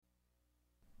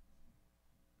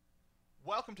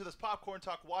welcome to this Popcorn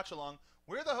Talk watch-along.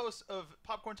 We're the hosts of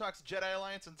Popcorn Talk's Jedi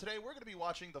Alliance, and today we're going to be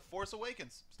watching The Force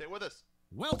Awakens. Stay with us.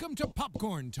 Welcome to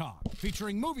Popcorn Talk,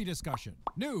 featuring movie discussion,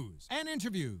 news, and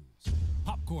interviews.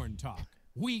 Popcorn Talk.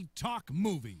 We talk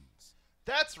movies.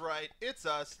 That's right. It's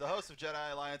us, the hosts of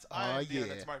Jedi Alliance. I'm the yeah.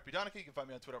 internet's Mark B. Donica. You can find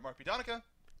me on Twitter at Mark B. Donica.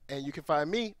 And you can find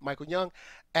me, Michael Young,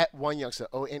 at One Youngster,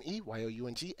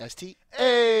 ONEYOUNGSTA.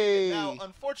 Now,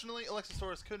 unfortunately, Alexis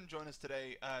Torres couldn't join us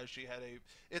today.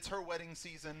 It's her wedding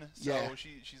season, so Yeah.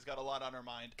 she's got a lot on her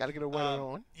mind. Gotta get a wedding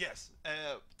on. Yes.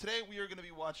 Today we are going to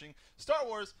be watching Star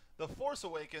Wars: The Force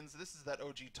Awakens. This is that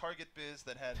OG Target Biz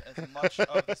that had as much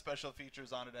of the special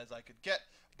features on it as I could get.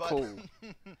 But Cool.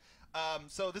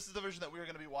 so this is the version that we are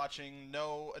going to be watching.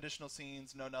 No additional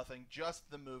scenes, no nothing, just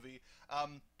the movie.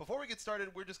 Before we get started,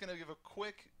 we're just going to give a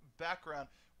quick background.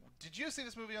 Did you see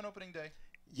this movie on opening day?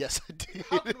 Yes, I did.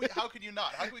 How could you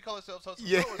not? How can we call ourselves hosts of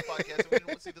Yeah. Star Wars podcast if we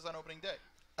didn't see this on opening day?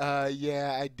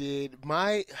 Yeah, I did.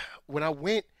 When I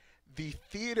went, the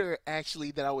theater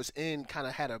actually that I was in kind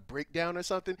of had a breakdown or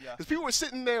something. Yeah. Because people were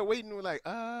sitting there waiting, were like,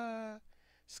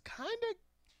 it's kind of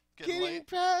getting late.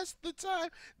 past the time.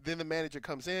 Then the manager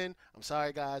comes in. I'm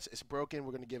sorry, guys. It's broken.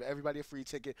 We're going to give everybody a free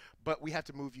ticket, but we have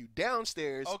to move you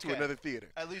downstairs Okay. to another theater.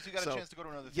 At least you got a chance to go to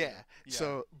another Yeah. theater.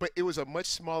 So, but it was a much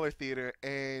smaller theater,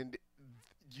 and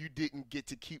you didn't get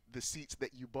to keep the seats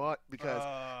that you bought because,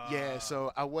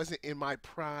 so I wasn't in my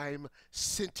prime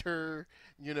center,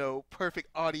 perfect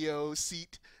audio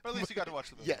seat. But at least you got to watch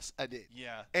the movie. Yes, I did.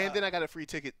 Yeah. And then I got a free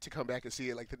ticket to come back and see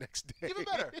it like the next day. Even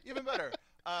better. Even better.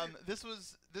 This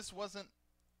was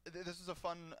a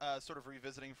fun sort of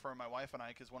revisiting for my wife and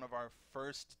I, because one of our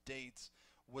first dates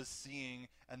was seeing,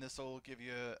 and this will give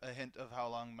you a hint of how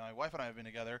long my wife and I have been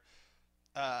together.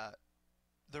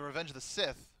 The Revenge of the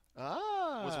Sith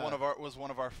was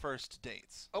one of our first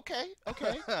dates. Okay. And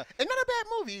not a bad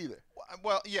movie either.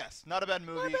 Well, yes, not a bad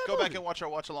movie. bad Go back movie. and watch our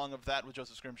watch along of that with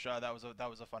Joseph Scrimshaw. That was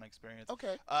a fun experience.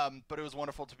 Okay. But it was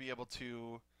wonderful to be able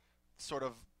to sort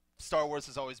of. Star Wars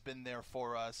has always been there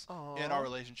for us in our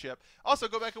relationship. Also,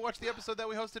 go back and watch the episode that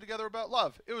we hosted together about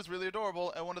love. It was really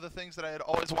adorable, and one of the things that I had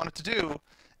always wanted to do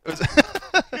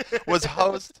was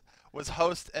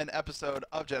host an episode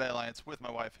of Jedi Alliance with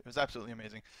my wife. It was absolutely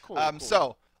amazing. Cool.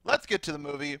 So let's get to the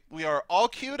movie. We are all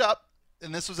queued up,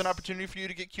 and this was an opportunity for you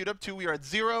to get queued up too. We are at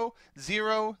 0,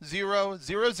 0, 0,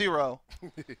 0, 0,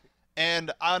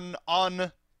 and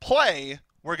on play.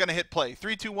 We're going to hit play.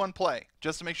 3, 2, 1, play.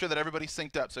 Just to make sure that everybody's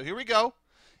synced up. So here we go.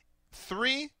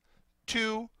 3,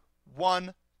 2,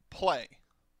 1, play.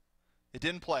 It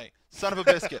didn't play. Son of a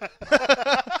biscuit.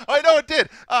 I know it did.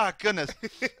 Ah, goodness.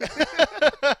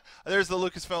 There's the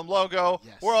Lucasfilm logo.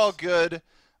 Yes. We're all good.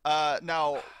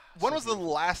 Now, when was the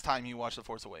last time you watched The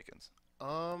Force Awakens?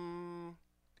 A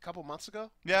couple months ago.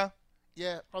 Yeah?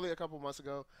 Yeah, probably a couple months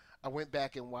ago. I went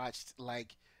back and watched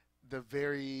the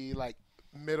very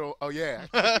middle. Oh yeah.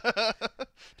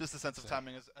 Just a sense of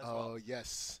timing as well. Oh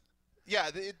yes. Yeah,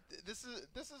 this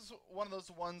is one of those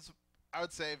ones, I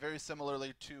would say, very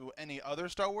similarly to any other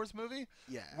Star Wars movie,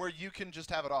 Yeah. where you can just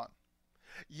have it on.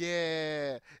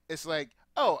 Yeah. It's like,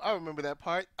 oh, I remember that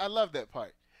part. I love that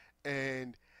part.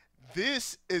 And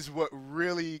this is what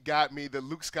really got me the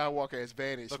Luke Skywalker has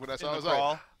vanished. When I saw,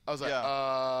 I was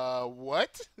like,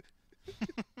 what?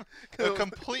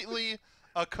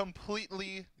 A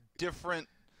completely different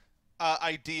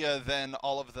idea than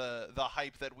all of the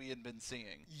hype that we had been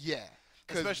seeing. Yeah.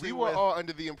 Because Especially we were with- all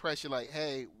under the impression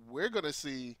hey, we're gonna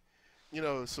see,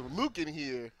 some Luke in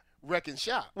here wrecking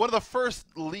shop. One of the first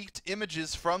leaked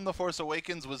images from The Force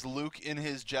Awakens was Luke in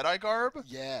his Jedi garb.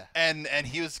 Yeah. And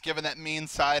he was giving that mean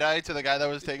side eye to the guy that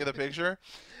was taking the picture.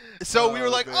 So we were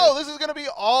like, man. oh, this is going to be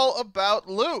all about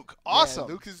Luke. Awesome.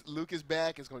 Yeah, Luke is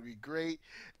back. It's going to be great.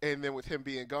 And then with him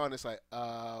being gone, it's like,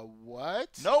 what?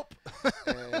 Nope.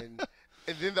 And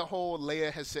then the whole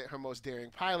Leia has sent her most daring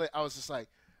pilot. I was just like,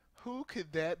 who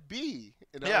could that be?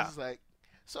 And I Yeah. was just like,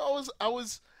 so I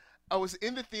was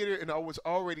in the theater and I was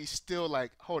already still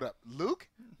like, hold up, Luke?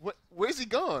 Where's he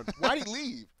gone? Why'd he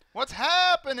leave? What's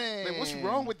happening? Like, what's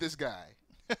wrong with this guy?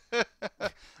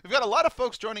 We've got a lot of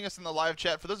folks joining us in the live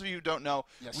chat. For those of you who don't know,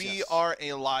 Yes, we yes. are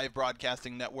a live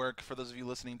broadcasting network, for those of you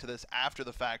listening to this after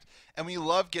the fact, and we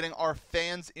love getting our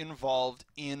fans involved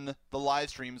in the live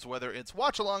streams, whether it's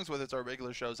watch-alongs, whether it's our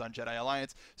regular shows on Jedi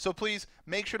Alliance. So please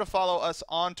make sure to follow us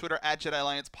on Twitter at Jedi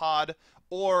Alliance Pod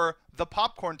or the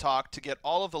Popcorn Talk to get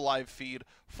all of the live feed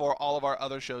for all of our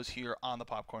other shows here on the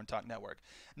Popcorn Talk Network.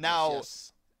 Now,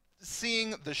 Yes.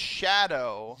 seeing the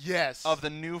shadow Yes. of the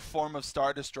new form of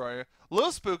Star Destroyer, a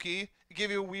little spooky. It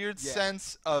gave you a weird Yeah.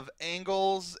 sense of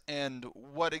angles and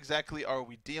what exactly are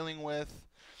we dealing with.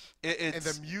 And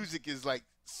the music is like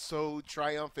so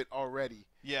triumphant already.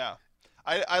 Yeah.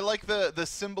 I like the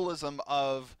symbolism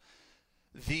of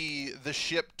the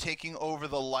ship taking over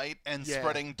the light and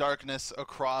spreading darkness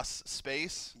across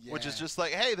space, which is just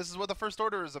like, hey, this is what the First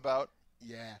Order is about.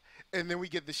 Yeah. And then we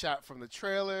get the shot from the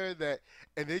trailer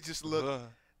and they just look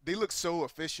they look so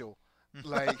official.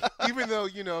 Like, even though,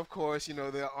 of course,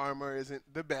 their armor isn't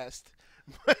the best,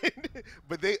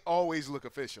 but they always look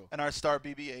official. And our star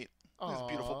BB-8, this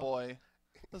beautiful boy,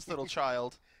 this little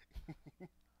child,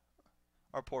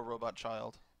 our poor robot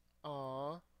child.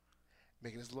 Aww.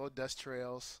 Making his little dust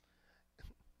trails.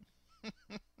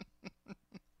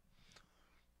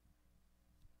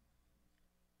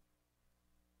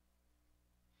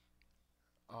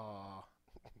 Aww.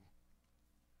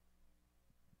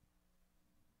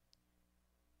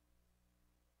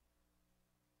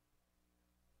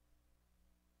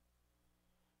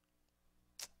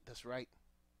 That's right.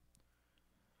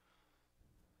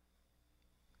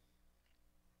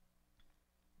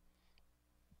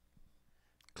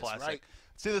 Classic. Right.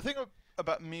 See, the thing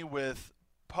about me with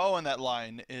Poe in that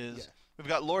line is we've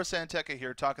got Laura Santeca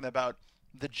here talking about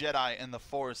the Jedi and the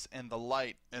Force and the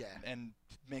light and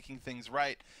making things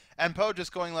right. And Poe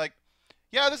just going like,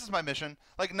 yeah, this is my mission.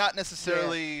 Like, not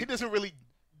necessarily... Yeah. He doesn't really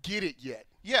get it yet.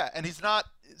 Yeah, and he's not...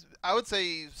 I would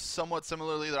say somewhat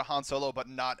similarly to Han Solo, but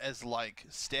not as, like,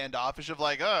 standoffish of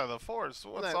like, oh, the Force,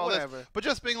 what's all whatever. this? But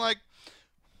just being like...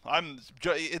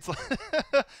 It's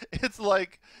like, it's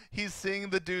like he's seeing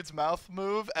the dude's mouth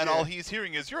move, and all he's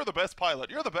hearing is, "You're the best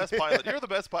pilot. You're the best pilot. You're the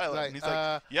best pilot." Like, and he's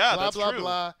like, "Yeah, blah, that's blah, true."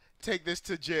 Blah. Take this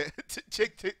to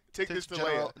take this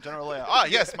to General Leia. Ah,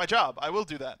 yes, my job. I will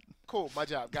do that. Cool, my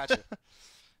job. Gotcha.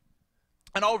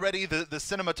 And already the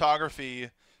cinematography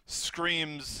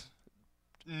screams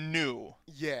new.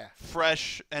 Yeah.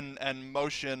 Fresh and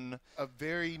motion. A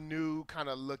very new kind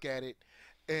of look at it.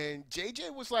 And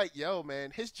JJ was like, yo,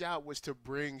 man, his job was to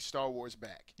bring Star Wars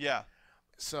back. Yeah.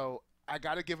 So I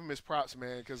got to give him his props,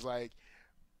 man, because, like,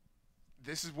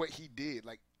 this is what he did.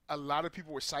 Like, a lot of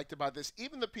people were psyched about this.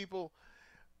 Even the people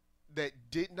that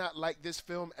did not like this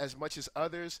film as much as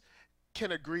others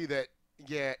can agree that,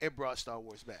 yeah, it brought Star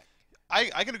Wars back.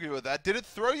 I can agree with that. Did it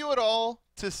throw you at all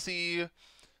to see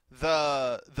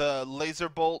the laser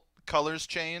bolt colors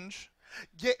change?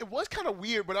 Yeah, it was kind of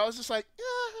weird, but I was just like,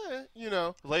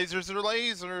 Lasers are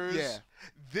lasers. Yeah.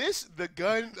 The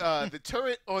gun, the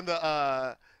turret on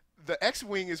the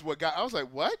X-Wing is what got, I was like,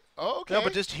 what? Oh, okay. No,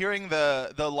 but just hearing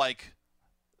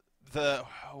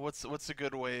what's a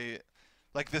good way,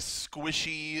 like this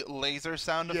squishy laser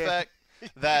sound effect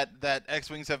that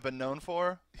X-Wings have been known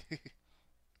for.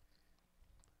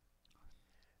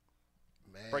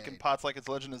 Man. Breaking pots like it's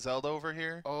Legend of Zelda over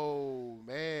here. Oh,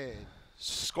 man.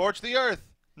 Scorch the earth.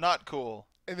 Not cool.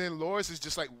 And then Loris is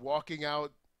just like walking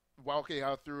out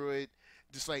through it,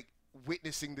 just like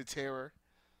witnessing the terror.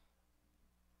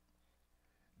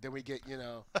 Then we get,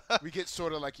 we get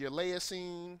sort of like your Leia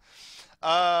scene.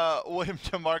 William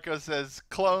DeMarco says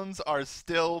clones are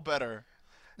still better.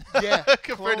 Yeah,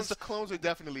 clones are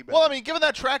definitely better. Well, I mean, given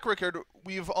that track record,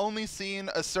 we've only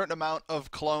seen a certain amount of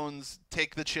clones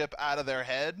take the chip out of their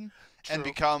head and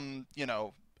become,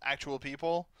 actual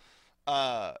people.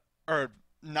 Or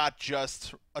not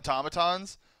just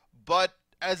automatons, but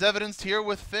as evidenced here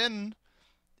with Finn,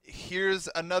 here's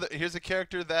a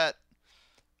character that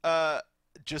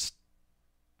just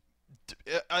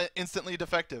instantly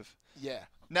defective. Yeah.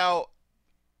 Now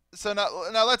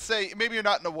let's say maybe you're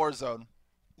not in a war zone.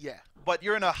 Yeah. But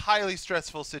you're in a highly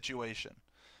stressful situation.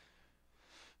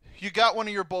 You got one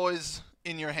of your boys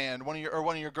in your hand, one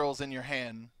of your girls in your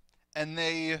hand,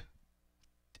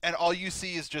 and all you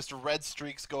see is just red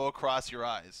streaks go across your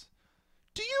eyes.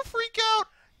 Do you freak out?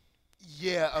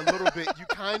 Yeah, a little bit. You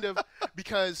kind of,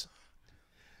 because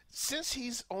since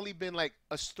he's only been like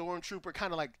a stormtrooper,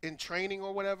 kind of like in training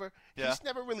or whatever, he's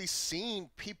never really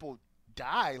seen people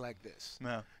die like this.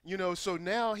 No. So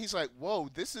now he's like, whoa,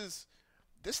 this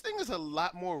thing is a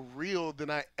lot more real than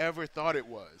I ever thought it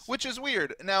was. Which is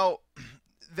weird. Now,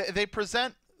 they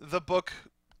present the book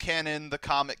canon, the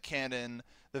comic canon,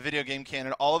 the video game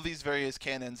canon, all of these various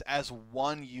canons as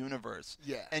one universe.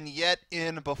 Yeah. And yet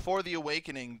in Before the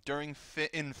Awakening,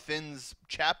 in Finn's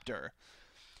chapter,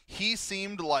 he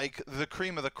seemed like the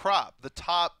cream of the crop, the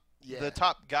top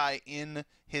guy in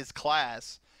his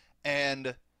class.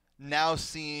 And now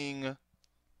seeing,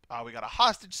 we got a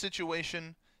hostage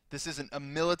situation. This isn't a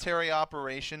military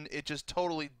operation. It just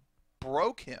totally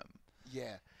broke him.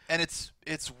 Yeah. And it's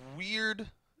weird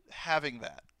having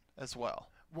that as well.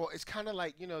 Well, it's kind of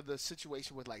like, the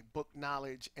situation with like book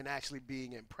knowledge and actually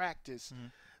being in practice. Mm-hmm.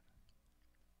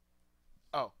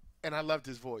 Oh, And I loved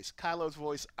his voice. Kylo's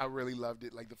voice, I really loved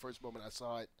it. Like the first moment I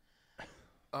saw it.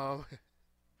 Um,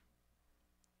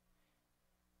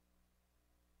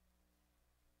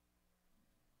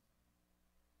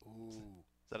 ooh,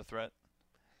 Is that a threat?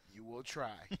 you will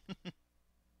try.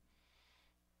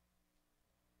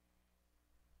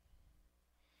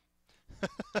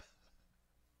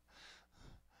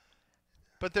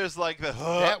 But there's like the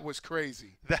That was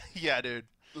crazy. yeah, dude.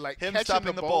 Like Him catching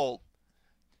stopping the bolt.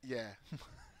 Yeah.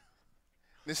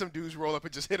 Then some dudes roll up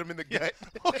and just hit him in the gut.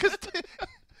 Well, 'cause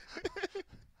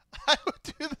I would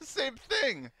do the same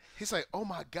thing. He's like, "Oh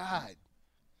my god."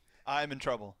 I'm in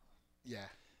trouble. Yeah.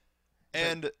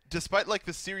 And despite like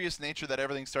the serious nature that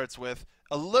everything starts with,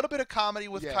 a little bit of comedy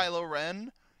with Yeah. Kylo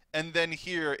Ren, and then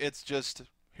here it's just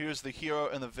here's the hero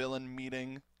and the villain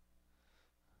meeting.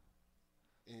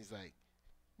 And he's like,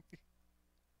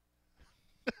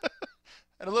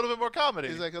 And a little bit more comedy.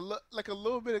 it's like a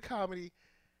little bit of comedy.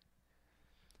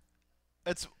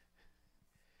 It's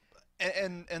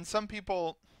and some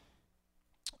people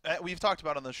we've talked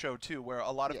about on the show too, where a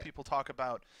lot of Yeah. people talk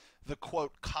about the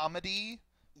quote comedy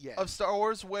Yeah. of Star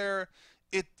Wars, where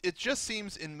it just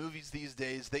seems in movies these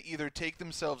days they either take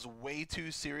themselves way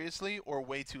too seriously or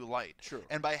way too light. True.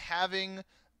 And by having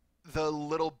the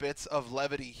little bits of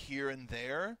levity here and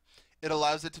there, it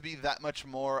allows it to be that much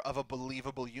more of a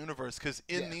believable universe. Because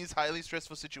in Yeah. these highly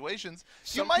stressful situations,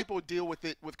 Some you might people deal with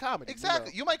it with comedy.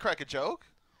 exactly you might crack a joke.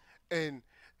 And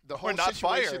the Or whole not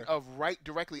situation fire. of right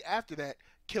directly after that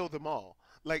killed them all.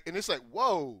 Like, and it's like,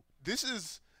 whoa, this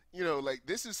is, like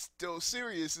this is still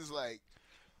serious. Is like,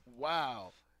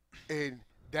 wow. And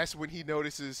that's when he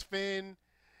notices Finn,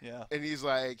 Yeah, and he's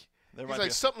like, there might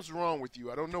be something's wrong with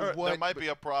you. I don't know what. there might but- be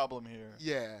a problem here.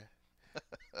 Yeah.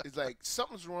 It's like,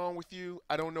 something's wrong with you.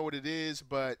 I don't know what it is,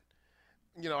 but,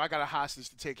 I got a hostage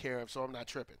to take care of, so I'm not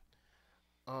tripping.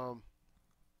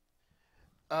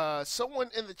 Someone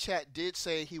in the chat did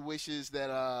say he wishes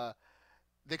that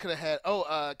they could have had,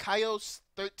 Kaios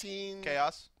 13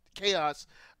 Chaos.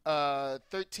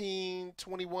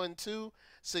 1321-2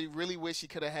 said he really wish he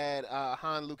could have had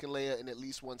Han, Luke, and Leia in at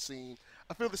least one scene.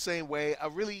 I feel the same way. I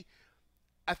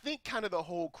think kind of the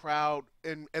whole crowd,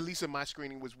 and at least in my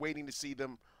screening, was waiting to see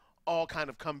them all kind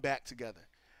of come back together.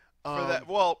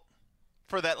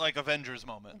 For that like Avengers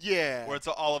moment. Yeah. Where it's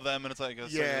all of them and it's like a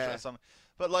Yeah. or something.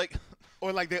 But like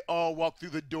Or like they all walk through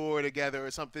the door together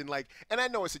or something like. And I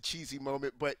know it's a cheesy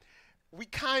moment, but we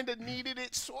kind of needed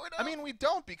it, sort of. I mean we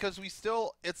don't because we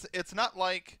still it's not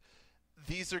like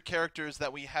these are characters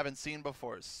that we haven't seen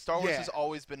before. Star Wars Yeah. has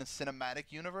always been a cinematic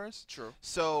universe. True.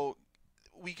 So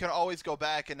we can always go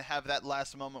back and have that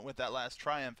last moment with that last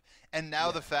triumph. And now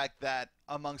Yeah. the fact that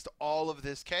amongst all of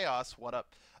this chaos,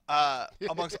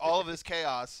 amongst all of this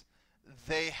chaos,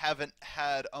 they haven't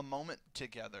had a moment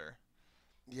together.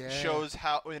 Yeah. Shows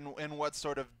how in what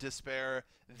sort of despair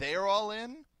they're all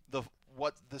in,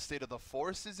 what the state of the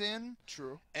Force is in,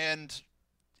 True. and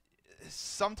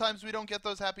sometimes we don't get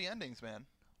those happy endings, man.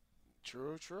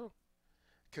 True.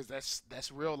 Because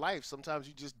that's real life. Sometimes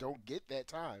you just don't get that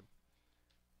time.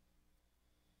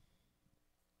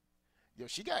 Yo,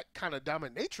 she got kind of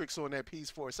dominatrix on that piece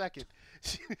for a second.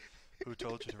 Who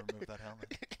told you to remove that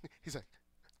helmet? He's like,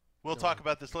 We'll No. talk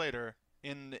about this later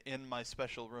in my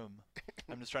special room.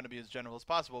 I'm just trying to be as general as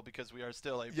possible because we are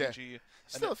still a Yeah. PG,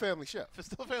 still a family show.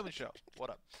 still a family show. What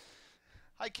up?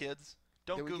 Hi, kids.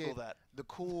 Don't Then we Google get that. The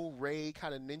cool Ray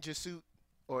kind of ninja suit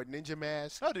or ninja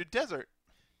mask. Oh, dude, desert.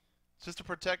 It's just to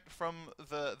protect from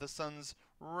the sun's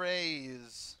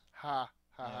rays. Ha,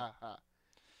 ha, Yeah. ha, ha.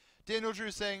 Daniel Drew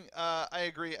saying, I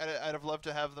agree. I'd have loved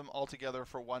to have them all together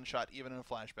for one shot, even in a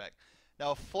flashback.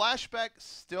 Now, flashback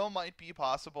still might be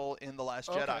possible in The Last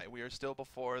Okay. Jedi. We are still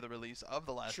before the release of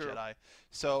The Last Sure. Jedi.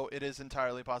 So it is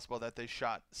entirely possible that they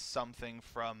shot something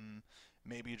from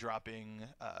maybe dropping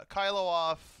Kylo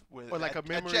off with Or like at a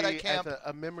memory Jedi camp.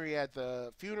 a memory at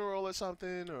the funeral or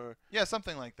something, Yeah,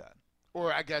 something like that.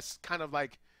 or I guess kind of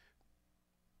like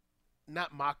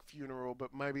not mock funeral,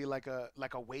 but maybe like a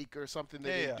wake or something that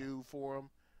Yeah, they yeah. do for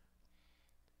him.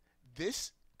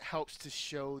 This helps to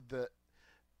show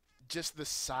just the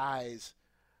size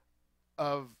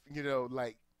of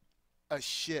like a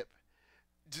ship.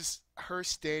 Just her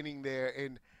standing there,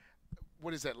 and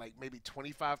what is that, like maybe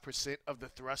 25% of the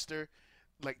thruster,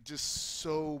 like just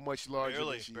so much larger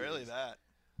than she Barely is. that.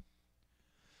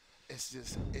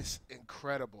 It's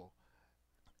incredible.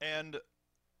 And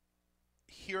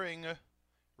hearing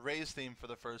Rey's theme for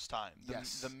the first time,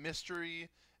 Yes. the mystery,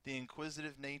 the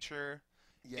inquisitive nature,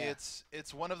 Yeah.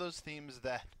 it's one of those themes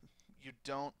that you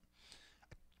don't.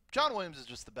 John Williams is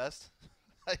just the best.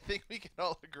 I think we can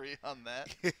all agree on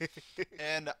that.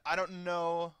 And I don't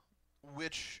know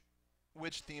which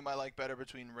theme I like better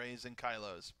between Rey's and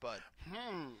Kylo's, but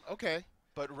Okay.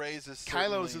 But Rey's is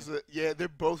Kylo's is they're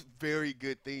both very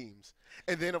good themes.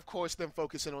 And then of course them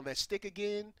focusing on that stick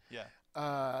again.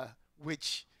 Yeah.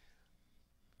 Which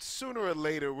sooner or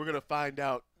later we're gonna find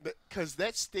out because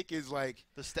that stick is like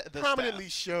the prominently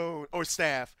staff. shown, or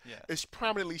staff. Yeah. It's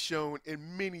prominently shown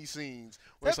in many scenes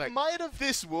where That it's like might have.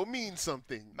 this will mean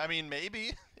something. I mean,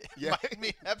 maybe. It Yeah. might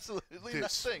mean absolutely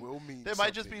This nothing. will mean They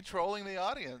might just something. be trolling the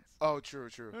audience. Oh, true.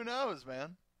 Who knows,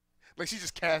 man? Like she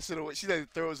just casts it away. She like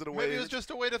throws it away. Maybe it was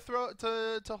just a way to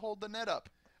to hold the net up,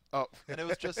 oh, and it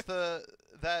was just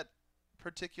that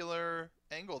particular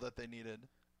angle that they needed.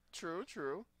 True.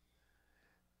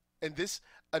 And this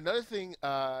another thing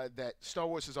that Star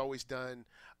Wars has always done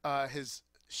has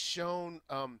shown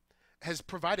has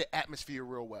provided atmosphere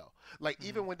real well. Like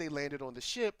even when they landed on the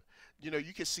ship, you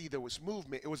could see there was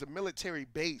movement. It was a military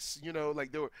base.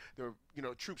 Like there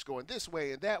were troops going this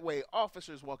way and that way,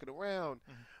 officers walking around.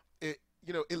 It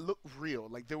it looked real.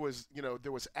 Like there was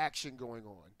action going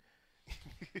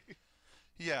on.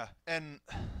 Yeah, and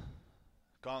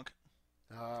Gonk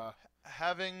Uh,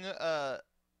 having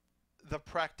the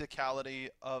practicality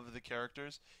of the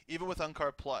characters, even with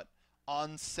Unkar Plutt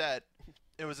on set,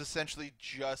 it was essentially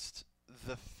just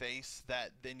the face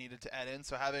that they needed to add in.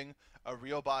 So having a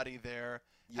real body there,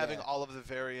 having Yeah. all of the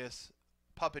various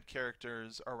puppet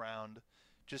characters around,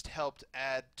 just helped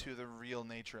add to the real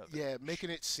nature of it. yeah, making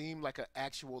it seem like an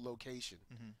actual location.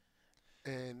 Mhm.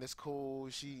 And that's cool.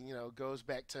 She, goes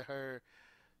back to her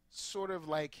sort of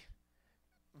like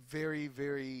very,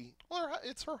 very, Well,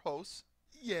 it's her host,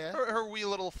 yeah, her wee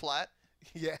little flat.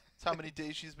 yeah. It's how many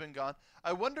days she's been gone.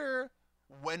 I wonder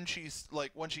when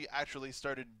when she actually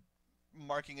started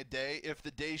marking a day. If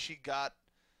the day she got,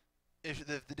 if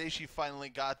the day she finally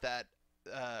got that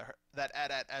that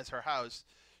AT-AT as her house,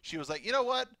 she was like, you know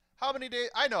what? How many days?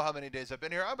 I know how many days I've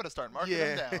been here. I'm gonna start marking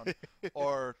them down,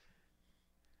 or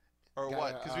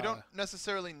what? Because we don't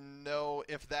necessarily know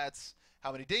if that's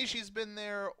how many days she's been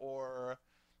there or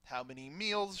how many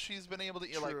meals she's been able to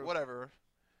eat, like True. whatever.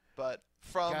 But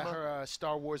from Got her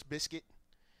Star Wars biscuit.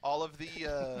 all of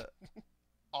the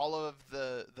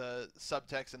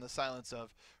subtext and the silence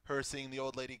of her seeing the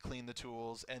old lady clean the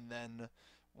tools and then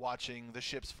watching the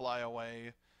ships fly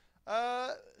away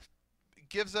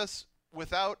gives us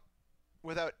without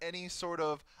any sort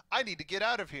of I need to get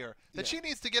out of here that Yeah. she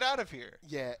needs to get out of here.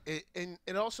 Yeah, and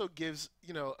it also gives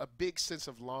a big sense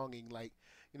of longing. Like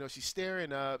she's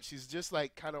staring up. She's just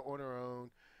like kind of on her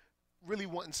own, really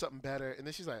wanting something better. And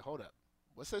then she's like, "Hold up,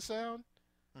 what's that sound?"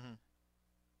 Mhm.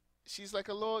 She's like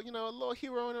a little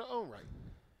hero in her own right.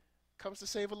 Comes to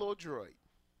save a little droid.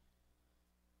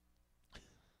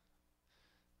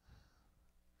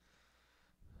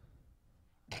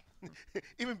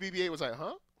 Even BB-8 was like,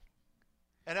 "Huh?"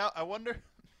 And I wonder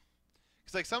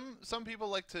because like some people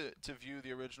like to view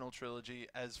the original trilogy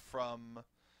as from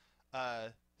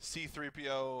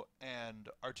C-3PO and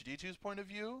R2-D2's point of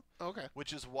view, Okay.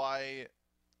 which is why,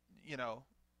 no,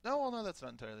 well, no, that's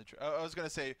not entirely true. I was going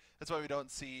to say that's why we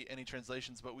don't see any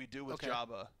translations, but we do with Okay.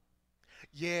 Jabba.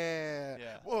 Yeah.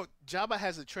 Yeah. Well, Jabba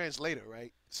has a translator,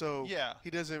 right? So Yeah. he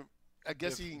doesn't. I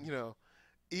guess If- he,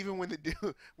 even when the dude,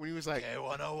 when he was like,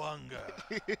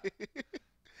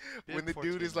 when the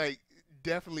dude is like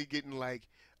definitely getting like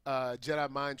Jedi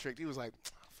mind tricked, he was like,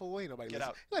 "Fool, ain't nobody Get listen."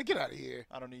 out. He's like, get out of here.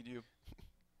 I don't need you.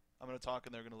 I'm going to talk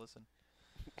and they're going to listen.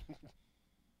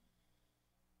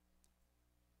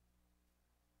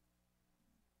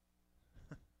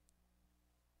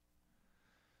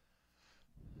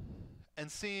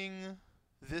 And seeing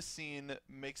this scene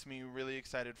makes me really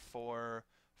excited for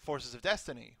Forces of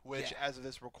Destiny, which, Yeah. as of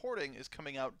this recording, is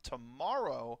coming out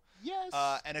tomorrow. Yes.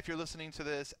 And if you're listening to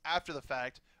this after the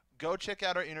fact, go check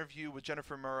out our interview with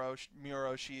Jennifer Muro.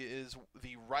 She is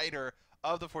the writer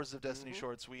of the Forces of Destiny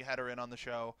shorts. We had her in on the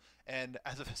show, and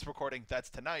as of this recording, that's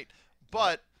tonight.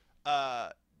 But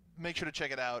make sure to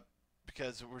check it out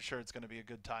because we're sure it's going to be a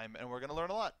good time, and we're going to learn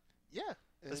a lot. yeah.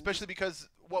 And Especially because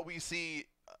what we see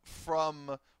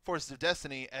from Forces of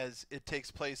Destiny as it takes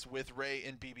place with Rey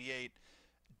and BB-8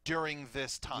 during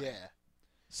this time. yeah.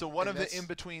 So one And of the that's-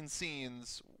 in-between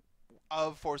scenes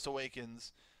of Force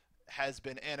Awakens has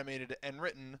been animated and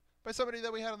written by somebody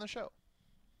that we had on the show.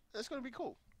 That's gonna be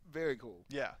cool. Very cool.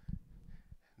 Yeah.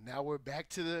 Now we're back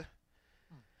to the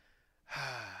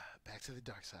back to the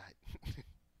dark side.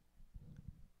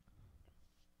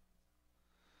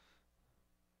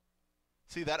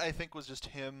 See, that I think was just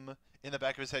him in the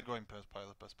back of his head going, best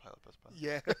pilot, best pilot, best pilot.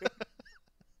 Yeah.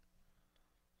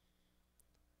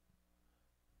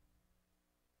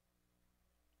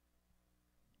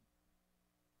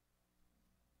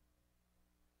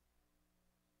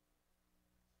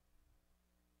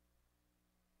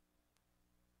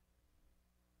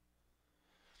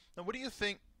 Now, what do you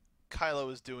think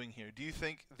Kylo is doing here? Do you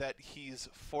think that he's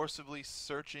forcibly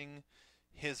searching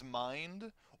his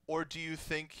mind, or do you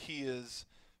think he is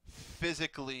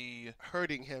physically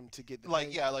hurting him to get the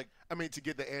to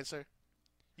get the answer?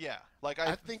 Yeah,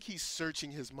 I think he's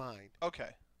searching his mind. Okay.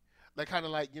 Like kind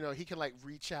of like, he can like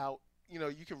reach out.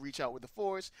 You can reach out with the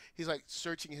Force. He's like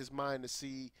searching his mind to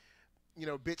see,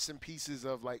 bits and pieces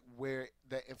of like where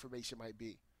that information might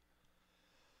be.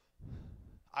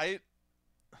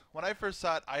 When I first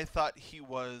saw it, I thought he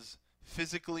was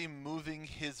physically moving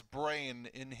his brain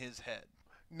in his head.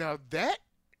 Now that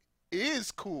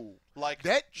is cool. Like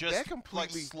that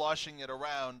completely sloshing it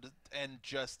around and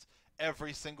just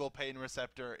every single pain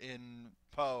receptor in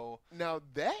Poe. Now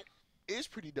that is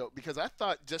pretty dope because I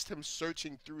thought just him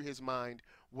searching through his mind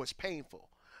was painful.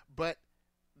 But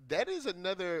that is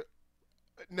another.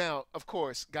 Now, of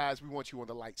course, guys, we want you on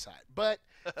the light side. But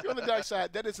if you're on the dark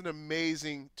side, that is an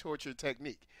amazing torture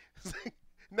technique.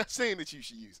 Not saying that you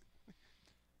should use it.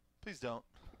 Please don't.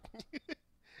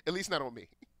 At least not on me.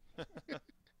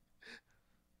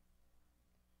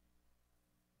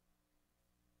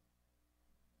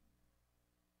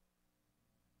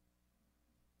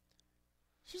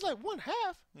 She's like, 1/2?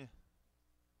 Yeah.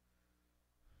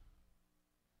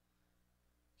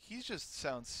 He just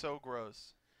sounds so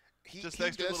gross. He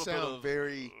does sound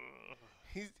very.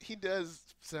 He does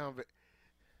sound very.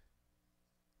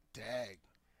 Dag,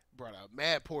 brought out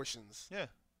mad portions. Yeah.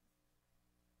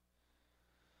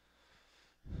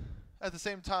 At the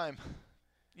same time,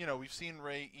 we've seen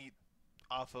Rey eat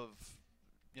off of,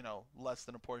 less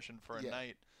than a portion for a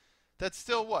night. That's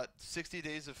still what, 60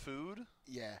 days of food?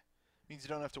 Yeah. Means you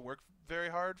don't have to work very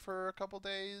hard for a couple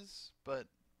days, but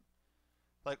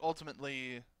like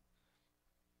ultimately,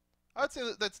 I would say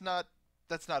that's not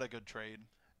a good trade.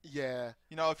 Yeah.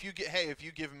 If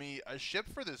you give me a ship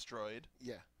for this droid,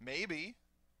 yeah, maybe.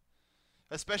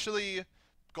 Especially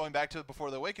going back to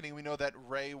Before the Awakening, we know that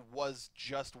Rey was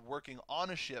just working on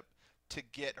a ship to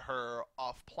get her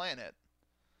off planet.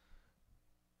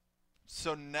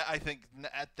 So I think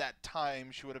at that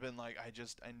time she would have been like, I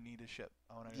need a ship.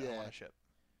 I want a ship.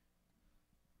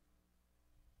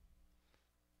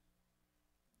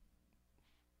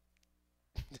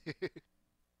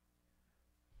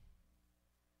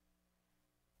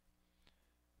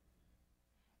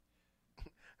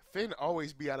 Finn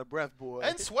always be out of breath, boy.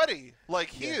 And sweaty. Like,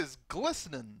 he is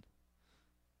glistening.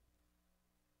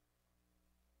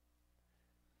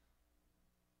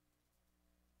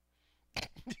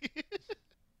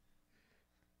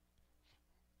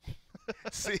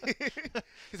 See,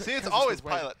 it's always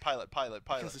pilot.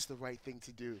 Because it's the right thing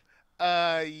to do.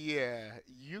 Yeah.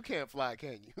 You can't fly,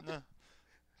 can you? No.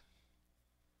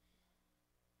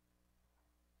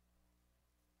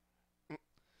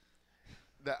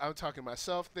 I'm talking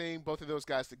myself thing. Both of those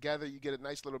guys together, you get a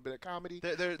nice little bit of comedy.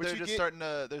 They're starting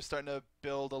to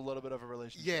build a little bit of a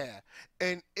relationship. Yeah,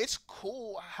 and it's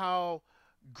cool how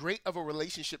great of a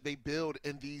relationship they build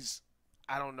in these,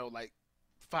 I don't know, like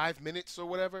 5 minutes or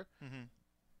whatever. Mm-hmm.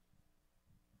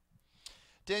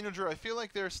 Daniel Drew, I feel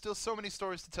like there are still so many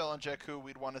stories to tell on Jakku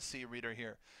we'd want to see Reader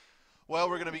here. Well,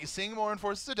 we're going to be seeing more in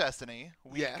Forces of Destiny.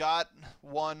 We got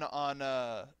one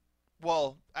on.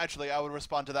 Well, actually, I would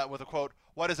respond to that with a quote: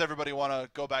 "Why does everybody want to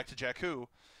go back to Jakku?"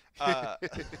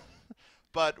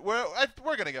 But we're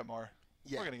going to get more.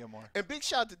 Yeah. We're going to get more. And big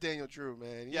shout out to Daniel Drew,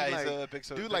 man. He's a big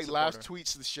supporter. Dude, live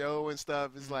tweets the show and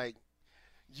stuff. It's like,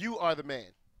 you are the man.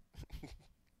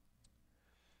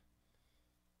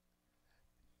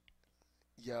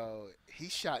 Yo, he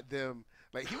shot them.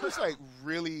 Like, he was, like,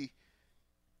 really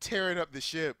tearing up the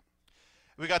ship.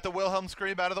 We got the Wilhelm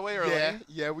scream out of the way early.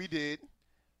 Yeah, we did.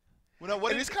 Well,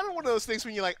 it's kind of one of those things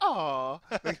when you're like, aw.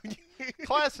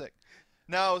 Classic.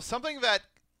 Now, something that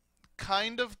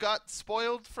kind of got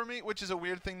spoiled for me, which is a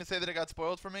weird thing to say that it got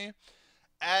spoiled for me,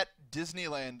 at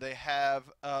Disneyland, they have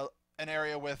an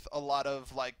area with a lot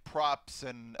of, like, props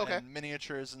and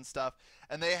miniatures and stuff,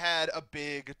 and they had a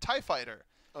big TIE fighter.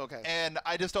 Okay. And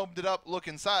I just opened it up, look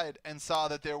inside, and saw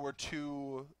that there were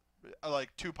two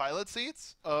pilot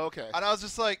seats. Oh, okay. And I was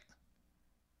just like,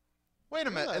 wait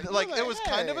a minute. It was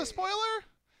kind of a spoiler,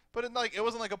 but it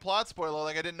wasn't like a plot spoiler.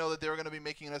 Like, I didn't know that they were going to be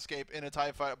making an escape in a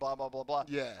TIE fighter, blah, blah, blah, blah.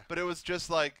 Yeah. But it was just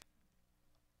like,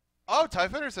 oh, TIE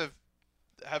fighters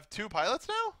have two pilots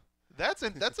now? That's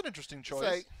an interesting choice.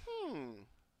 It's like,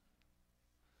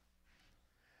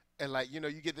 And, like, you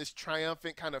get this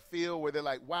triumphant kind of feel where they're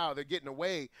like, wow, they're getting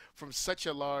away from such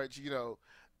a large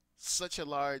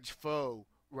foe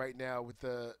right now with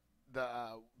the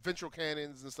ventral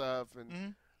cannons and stuff.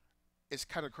 And it's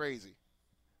kind of crazy.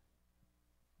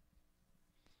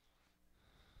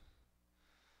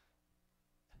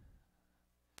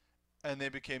 And they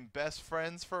became best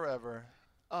friends forever.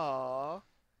 Aww.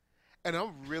 And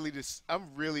I'm really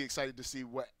excited to see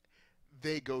what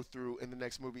they go through in the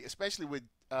next movie, especially with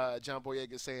John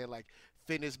Boyega saying like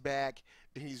Finn is back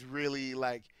and he's really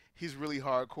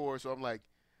hardcore. So I'm like,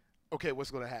 okay,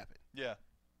 what's gonna happen? Yeah.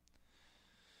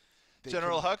 They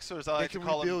General Hux, or as I like to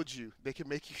call him, they can rebuild you. They can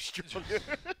make you stronger.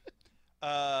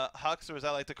 Hux, or as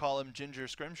I like to call him, Ginger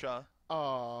Scrimshaw.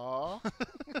 Aww.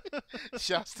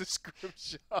 Shots to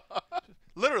Scrimshaw.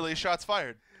 Literally, shots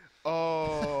fired.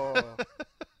 Oh.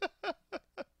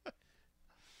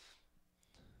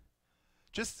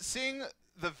 Just seeing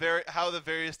how the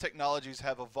various technologies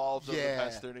have evolved over the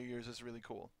past 30 years is really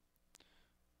cool.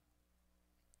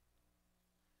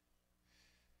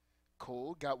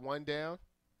 Cool. Got one down.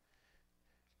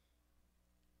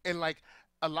 And like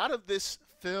a lot of this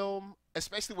film,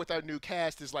 especially with our new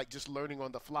cast, is like just learning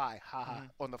on the fly.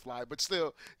 On the fly. But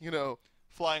still,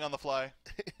 flying on the fly.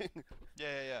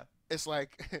 Yeah. It's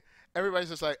like everybody's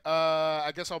just like,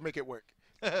 I guess I'll make it work.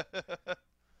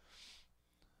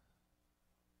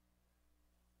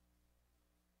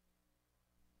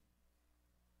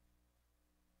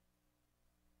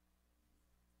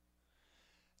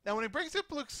 Now, when he brings up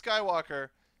Luke Skywalker,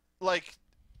 like,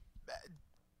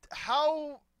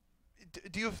 how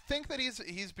do you think that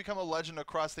he's become a legend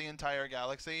across the entire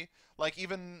galaxy? Like,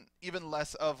 even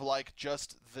less of like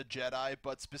just the Jedi,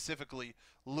 but specifically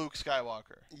Luke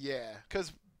Skywalker. Yeah.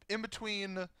 Because in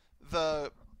between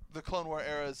the Clone War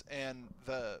eras and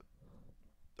the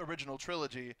original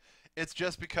trilogy, it's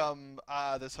just become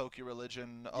this hokey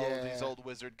religion. Oh, these old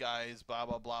wizard guys, blah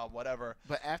blah blah, whatever.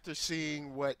 But after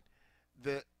seeing what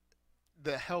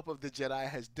the help of the Jedi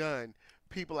has done,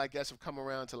 people, I guess, have come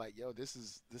around to like, yo, this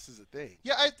is a thing.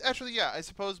 Yeah, I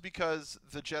suppose because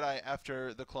the Jedi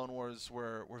after the Clone Wars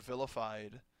were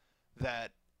vilified,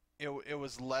 that it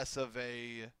was less of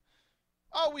a,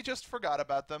 oh, we just forgot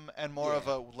about them, and more of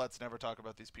a, let's never talk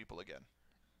about these people again.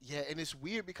 Yeah, and it's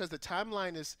weird because the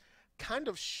timeline is kind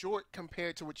of short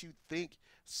compared to what you think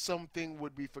something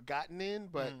would be forgotten in,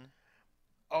 but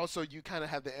also you kind of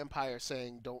have the Empire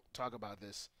saying, don't talk about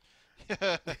this.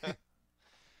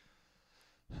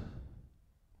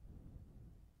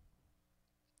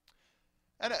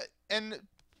 And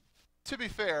to be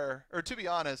fair, or to be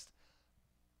honest,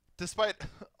 despite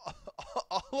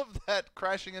all of that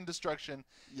crashing and destruction,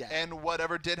 and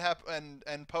whatever did happen,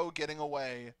 and Poe getting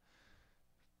away,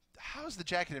 how's the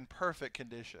jacket in perfect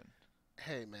condition?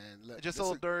 Hey man, look, just a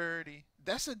little dirty.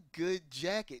 That's a good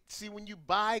jacket. See, when you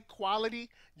buy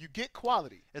quality, you get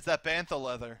quality. It's that bantha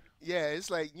leather. Yeah, it's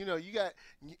like, you got,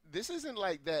 this isn't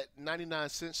like that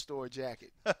 99-cent store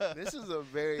jacket. This is a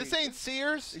very... This ain't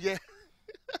Sears. Yeah.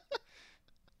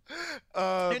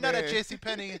 You're not at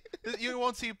JCPenney. You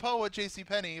won't see Poe at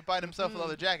JCPenney buying himself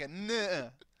another jacket. Nah.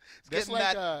 That's getting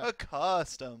like a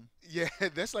custom. Yeah,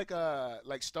 that's like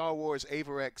Star Wars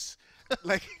Averex.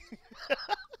 Like...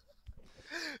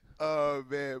 Oh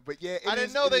man, but yeah, I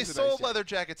didn't know they sold leather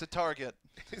jackets at Target.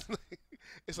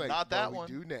 It's like not that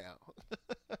one. We do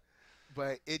now.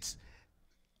 But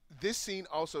this scene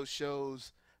also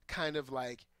shows kind of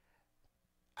like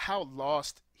how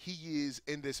lost he is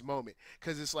in this moment,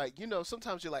 because it's like,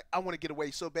 sometimes you're like, I want to get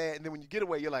away so bad, and then when you get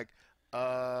away, you're like,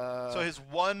 So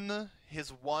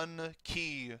his one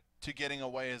key to getting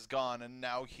away is gone, and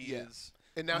now he is.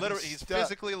 And now he's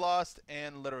physically lost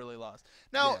and literally lost.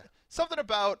 Now, something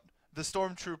about the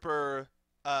Stormtrooper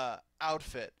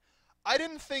outfit. I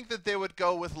didn't think that they would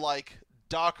go with, like,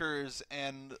 Dockers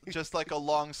and just, like, a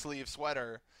long-sleeve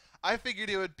sweater. I figured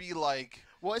it would be, like,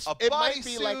 it might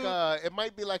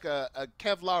be like a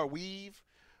Kevlar weave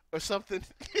or something.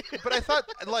 But I thought,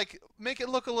 like, make it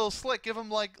look a little slick. Give him,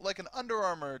 like an Under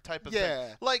Armour type of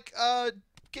thing. Like,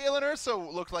 Galen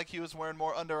Erso looked like he was wearing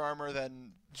more Under Armour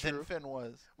than Finn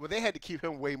was. Well, they had to keep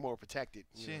him way more protected.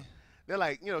 They're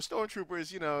like,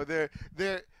 Stormtroopers,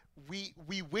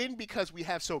 we win because we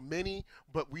have so many,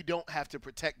 but we don't have to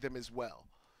protect them as well.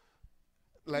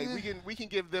 Like we can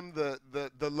give them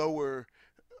the lower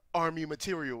army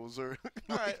materials, or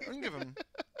all right, we can give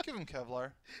him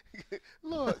Kevlar.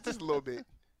 Just a little bit,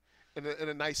 and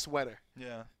a nice sweater.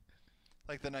 Yeah,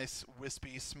 like the nice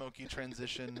wispy, smoky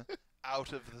transition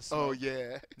out of the smoke. Oh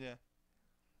yeah.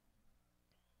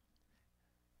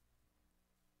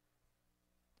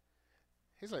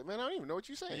 He's like, man, I don't even know what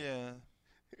you're saying. Yeah.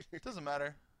 It doesn't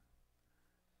matter.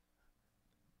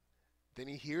 Then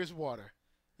he hears water.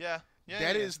 Yeah.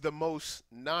 That is the most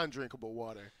non-drinkable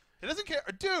water. He doesn't care.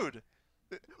 Dude!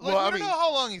 Like, well, I don't know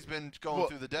how long he's been going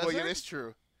through the desert. Well, yeah, that's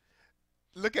true.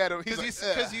 Look at him. Because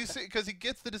he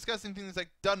gets the disgusting thing. He's like,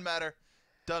 doesn't matter.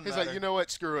 He's like, you know what?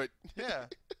 Screw it. Yeah.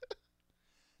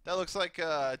 That looks like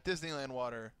Disneyland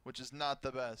water, which is not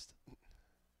the best.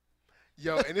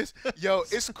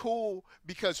 It's cool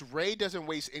because Ray doesn't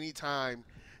waste any time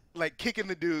like kicking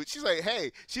the dude. She's like,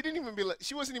 hey, she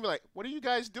wasn't even like, what are you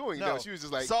guys doing? No, she was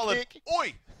just like, solid. Kick.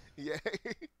 Oi! Yeah.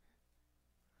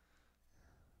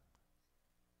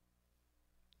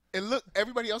 And look,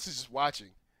 everybody else is just watching.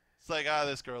 It's like,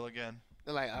 this girl again.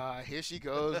 They're like, here she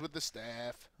goes with the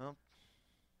staff. Oh.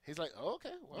 He's like, oh,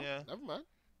 okay, well, Yeah. never mind.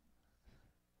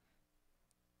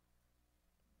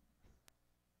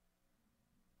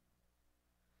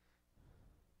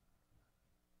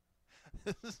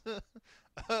 This is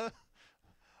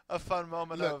a fun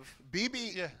moment Look, of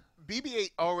BB. yeah.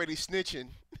 BB-8 already snitching.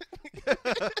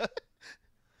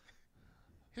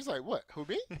 He's like, what? Who,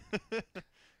 me?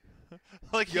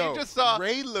 Like he just saw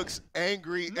Ray looks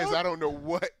angry No. as I don't know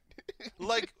what.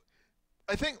 like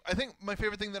I think my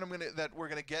favorite thing that we're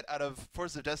gonna get out of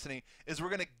Forces of Destiny is we're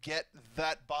gonna get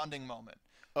that bonding moment.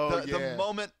 Oh, The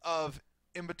moment of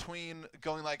in between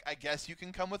going like, I guess you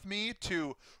can come with me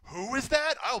to who is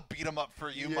that? I'll beat him up for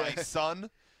you, my Yeah. son.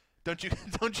 Don't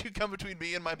you come between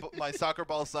me and my soccer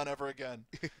ball son ever again.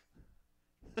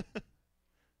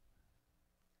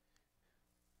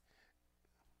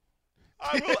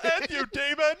 I will end you,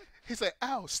 demon. He's like,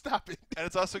 ow, stop it. And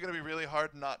it's also going to be really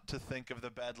hard not to think of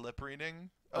the bad lip reading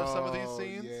of some of these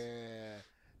scenes. Yeah.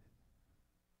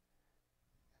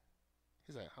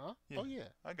 He's like, huh? Yeah. Oh, yeah.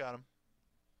 I got him.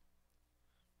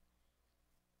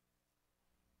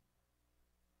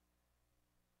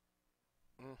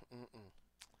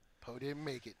 Poe didn't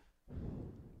make it.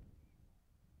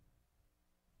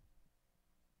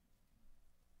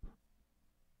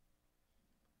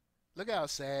 Look how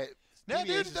sad. Yeah, BB-8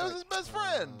 dude, is that was like, his best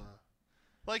friend.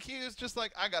 Like, he was just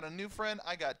like, I got a new friend.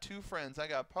 I got two friends. I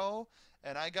got Poe,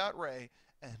 and I got Ray.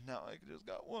 And now I just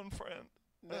got one friend.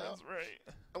 No. That's Ray.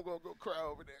 I'm going to go cry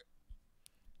over there.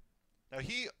 Now,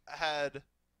 he had...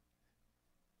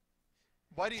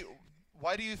 Why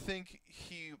do you think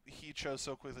he chose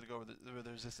so quickly to go with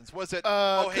the Resistance? Was it,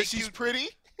 Because she's cute... pretty?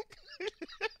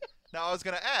 Now, I was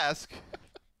going to ask,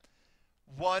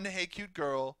 one, hey, cute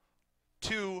girl.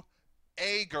 Two,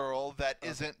 a girl that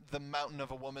isn't the mountain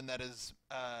of a woman that is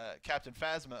Captain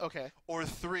Phasma. Okay. Or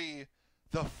three,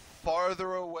 the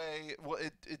farther away, well,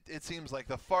 it seems like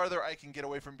the farther I can get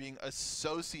away from being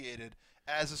associated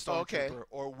as a stormtrooper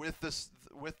or with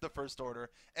the First Order,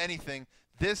 anything,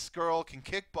 this girl can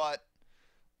kick butt.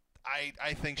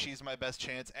 I think she's my best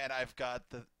chance, and I've got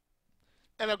the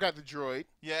droid.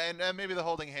 Yeah, and maybe the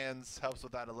holding hands helps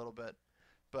with that a little bit,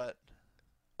 but.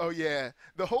 Oh, yeah.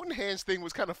 The holding hands thing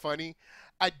was kind of funny.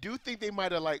 I do think they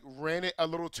might have, like, ran it a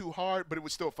little too hard, but it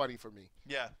was still funny for me.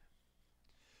 Yeah.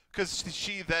 Because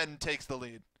she then takes the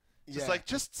lead. Just Yeah. like,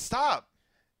 just stop.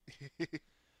 Why are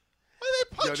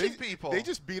they punching people? They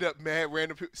just beat up mad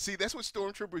random people. See, that's what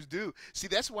stormtroopers do. See,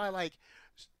 that's why, like,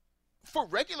 for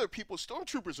regular people,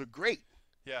 stormtroopers are great.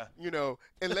 Yeah. You know,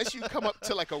 unless you come up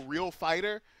to, like, a real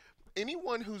fighter,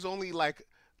 anyone who's only, like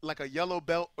a yellow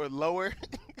belt or lower...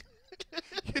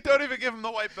 You don't even give them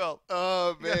the white belt.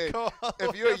 Oh, man.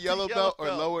 If you're a yellow belt or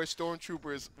belt. lower,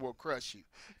 stormtroopers will crush you.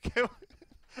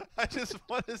 I just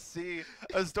want to see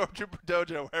a Stormtrooper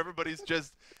dojo where everybody's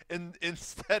just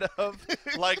instead of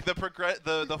like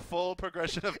the full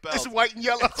progression of belts. It's white and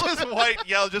yellow. It's just white,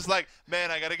 yellow, just like,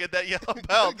 man, I gotta get that yellow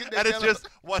belt. Get that And it's yellow. just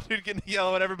one dude getting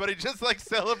yellow and everybody just like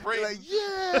celebrating. Like,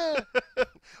 yeah.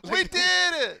 We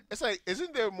did it. It's like,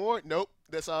 isn't there more? Nope.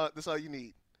 That's all you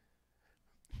need.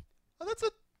 Oh,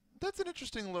 that's an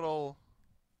interesting little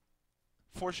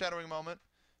foreshadowing moment.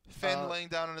 Finn laying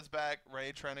down on his back,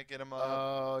 Ray trying to get him up.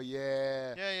 Oh,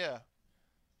 yeah. Yeah.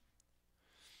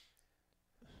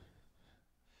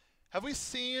 Have we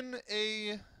seen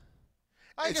a...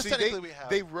 I guess technically we have.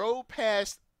 They rode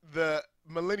past the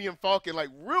Millennium Falcon, like,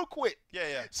 real quick.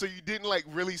 Yeah. So you didn't, like,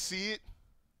 really see it?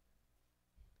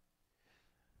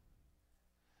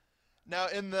 Now,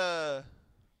 in the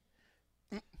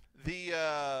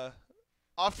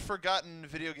oft-forgotten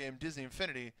video game Disney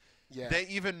Infinity, Yeah. they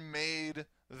even made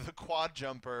the quad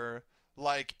jumper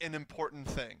like an important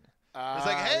thing. It's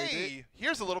like, hey,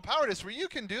 here's a little power disc where you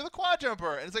can do the quad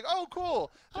jumper. And it's like, oh,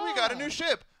 cool. So we got a new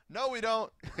ship. No, we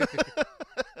don't.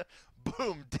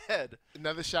 Boom, dead.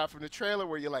 Another shot from the trailer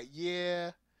where you're like,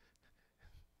 yeah.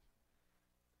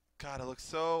 God, it looks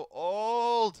so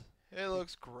old. It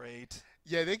looks great.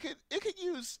 Yeah, it could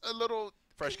use a little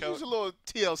Fresh could use coat. a little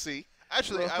TLC.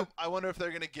 Actually, I wonder if they're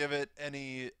going to give it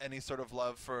any sort of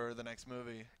love for the next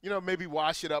movie. You know, maybe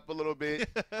wash it up a little bit.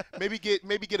 maybe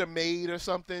get a maid or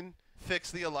something.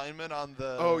 Fix the alignment on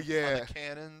the Oh, yeah. on the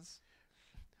cannons.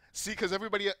 See, because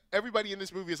everybody in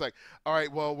this movie is like, all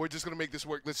right, well, we're just gonna make this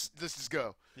work. Let's just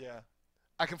go. Yeah.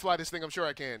 I can fly this thing. I'm sure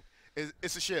I can.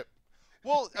 It's a ship.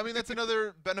 Well, I mean, that's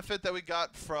another benefit that we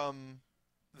got from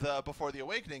the Before the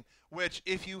Awakening, which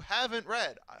if you haven't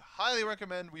read, I highly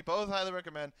recommend. We both highly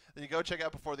recommend that you go check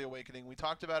out Before the Awakening. We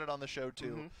talked about it on the show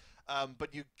too,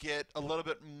 but you get a little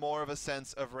bit more of a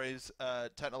sense of Rey's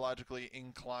technologically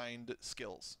inclined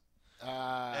skills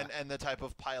and the type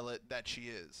of pilot that she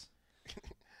is.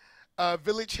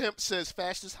 Village Hemp says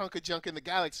fastest hunk of junk in the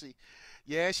galaxy.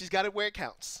 Yeah, she's got it where it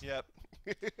counts. Yep.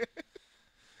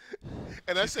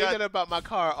 And I say that about my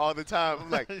car all the time. I'm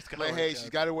like, hey, she's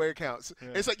got it where it counts. Yeah.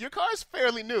 It's like, your car's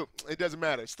fairly new. It doesn't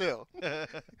matter. Still.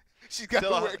 She's got it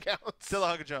where it counts. Still a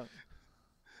hunk of junk.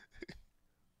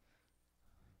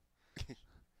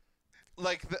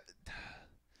 Like,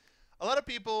 a lot of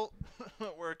people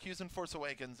were accusing Force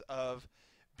Awakens of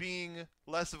being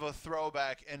less of a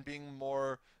throwback and being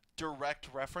more direct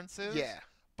references. Yeah.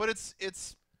 But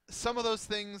it's some of those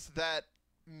things that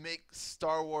make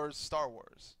Star Wars Star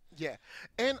Wars. Yeah.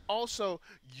 And also,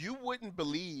 you wouldn't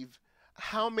believe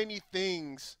how many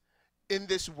things in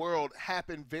this world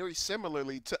happen very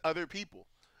similarly to other people.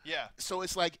 Yeah. So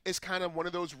it's like, it's kind of one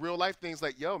of those real life things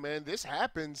like, yo, man, this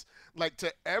happens like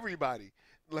to everybody.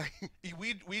 Like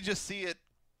we just see it.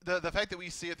 The fact that we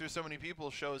see it through so many people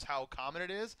shows how common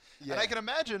it is. Yeah. And I can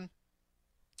imagine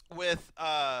with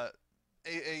a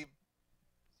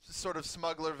sort of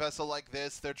smuggler vessel like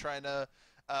this, they're trying to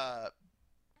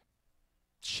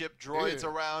ship droids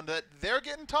around, that they're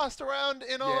getting tossed around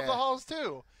in all of the halls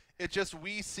too. It just,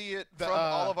 we see it from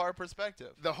all of our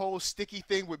perspective. The whole sticky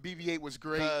thing with BB-8 was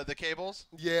great. The cables.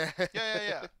 Yeah.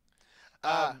 Yeah.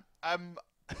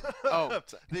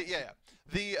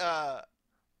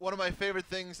 One of my favorite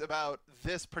things about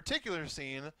this particular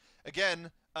scene,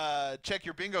 again, check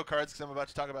your bingo cards because I'm about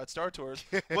to talk about Star Tours,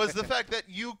 was the fact that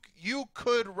you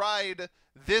could ride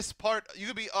this part, you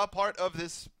could be a part of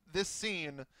this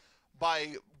scene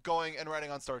by going and riding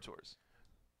on Star Tours.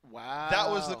 Wow. That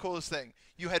was the coolest thing.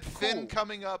 You had Finn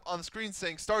coming up on the screen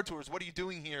saying, Star Tours, what are you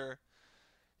doing here?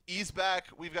 Ease back.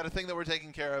 We've got a thing that we're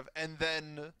taking care of. And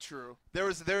then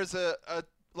there's a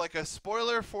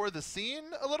spoiler for the scene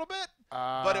a little bit,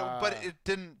 but it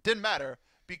didn't matter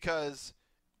because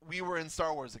we were in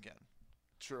Star Wars again.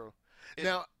 True.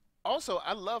 Now, also,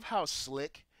 I love how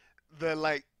slick the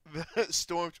not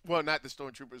the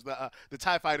stormtroopers, the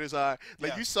TIE fighters are.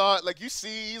 Like, you saw it, like, you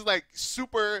see he's like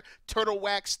super turtle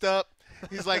waxed up.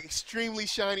 He's like extremely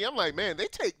shiny. I'm like, man, they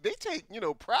take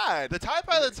pride. The TIE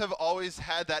pilots have always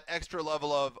had that extra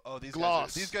level of, these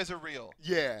gloss. These guys are real.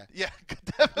 Yeah. Yeah.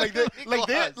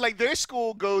 Definitely their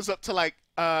school goes up to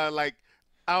I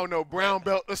don't know, brown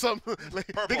belt or something. Like,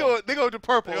 purple. They go to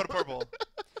purple. They go to purple.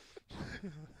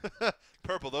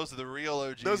 Purple, those are the real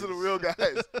OGs. Those are the real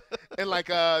guys. And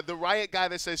the riot guy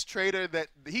that says traitor, that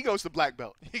he goes to black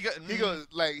belt. He goes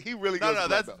he really goes to black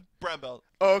that's belt. brown belt.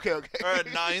 Oh, okay. Or at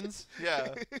 9s,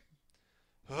 yeah.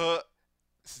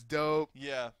 It's dope.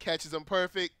 Yeah. Catches them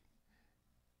perfect.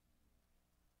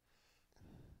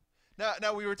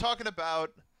 Now we were talking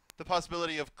about the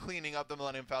possibility of cleaning up the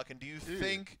Millennium Falcon. Do you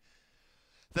think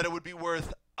that it would be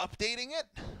worth updating it?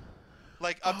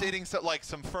 Like updating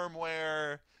some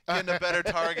firmware, getting a better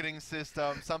targeting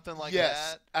system, something like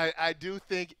that? Yes, I do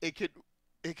think it could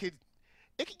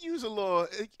use a little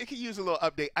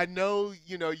update. I know,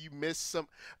 you missed some.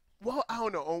 Well, I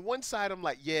don't know. On one side, I'm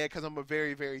like, yeah, because I'm a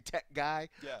very, very tech guy.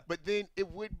 Yeah. But then it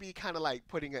would be kind of like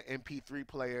putting an MP3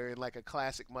 player in like a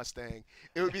classic Mustang.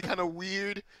 It would be kind of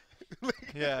weird.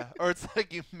 Yeah. Or it's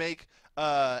like you make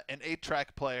an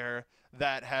 8-track player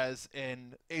that has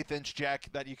an 1/8-inch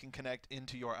jack that you can connect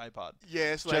into your iPod.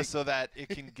 Yeah, it's just so that it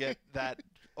can get that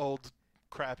old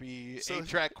crappy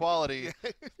 8-track quality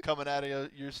coming out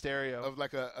of your stereo. Of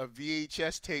like a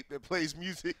VHS tape that plays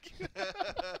music.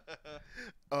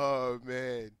 Oh,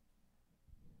 man.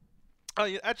 Oh,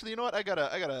 actually, you know what? I got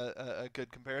a good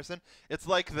comparison. It's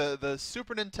like the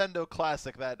Super Nintendo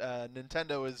Classic that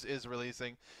Nintendo is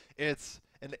releasing. It's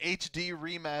an HD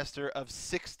remaster of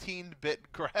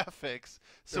 16-bit graphics,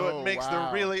 so it makes the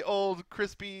really old,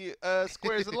 crispy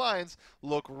squares and lines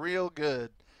look real good.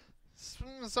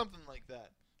 Something like that.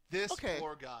 This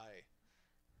poor guy.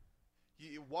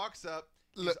 He walks up.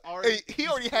 He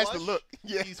already has the look.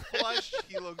 Yeah. He's flushed.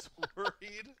 He looks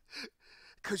worried.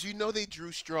 Because they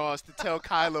drew straws to tell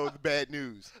Kylo the bad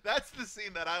news. That's the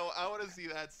scene that I want to see.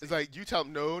 That scene. It's like, you tell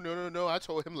him, no, I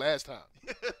told him last time.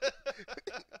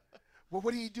 Well,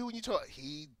 what did he do when you told?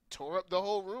 He tore up the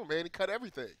whole room, man. He cut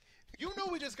everything.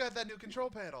 We just got that new control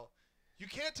panel. You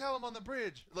can't tell him on the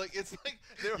bridge. Like, it's like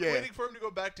they were waiting for him to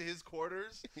go back to his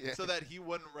quarters so that he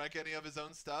wouldn't wreck any of his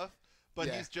own stuff. But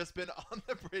he's just been on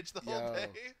the bridge the whole day.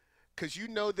 Because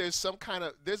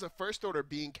there's a first order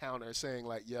bean counter saying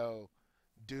like, yo,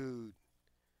 dude,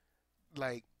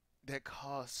 like, that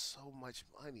costs so much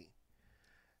money.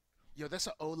 Yo, that's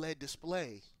an OLED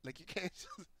display. Like, you can't just,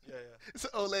 it's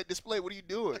an OLED display. What are you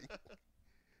doing?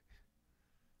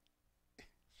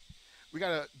 We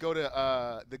got to go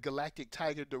to the Galactic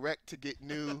Tiger Direct to get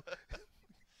new.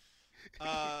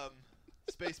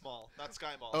 Space Mall, not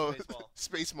Sky Mall. Oh, Space Mall.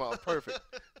 Space Mall. Perfect.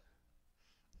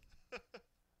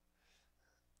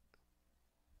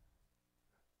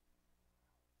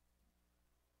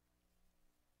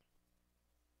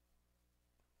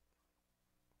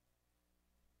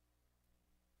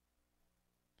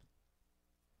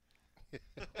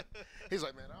 He's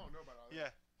like, man, I don't know about all that. Yeah.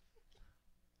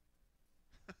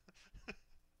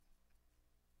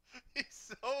 He's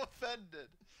so offended.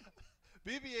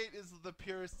 BB-8 is the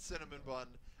purest cinnamon bun,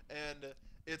 and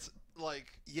it's like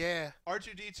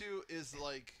R2-D2 is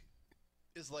like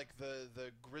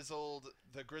the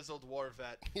grizzled war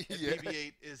vet, and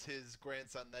BB-8 is his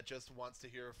grandson that just wants to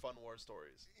hear fun war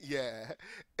stories. Yeah,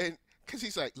 and because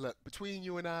he's like, look, between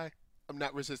you and I'm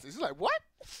not resistant. He's like, what?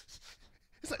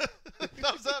 He's like,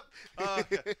 thumbs up.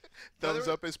 Okay. Thumbs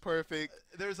up is perfect.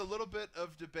 There's a little bit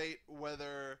of debate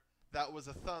whether that was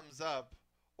a thumbs up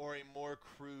or a more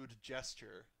crude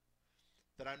gesture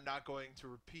that I'm not going to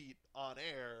repeat on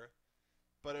air,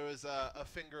 but it was a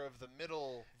finger of the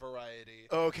middle variety.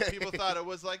 Okay. People thought it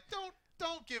was like,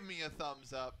 don't give me a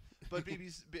thumbs up, but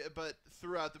but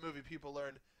throughout the movie, people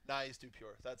learned, nah, he's too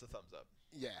pure. That's a thumbs up.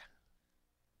 Yeah.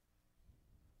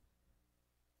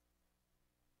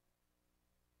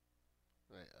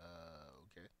 Right.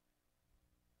 Okay.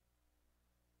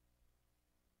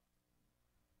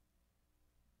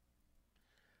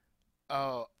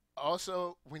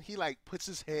 Also, when he like puts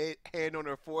his hand on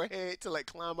her forehead to like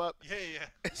climb up, yeah,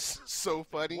 it's so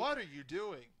funny. What are you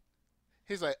doing?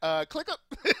 He's like, click up.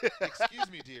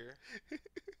 Excuse me, dear.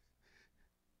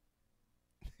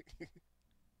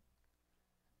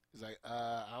 He's like,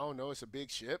 I don't know. It's a big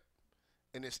ship,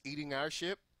 and it's eating our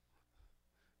ship.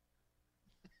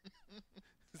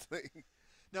 It's like,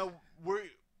 now,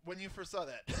 when you first saw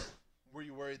that, were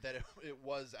you worried that it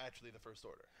was actually the First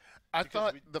Order? I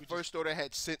thought the First Order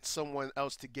had sent someone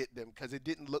else to get them because it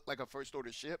didn't look like a First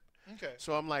Order ship. Okay.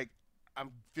 So I'm like,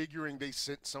 I'm figuring they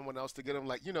sent someone else to get them,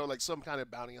 like, you know, like some kind of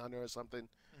bounty hunter or something.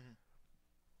 Mm-hmm.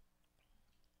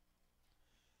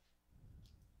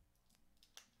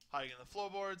 Hiding in the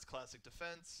floorboards, classic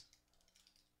defense.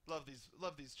 Love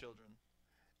these children.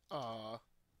 Aww.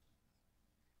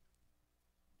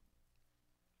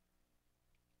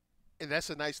 And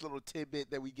that's a nice little tidbit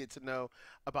that we get to know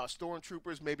about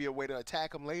stormtroopers, maybe a way to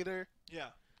attack them later. Yeah.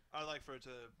 I'd like for it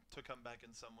to come back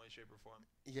in some way, shape, or form.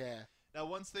 Yeah. Now,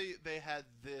 once they had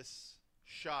this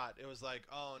shot, it was like,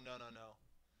 oh, no.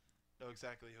 Know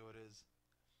exactly who it is.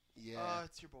 Yeah.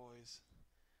 It's your boys.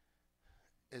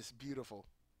 It's beautiful.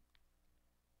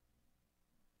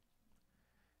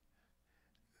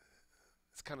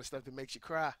 It's kind of stuff that makes you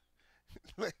cry.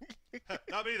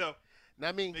 Not me, though.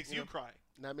 Not me. Makes you cry.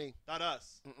 Not me. Not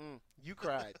us. You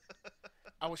cried.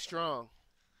 I was strong.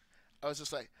 I was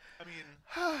just like, I mean,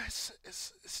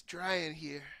 it's dry in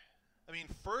here. I mean,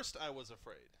 first I was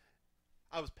afraid.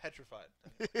 I was petrified.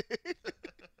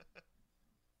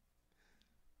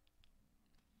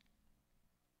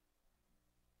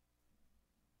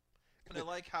 And I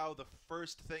like how the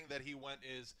first thing that he went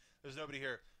is, there's nobody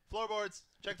here. Floorboards.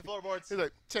 Check the floorboards. He's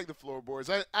like, check the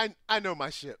floorboards. I know my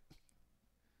ship.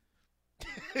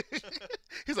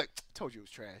 He's like, told you it was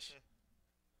trash.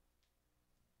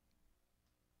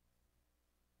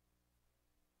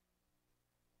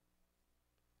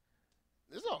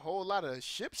 There's a whole lot of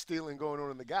ship stealing going on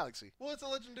in the galaxy. Well, it's a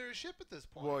legendary ship at this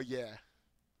point. Well, yeah.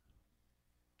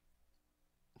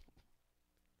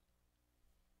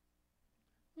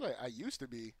 Like, I used to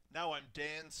be. Now I'm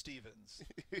Dan Stevens.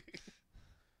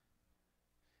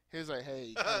 He's like,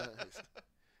 hey. It's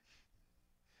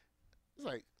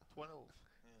like 12.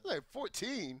 Yeah. Like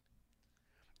 14.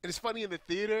 And it's funny in the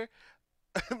theater,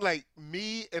 like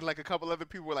me and like a couple other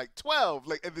people were like 12.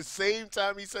 Like at the same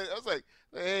time he said, I was like,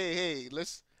 hey,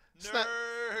 let's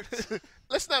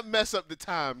not mess up the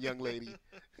time, young lady.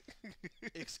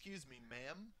 Excuse me,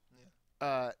 ma'am.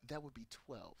 Yeah. That would be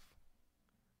 12.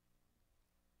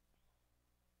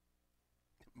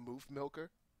 Moof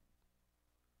milker.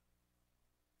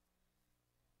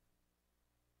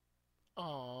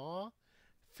 Aww.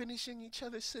 Finishing each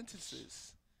other's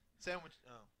sentences. Sandwich.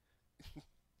 Oh.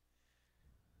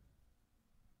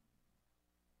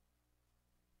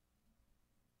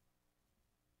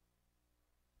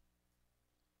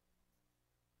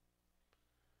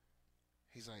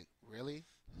 He's like, really,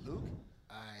 Luke?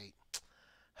 I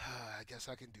guess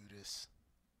I can do this.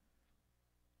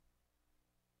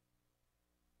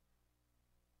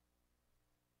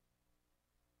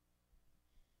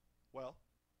 Well,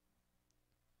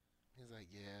 he's like,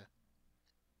 yeah.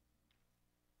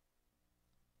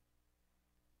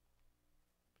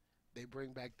 They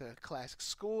bring back the classic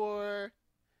score.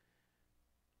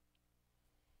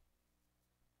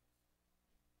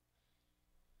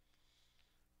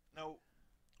 now,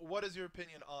 what is your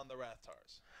opinion on the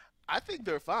Rathtars? I think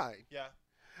they're fine. Yeah.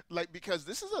 Like, because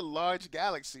this is a large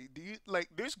galaxy. Do you like?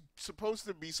 There's supposed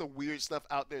to be some weird stuff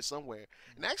out there somewhere.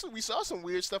 And actually, we saw some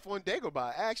weird stuff on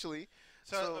Dagobah. Actually,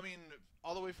 so I mean,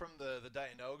 all the way from the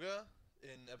Dianoga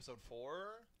in episode 4.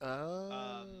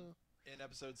 In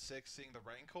episode 6, seeing the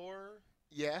Rancor.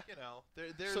 Yeah. You know,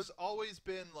 there's always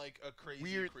been like a crazy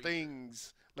weird creature.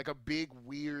 things, like a big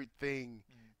weird thing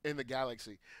in the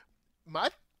galaxy.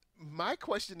 My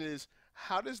question is,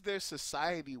 how does their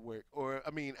society work? Or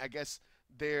I mean, I guess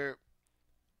their,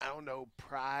 I don't know,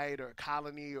 pride or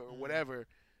colony or whatever.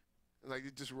 Like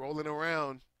you're just rolling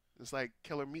around. It's like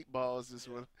killer meatballs. This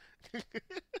one.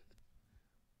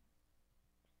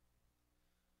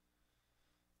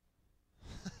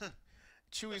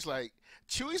 Chewie's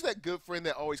that good friend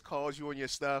that always calls you on your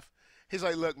stuff. He's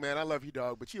like, look, man, I love you,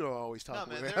 dog, but you don't always talk.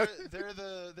 No, man,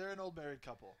 they're an old married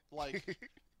couple. Like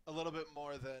a little bit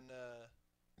more than.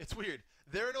 It's weird.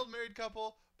 They're an old married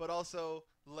couple, but also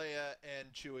Leia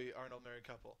and Chewie are an old married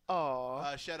couple.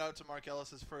 Aww. Shout out to Mark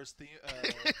Ellis's first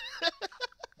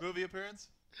movie appearance.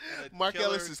 Mark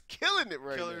Ellis is killing it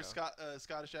right now. Killer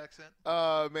Scottish accent.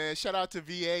 Man, shout out to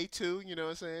VA too. You know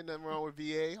what I'm saying? Nothing wrong with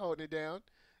VA holding it down.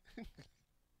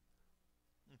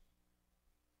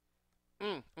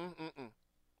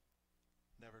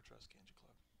 Never trust Ganja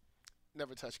Club.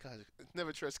 Never trust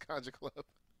Ganja Club.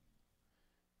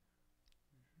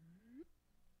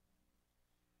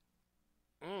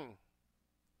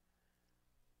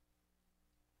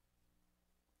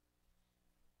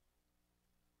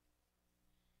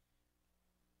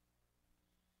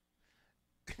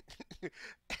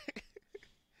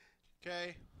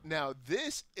 Okay. Now,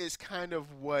 this is kind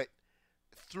of what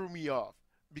threw me off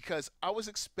because I was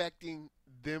expecting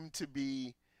them to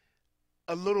be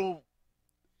a little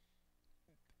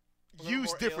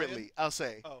used differently, alien? I'll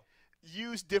say. Oh.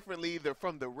 Used differently. They're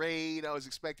from the raid. I was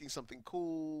expecting something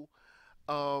cool.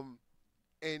 And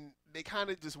they kind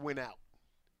of just went out.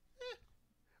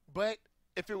 But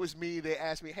if it was me, they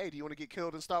asked me, hey, do you want to get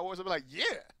killed in Star Wars? I'd be like,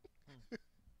 yeah.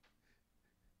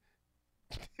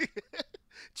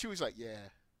 Chewie's like, yeah.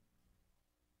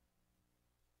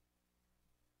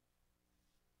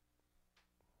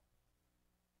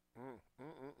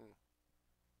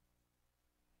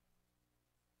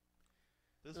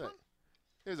 This one?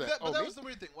 But that was the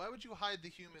weird thing. Why would you hide the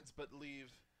humans but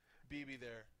leave BB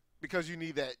there? Because you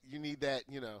need that,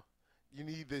 you know, you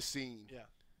need this scene. Yeah.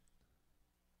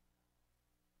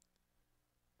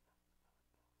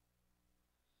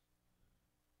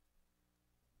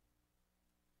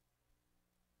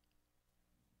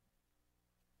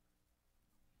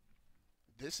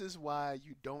 This is why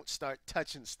you don't start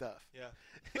touching stuff. Yeah.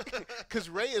 Because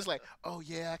Rey is like, oh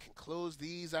yeah, I can close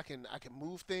these, I can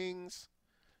move things.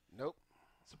 Nope.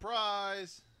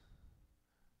 Surprise.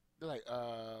 They're like,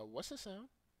 what's the sound?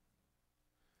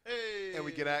 Hey. And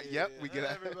we get out. Yep, we get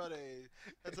out. Everybody.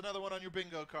 That's another one on your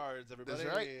bingo cards, everybody.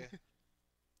 That's right.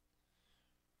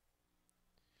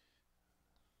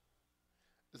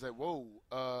 It's like, whoa,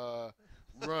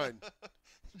 run.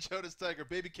 Jonas Tiger,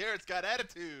 baby carrot's got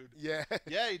attitude. Yeah.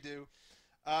 Yeah, you do.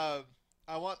 And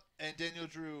Daniel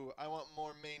Drew, I want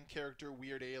more main character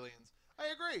weird aliens. I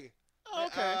agree. Oh,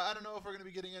 okay. I don't know if we're going to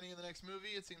be getting any in the next movie.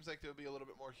 It seems like there'll be a little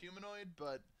bit more humanoid,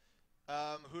 but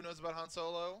who knows about Han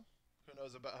Solo? Who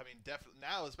knows about, I mean, definitely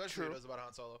now, especially who knows about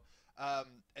Han Solo.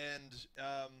 And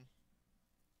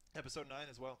Episode 9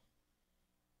 as well.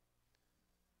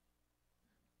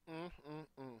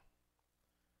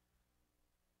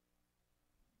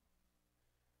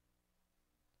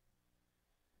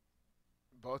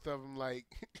 Both of them,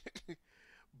 like,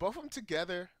 both of them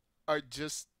together are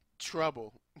just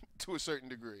trouble to a certain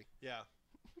degree. Yeah.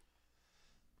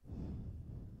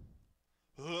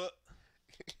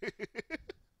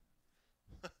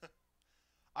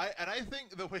 I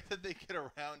think the way that they get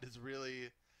around is really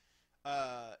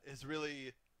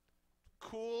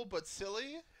cool but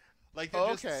silly. Like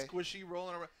they're just squishy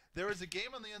rolling around. There was a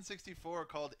game on the N64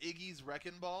 called Iggy's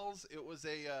Wreckin' Balls. It was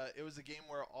a game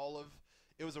where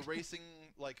it was a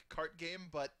racing like kart game,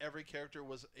 but every character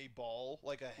was a ball,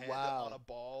 like a head on a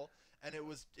ball, and it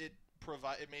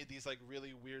made these like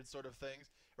really weird sort of things.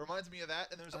 It reminds me of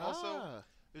that. And there's also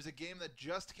there's a game that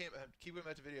just came. Keep going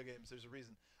back to video games. There's a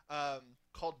reason.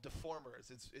 Called Deformers.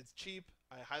 It's cheap.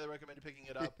 I highly recommend picking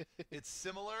it up. It's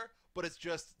similar, but it's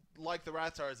just like the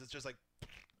Ratstars. It's just like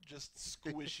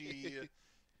squishy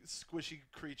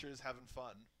creatures having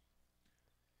fun.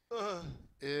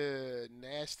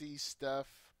 Nasty stuff.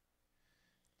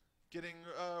 Getting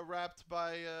wrapped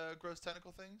by gross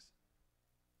tentacle things.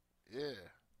 Yeah.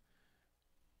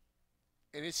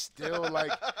 And it's still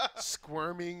like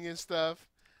squirming and stuff.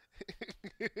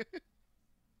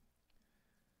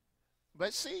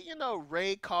 But see,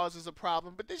 Rey causes a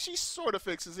problem, but then she sort of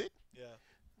fixes it. Yeah.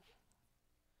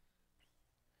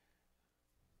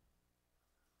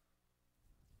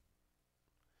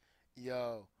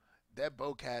 Yo, that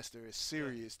bowcaster is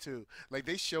serious too. Like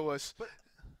they show us. But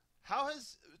how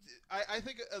has I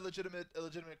think a legitimate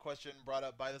question brought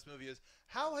up by this movie is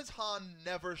how has Han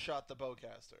never shot the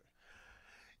bowcaster?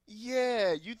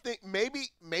 Yeah, you think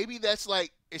maybe that's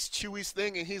like it's Chewie's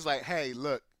thing, and he's like, hey,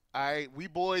 look. All right, we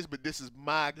boys, but this is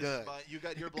my gun. You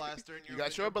got your blaster, and you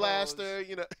got your pose. blaster.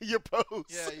 Your pose.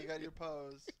 Yeah, you got your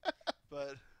pose.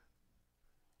 But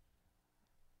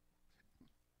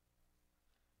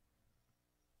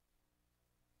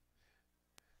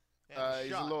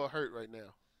he's a little hurt right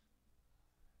now.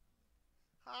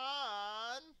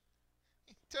 Han,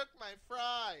 he took my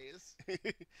fries.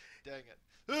 Dang it!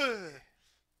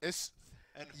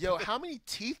 How many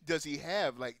teeth does he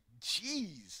have? Like.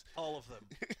 Jeez. All of them.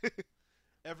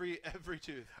 every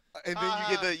tooth. And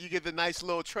then you get the nice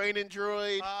little training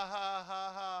droid. Ha ha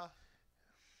ha ha.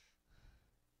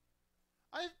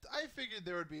 I figured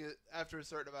there would be after a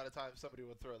certain amount of time somebody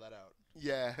would throw that out.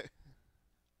 Yeah.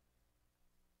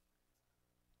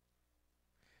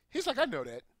 He's like, I know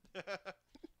that.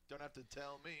 Don't have to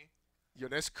tell me. Yo,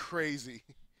 that's crazy.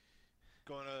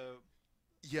 Going to.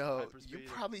 Yo, you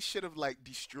probably should have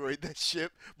destroyed that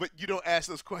ship, but you don't ask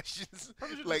those questions.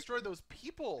 Probably should have destroyed those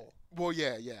people. Well,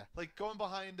 yeah. Like going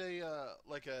behind a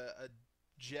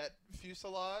jet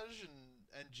fuselage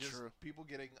and just people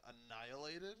getting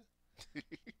annihilated.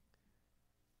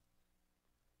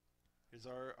 Here's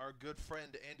our good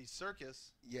friend Andy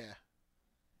Serkis. Yeah.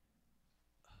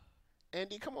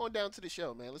 Andy, come on down to the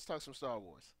show, man. Let's talk some Star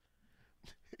Wars.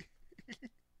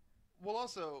 Well,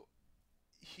 also.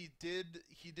 He did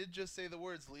just say the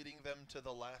words leading them to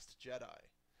the Last Jedi.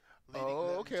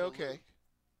 Okay. Luke. What?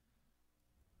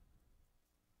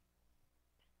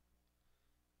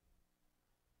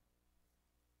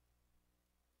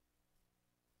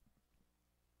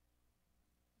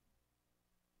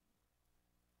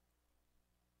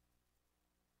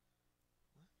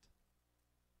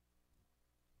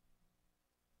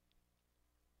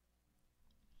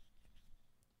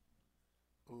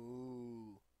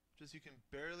 Ooh. Just you can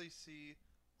barely see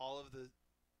all of the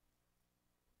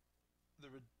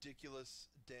ridiculous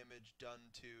damage done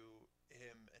to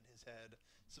him and his head.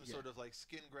 Some sort of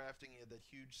skin grafting. He had that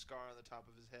huge scar on the top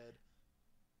of his head.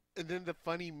 And then the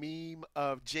funny meme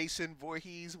of Jason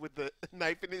Voorhees with the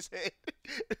knife in his head.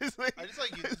 I just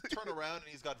you turn around and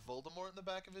he's got Voldemort in the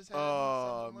back of his head.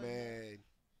 Oh man.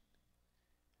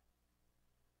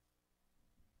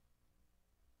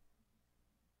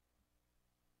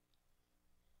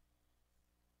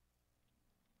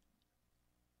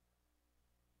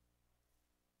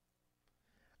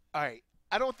 All right,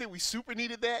 I don't think we super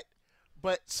needed that,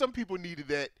 but some people needed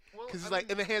that because it's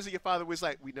in the hands of your father. Was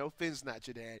like, we know Finn's not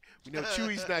your dad, we know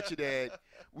Chewie's not your dad,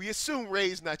 we assume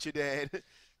Rey's not your dad,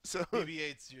 so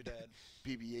BB-8's your dad.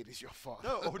 BB-8 is your father.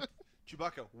 No,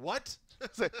 Chewbacca. What?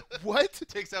 It's like what?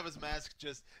 Takes off his mask.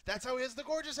 That's how he has the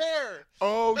gorgeous hair.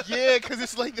 Oh yeah, because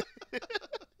it's like.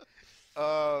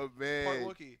 Oh man.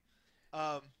 Part Wookiee.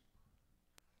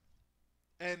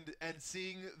 And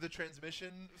seeing the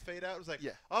transmission fade out was like,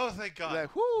 oh, thank God.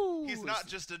 Like, whoo, he's not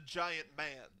just a giant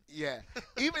man. Yeah.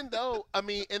 Even though,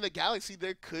 in the galaxy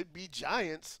there could be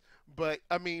giants, but,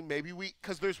 maybe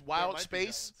because there's wild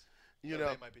space. They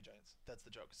might be giants. That's the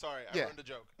joke. Sorry, I ruined a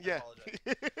joke. I apologize.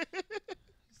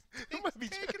 He's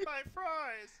taking my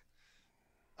fries.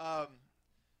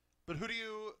 But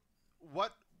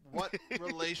what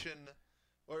relation,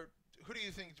 or who do you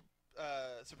think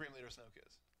Supreme Leader Snoke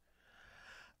is?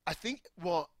 I think,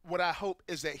 what I hope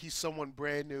is that he's someone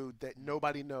brand new that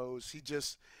nobody knows.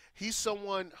 He's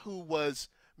someone who was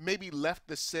maybe left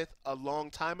the Sith a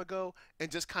long time ago and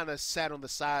just kind of sat on the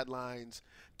sidelines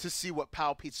to see what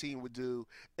Palpatine would do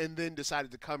and then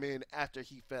decided to come in after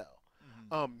he fell.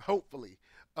 Mm-hmm. Hopefully.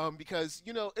 Because,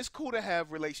 it's cool to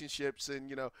have relationships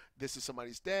and, this is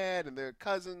somebody's dad and they're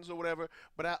cousins or whatever.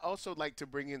 But I also like to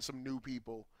bring in some new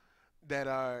people that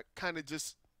are kind of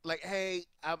just like, hey,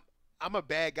 I'm a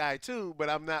bad guy too, but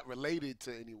I'm not related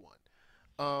to anyone.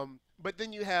 But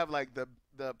then you have like the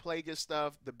Plagueis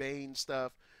stuff, the Bane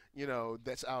stuff,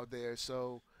 that's out there.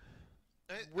 So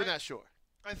we're not sure.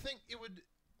 I think it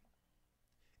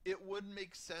would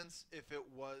make sense if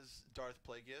it was Darth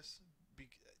Plagueis,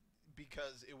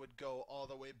 because it would go all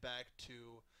the way back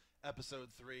to Episode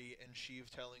 3 and Sheev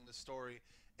telling the story,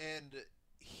 and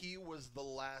he was the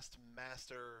last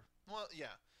master. Well, yeah,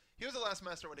 he was the last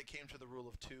master when it came to the rule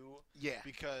of 2. Yeah,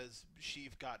 because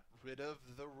Sheev got rid of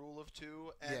the rule of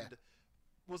 2 and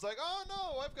was like, "Oh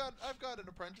no, I've got an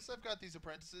apprentice. I've got these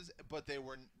apprentices," but they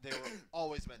were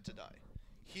always meant to die.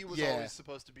 He was always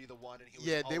supposed to be the one, and he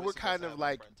was they were kind of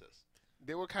like apprentice.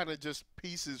 They were kind of just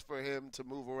pieces for him to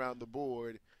move around the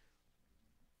board,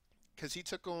 because he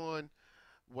took on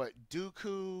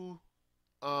Dooku,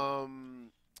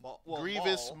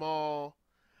 Grievous, Maul,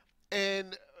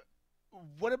 and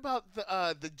what about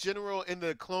the general in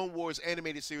the Clone Wars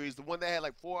animated series, the one that had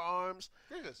like 4 arms?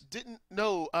 Grievous.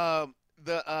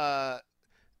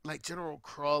 Like General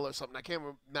Krull or something. I can't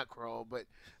remember, not Krull, but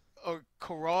or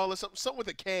Corral or something with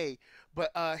a K.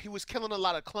 But he was killing a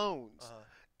lot of clones,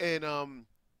 and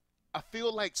I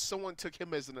feel like someone took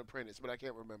him as an apprentice, but I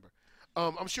can't remember.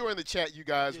 I'm sure in the chat you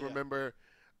guys remember.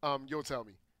 You'll tell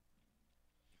me.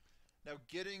 Now,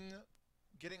 getting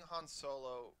Han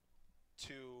Solo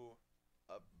to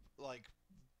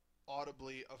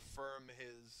audibly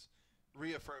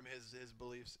reaffirm his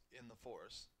beliefs in the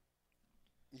Force.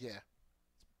 Yeah.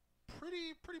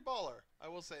 Pretty baller. I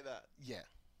will say that. Yeah.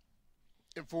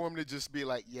 And for him to just be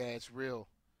like, yeah, it's real.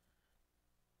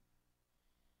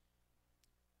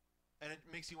 And it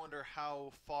makes you wonder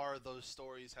how far those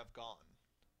stories have gone.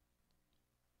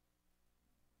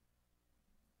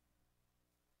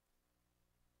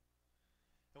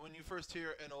 And when you first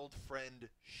hear an old friend,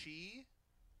 do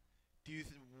you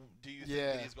think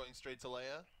that he's going straight to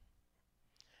Leia?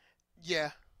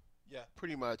 Yeah. Yeah.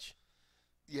 Pretty much.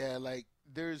 Yeah, like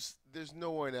there's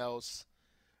no one else,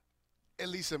 at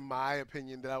least in my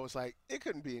opinion, that I was like, it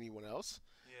couldn't be anyone else.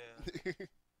 Yeah.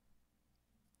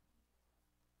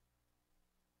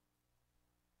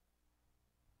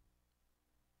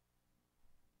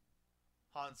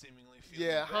 Han seemingly feeling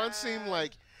bad. Han seemed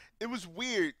like it was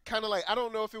weird. Kind of like, I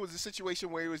don't know if it was a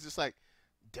situation where he was just like,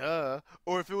 duh,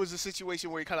 or if it was a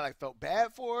situation where he kind of like felt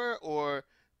bad for her, or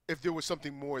if there was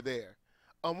something more there.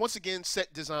 Once again,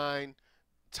 set design,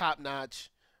 top notch.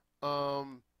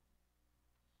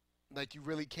 Like you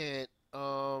really can't.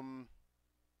 Let's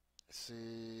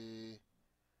see.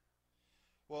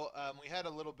 Well, we had a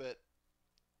little bit.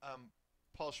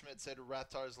 Paul Schmidt said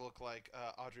Rathars look like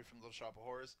Audrey from Little Shop of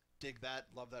Horrors. Dig that.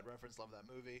 Love that reference. Love that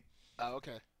movie. Oh,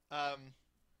 okay.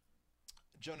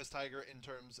 Jonas Tiger, in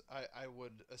terms, I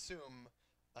would assume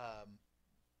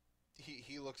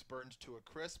he looks burned to a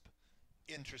crisp.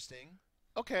 Interesting.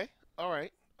 Okay. All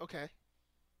right. Okay.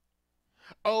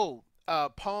 Oh,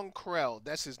 Pong Krell.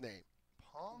 That's his name.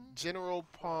 Pong? General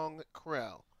Pong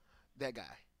Krell. That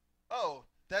guy. Oh,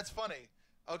 that's funny.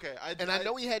 Okay. I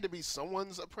know he had to be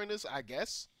someone's apprentice, I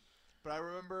guess. But I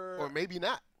remember... Or maybe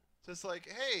not. Just like,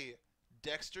 hey,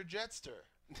 Dexter Jetster.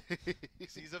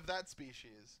 He's of that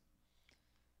species.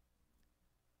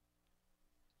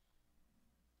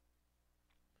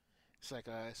 It's like,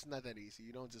 it's not that easy.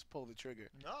 You don't just pull the trigger.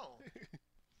 No.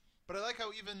 But I like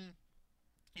how even,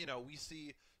 we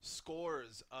see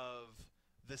scores of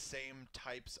the same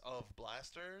types of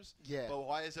blasters. Yeah. But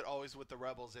why is it always with the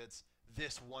Rebels? It's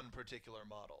this one particular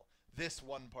model. This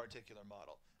one particular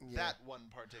model. Yeah. That one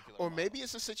particular Or model. maybe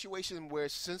it's a situation where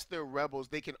since they're Rebels,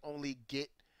 they can only get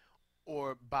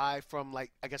or buy from,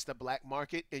 like, I guess the black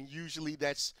market, and usually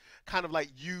that's kind of like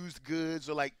used goods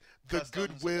or like the Customs,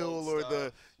 Goodwill or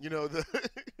the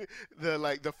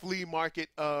the flea market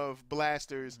of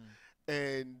blasters,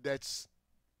 and that's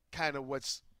kind of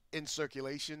what's in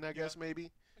circulation, I guess.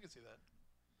 Maybe I can see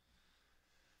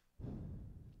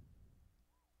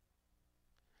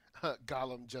that.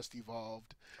 Gollum just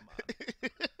evolved. Come on.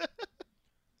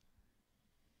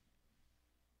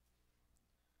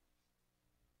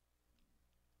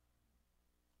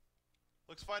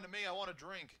 Looks fine to me. I want a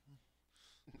drink.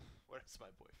 Where's my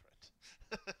boyfriend?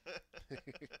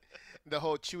 The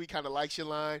whole Chewie kind of likes your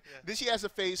line. Yeah. Then she has a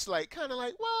face like, kind of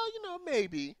like, well,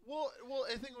 maybe. Well,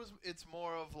 I think it's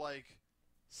more of like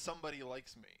somebody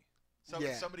likes me.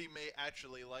 Somebody may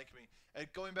actually like me. And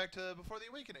going back to Before the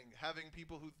Awakening, having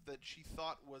people that she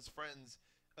thought was friends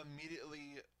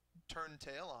immediately turn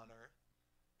tail on her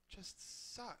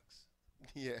just sucks.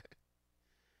 Yeah.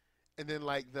 And then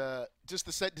like just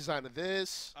the set design of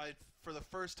this. For the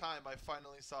first time, I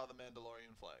finally saw the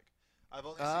Mandalorian flag. I've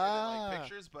only seen it in like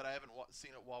pictures, but I haven't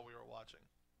seen it while we were watching.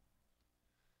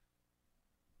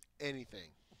 Anything.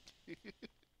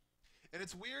 And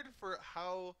it's weird for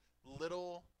how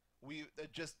little we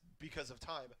just because of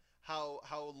time, how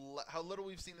little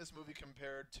we've seen this movie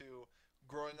compared to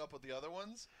growing up with the other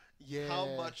ones. Yeah. How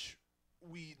much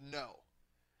we know.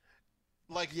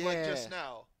 Like just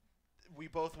now, we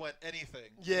both went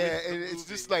anything. Yeah, and it's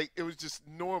just like it was just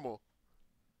normal.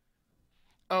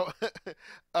 Oh,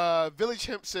 Village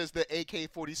Hemp says the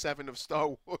AK-47 of Star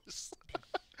Wars.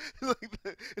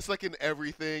 It's like in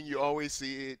everything. You always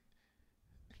see it.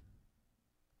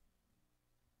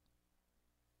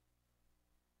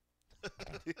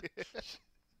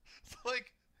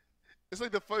 It's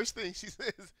like the first thing she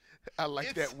says. I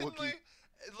like that Wookiee.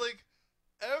 Like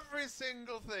every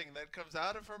single thing that comes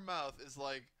out of her mouth is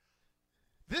like,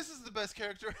 this is the best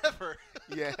character ever.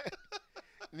 Yeah.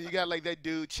 And you got like that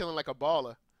dude chilling like a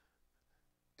baller.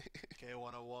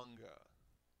 K101ga.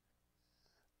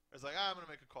 It's like, I'm gonna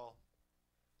make a call.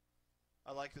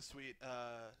 I like the sweet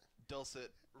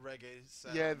dulcet reggae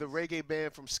sounds. Yeah, the reggae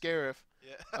band from Scarif.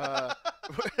 Yeah.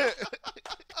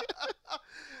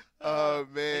 Oh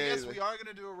man. And yes, we are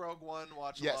gonna do a Rogue One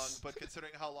watch along, but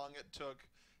considering how long it took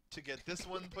to get this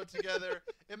one put together,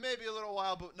 it may be a little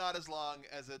while, but not as long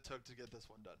as it took to get this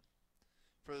one done.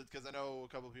 Because I know a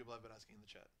couple of people have been asking in the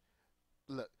chat.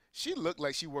 Look, she looked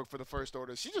like she worked for the First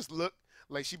Order. She just looked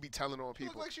like she'd be telling on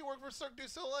people. She looked like she worked for Cirque du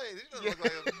Soleil. She doesn't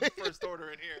look like a First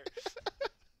Order in here.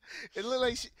 It looked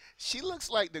like she looks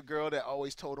like the girl that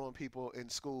always told on people in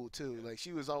school too. Like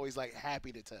she was always like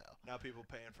happy to tell. Now people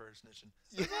paying for her snitching.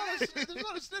 Yeah. There's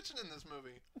not a snitching in this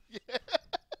movie. Yeah.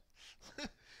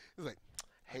 It's like,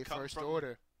 hey, First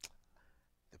Order,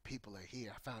 the people are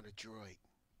here. I found a droid.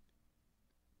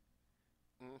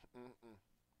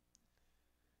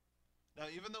 Now,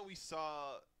 even though we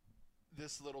saw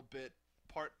this little bit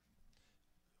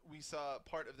we saw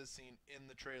part of this scene in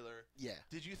the trailer. Yeah.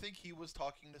 Did you think he was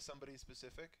talking to somebody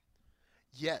specific?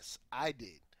 Yes, I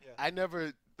did. Yeah. I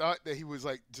never thought that he was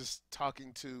like just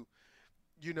talking to,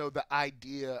 the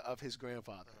idea of his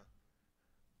grandfather.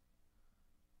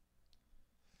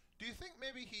 Do you think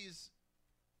maybe he's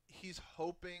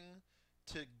hoping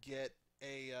to get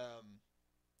a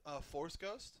Force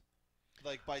Ghost,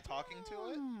 like by talking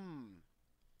to it?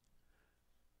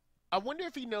 I wonder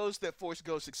if he knows that Force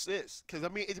Ghosts exist. Because, I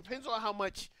mean, it depends on how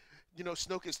much,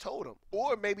 Snoke has told him.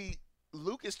 Or maybe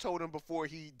Luke has told him before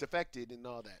he defected and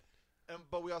all that.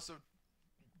 But we also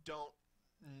don't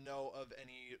know of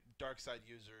any dark side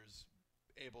users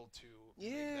able to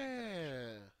make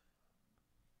that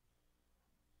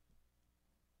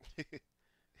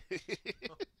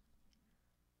connection.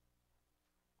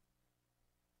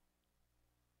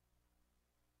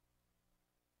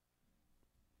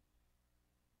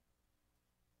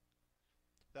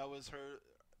 That was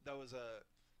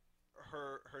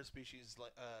her species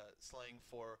slang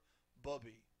for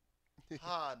Bubby.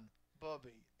 Han,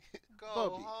 Bubby, go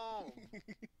Bubby. home.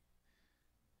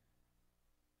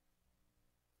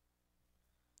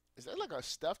 Is that like a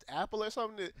stuffed apple or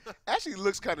something? That actually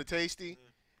looks kind of tasty.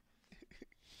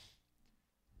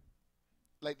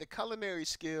 Like the culinary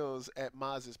skills at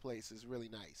Maz's place is really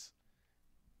nice.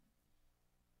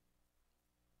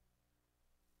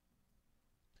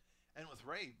 And with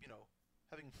Rey,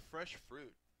 having fresh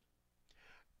fruit.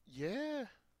 Yeah.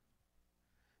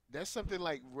 That's something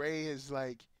like Rey has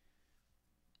like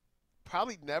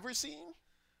probably never seen.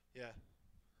 Yeah.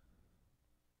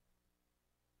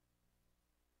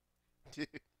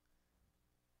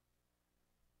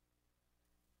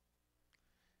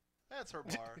 That's her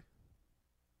bar.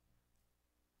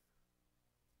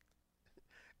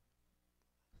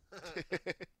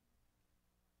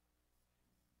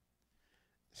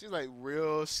 She's like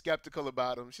real skeptical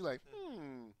about him. She's like,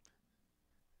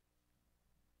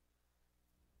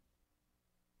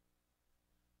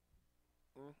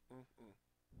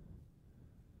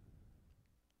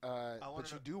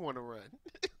 but you do want to run.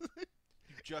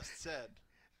 You just said.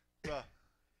 Duh.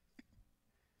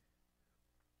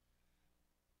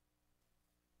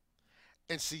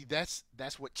 And see, that's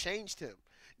what changed him.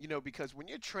 Because when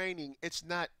you're training, it's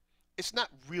not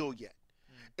real yet.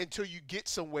 Until you get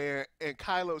somewhere and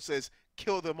Kylo says,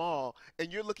 kill them all.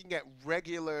 And you're looking at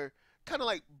regular, kind of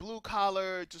like blue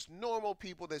collar, just normal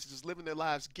people that's just living their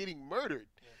lives getting murdered.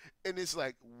 Yeah. And it's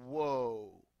like,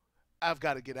 whoa, I've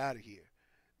got to get out of here.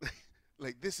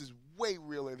 Like, this is way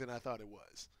realer than I thought it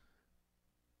was.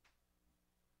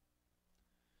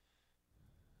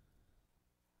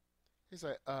 He's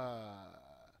like,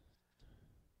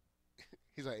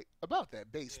 about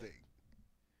that base thing.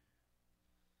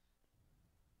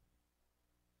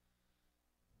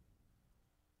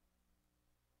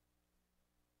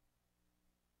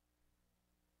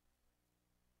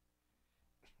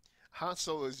 Han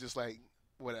Solo is just like,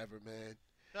 whatever, man.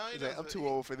 No, He's like, I'm too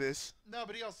old for this. No,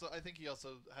 but I think he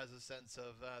also has a sense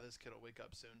of this kid will wake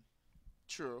up soon.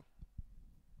 True.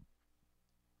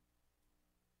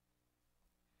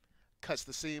 Cuts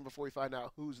the scene before we find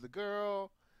out who's the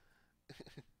girl.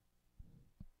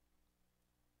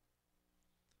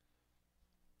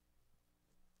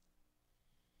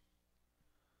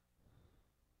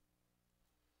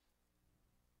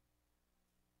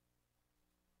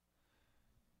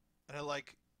 And I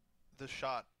like the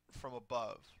shot from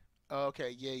above. Okay,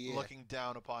 yeah. Looking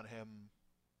down upon him,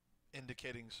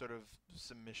 indicating sort of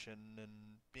submission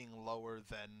and being lower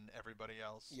than everybody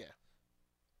else. Yeah.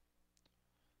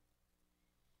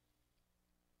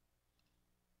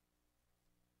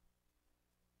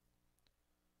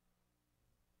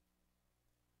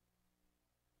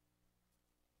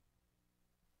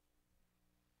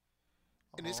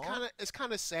 And it's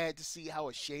kind of sad to see how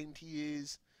ashamed he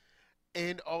is,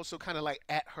 and also kind of like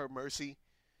at her mercy.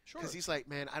 Sure. Because he's like,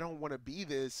 man, I don't want to be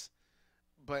this,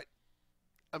 but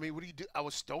I mean, what do you do? I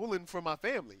was stolen from my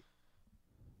family.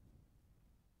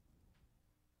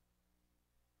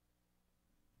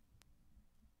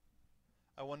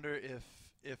 I wonder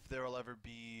if there will ever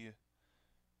be,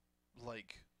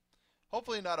 like,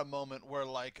 hopefully not a moment where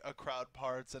like a crowd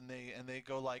parts and they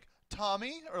go like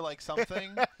Tommy or like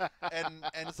something, and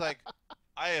it's like,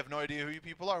 I have no idea who you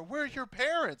people are. We're your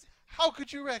parents. How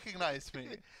could you recognize me?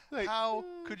 Like, how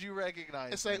could you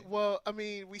recognize It's me? like, well, I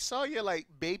mean, we saw your like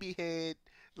baby head,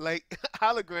 like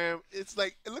hologram. It's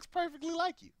like it looks perfectly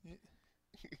like you.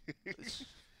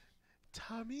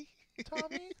 Tommy.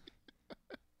 Tommy?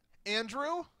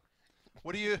 Andrew?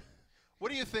 What do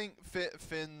you think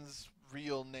Finn's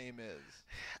real name is?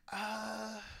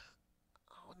 I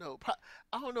don't know.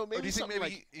 I don't know. Maybe Or do you think something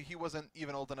maybe like he wasn't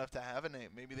even old enough to have a name?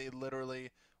 Maybe they literally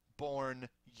born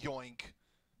yoink,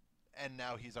 and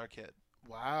now he's our kid.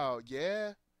 wow,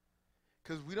 yeah.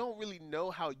 Because we don't really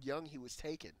know how young he was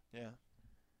taken. Yeah.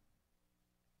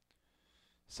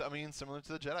 So I mean, similar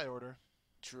to the Jedi Order.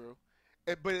 True.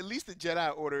 But at least the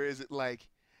Jedi Order isn't like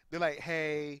they're like,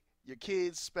 hey, your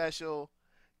kid's special.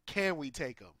 Can we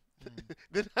take them? Mm.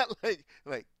 They're not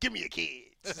like give me your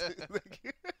kids. Like,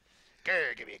 girl,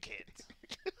 give me your kids.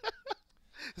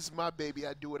 This is my baby.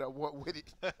 I do what I want with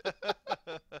it.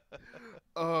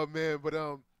 Oh man, but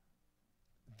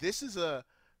this is a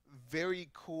very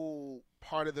cool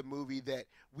part of the movie that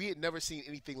we had never seen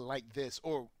anything like this,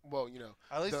 or well, you know,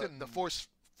 At least the force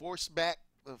back,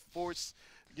 the force,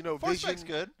 you know, Force vision. Back's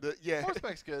good. Yeah, Force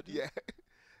Back's good. yeah,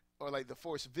 or like the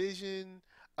force vision.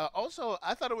 Also,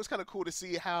 I thought it was kind of cool to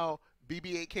see how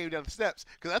BB-8 came down the steps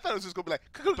because I thought it was just gonna be like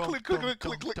click, click, click,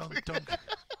 click, click, click, click.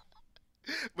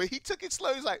 But he took it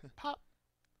slow. He's like pop,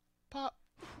 pop.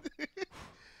 He's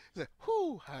like,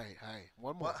 whoo, hi,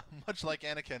 one more. Much like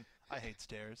Anakin, I hate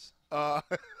stairs. I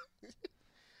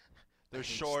They're hate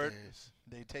short. stairs.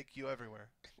 They take you everywhere.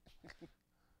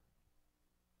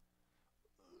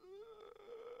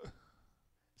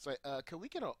 It's like, can we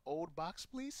get an old box,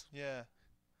 please? Yeah,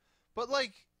 but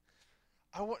like,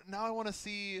 I want to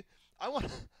see. I want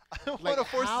Like, a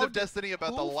Forces how of Destiny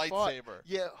about the who fought- lightsaber.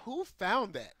 Yeah, who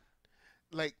found that?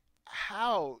 Like,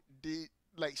 how did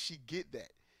she get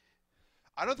that?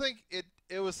 I don't think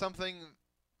it was something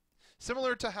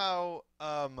similar to how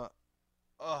I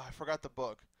forgot the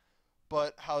book,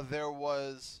 but how there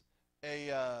was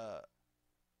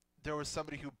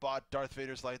somebody who bought Darth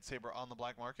Vader's lightsaber on the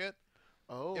black market.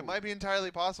 Oh, It might be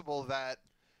entirely possible that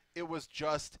it was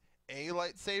just a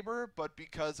lightsaber, but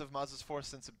because of Maz's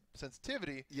force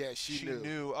sensitivity, yeah, she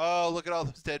knew. Oh, look at all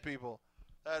those dead people.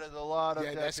 That is a lot of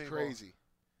Yeah, dead that's people. crazy.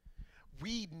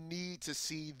 We need to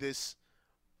see this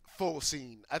full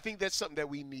scene. I think that's something that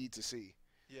we need to see.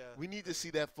 Yeah. We need to see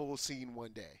that full scene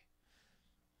one day.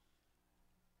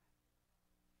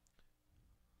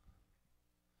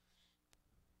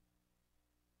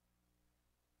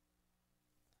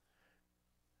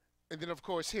 And then, of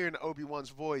course, hearing Obi-Wan's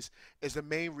voice is the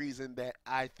main reason that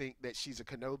I think that she's a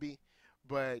Kenobi.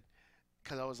 But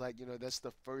because I was like, you know, that's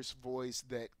the first voice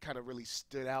that kind of really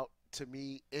stood out to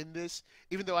me in this.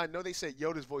 Even though I know they said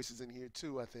Yoda's voice is in here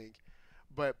too, I think.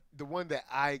 But the one that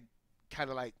I kind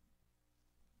of like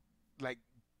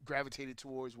gravitated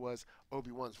towards was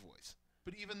Obi-Wan's voice.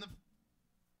 But even the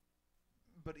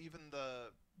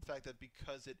fact that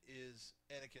because it is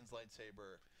Anakin's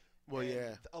lightsaber, Well, and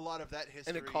yeah. a lot of that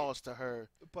history, And it calls to her.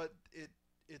 but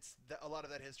a lot of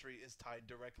that history is tied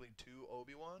directly to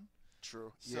Obi-Wan.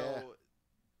 True. So Yeah.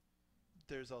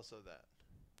 there's also that.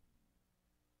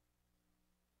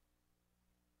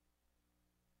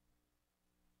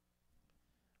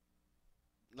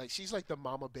 Like, she's like the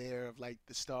mama bear of like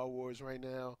the Star Wars right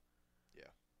now.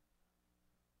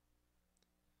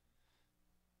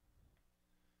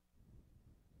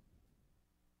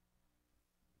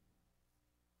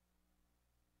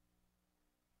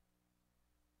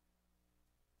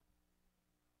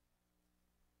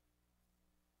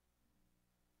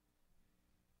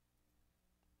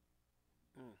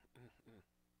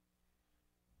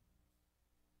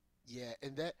 Yeah,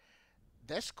 and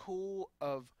that's cool.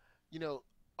 Of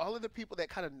all of the people that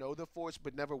kind of know the Force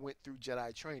but never went through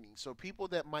Jedi training. So people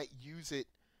that might use it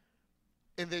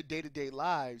in their day-to-day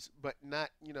lives, but not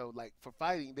like for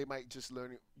fighting, they might just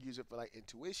use it for like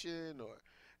intuition or,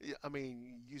 yeah, I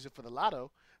mean, use it for the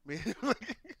lotto. I mean,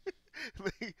 like,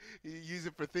 you use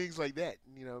it for things like that.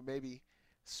 Maybe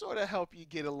sort of help you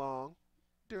get along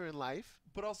during life.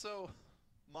 But also,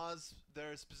 Maz,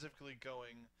 they're specifically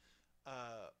going,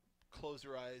 close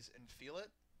your eyes and feel it.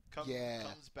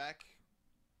 Comes back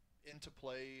into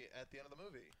play at the end of the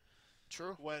movie.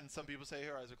 True. When some people say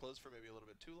her eyes are closed for maybe a little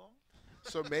bit too long.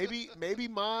 So maybe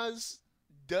Maz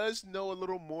does know a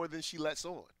little more than she lets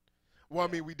on. Well,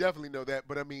 I mean, we definitely know that,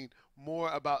 but I mean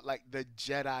more about like the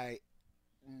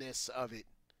Jedi-ness of it.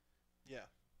 Yeah.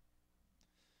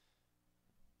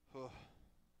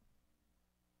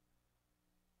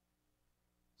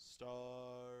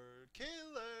 Star Killer.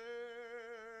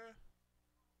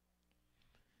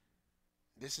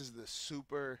 This is the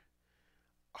super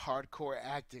hardcore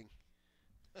acting.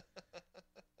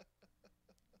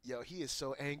 Yo, he is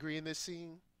so angry in this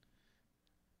scene.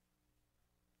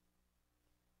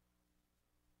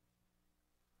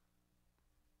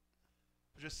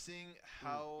 Just seeing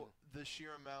how the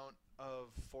sheer amount of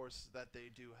force that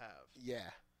they do have. Yeah.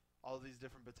 All these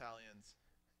different battalions.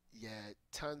 Yeah,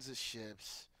 tons of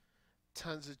ships,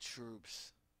 tons of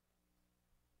troops.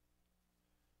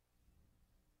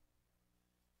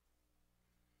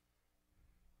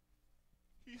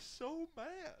 He's so mad.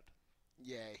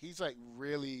 Yeah, he's like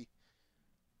really,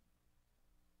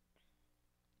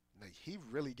 like he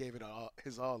really gave it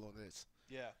his all on this.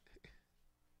 Yeah.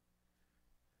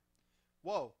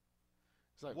 Whoa.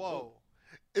 It's like, whoa.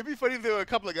 It'd be funny if there were a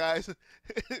couple of guys,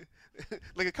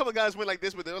 like a couple of guys went like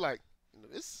this, but they were like,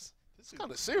 this is kind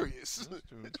of serious. This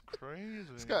dude's crazy.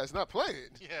 This guy's not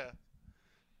playing. Yeah.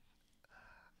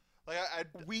 Like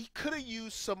we could have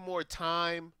used some more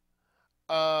time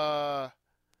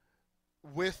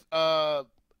with I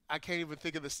can't even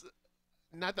think of this,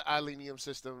 not the Ilenium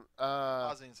system.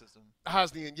 Hosnian system.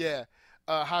 Hosnian, yeah.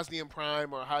 Hosnian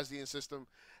Prime or Hosnian system.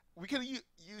 We could have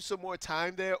used some more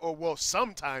time there, or well,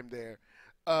 some time there,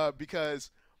 because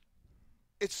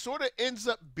it sort of ends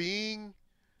up being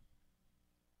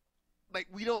like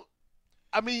we don't.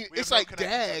 I mean, it's like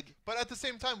Dag, but at the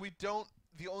same time, we don't.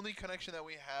 The only connection that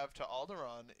we have to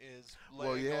Alderaan is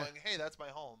going, "Hey, that's my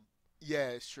home." Yeah,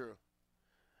 it's true.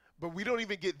 But we don't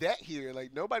even get that here.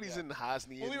 Like nobody's in the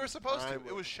Hosnian. Well, we were supposed to.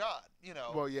 It was shot,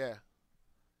 Well, yeah.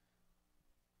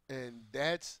 And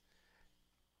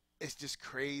it's just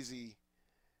crazy.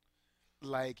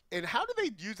 Like, and how do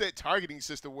they use that targeting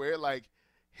system where it like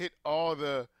hit all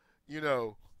the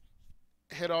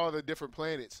different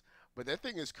planets? But that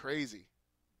thing is crazy.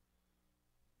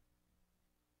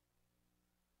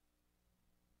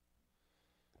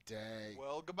 Dang.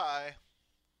 Well, goodbye.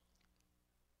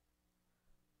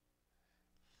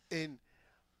 And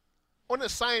on a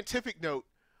scientific note,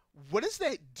 what does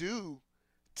that do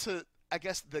to, I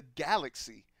guess, the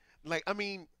galaxy? Like, I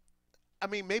mean,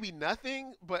 maybe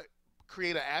nothing, but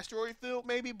create an asteroid field,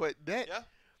 maybe. But that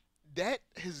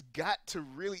has got to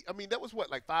really. I mean, that was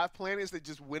what, like 5 planets that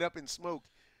just went up in smoke.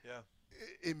 Yeah.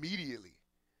 Immediately.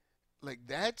 Like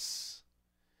that's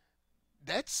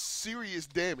serious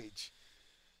damage.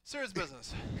 Serious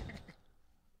business.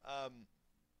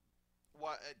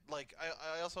 Why? Like,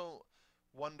 I also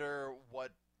wonder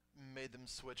what made them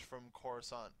switch from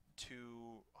Coruscant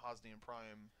to Hosnian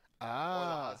Prime or the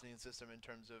Hosnian system in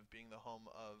terms of being the home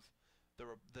of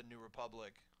the New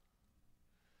Republic.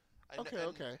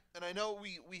 Okay. And I know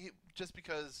we just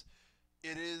because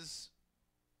it is,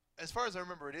 as far as I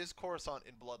remember, it is Coruscant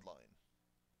in Bloodline.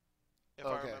 If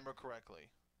I remember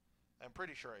correctly, I'm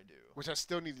pretty sure I do. Which I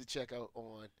still need to check out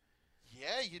on.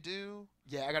 Yeah, you do.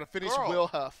 Yeah, I gotta finish Will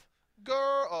Huff.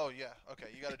 Girl, oh yeah, okay,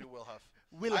 you gotta do Will Huff.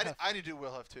 I need to do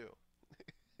Will Huff too.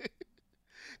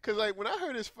 Cause like when I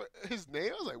heard his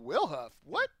name, I was like, Will Huff,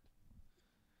 what?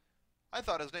 I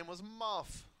thought his name was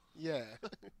Moff. Yeah,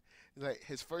 like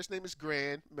his first name is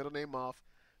Grand, middle name Moff,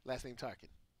 last name Tarkin.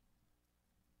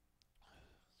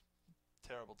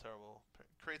 Terrible.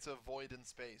 Creates a void in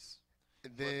space.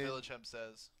 And then what Village Hemp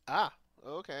says.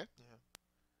 Okay. Yeah.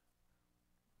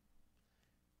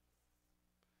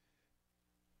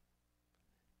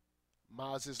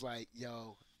 Maz is like,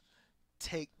 yo,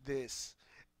 take this.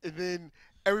 And then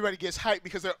everybody gets hyped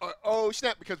because they're, oh,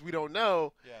 snap, because we don't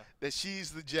know that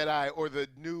she's the Jedi or the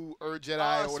new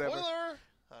Jedi or whatever. Spoiler!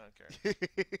 I don't care.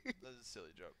 That's a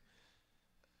silly joke.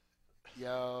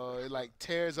 Yo, it like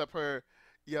tears up her.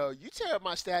 Yo, you tear up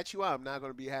my statue, I'm not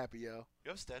going to be happy, yo. You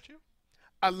have a statue?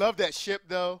 I love that ship,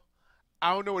 though.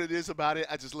 I don't know what it is about it.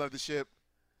 I just love the ship.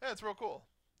 Yeah, it's real cool.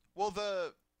 Well,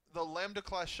 the Lambda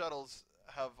class shuttles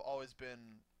have always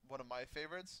been one of my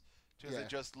favorites because they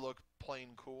just look plain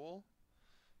cool.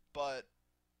 But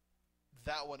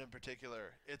that one in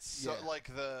particular, it's so like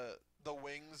the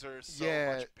wings are so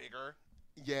much bigger.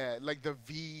 Yeah, like the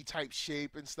V type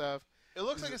shape and stuff. It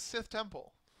looks like a Sith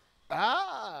temple.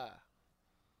 Ah.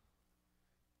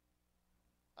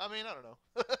 I mean, I don't know.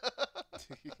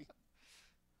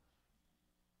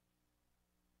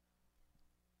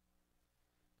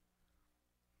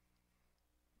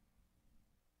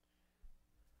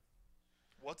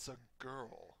 What's a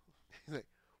girl? He's like,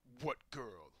 what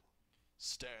girl?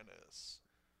 Stannis.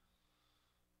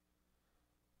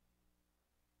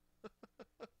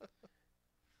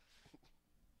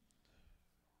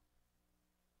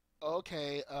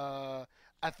 Okay, I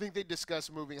think they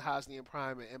discussed moving Hosnian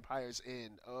Prime and Empire's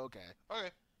End. Okay.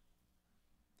 Okay.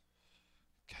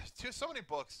 Gosh, so many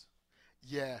books.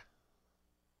 Yeah.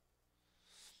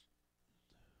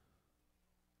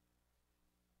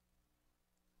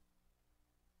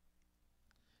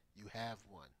 You have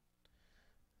one.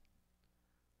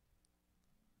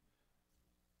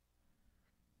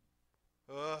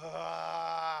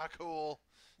 Cool.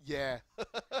 Yeah.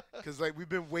 Because, like, we've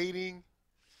been waiting.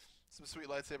 Some sweet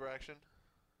lightsaber action.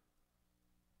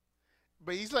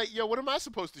 But he's like, yo, what am I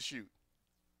supposed to shoot?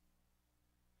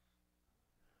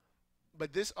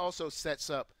 But this also sets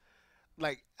up,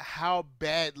 like, how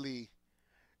badly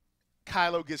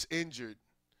Kylo gets injured,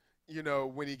 you know,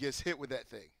 when he gets hit with that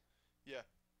thing. Yeah.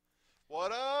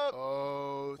 What up?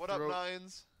 Oh, what up,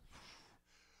 Nines?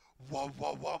 Whoa,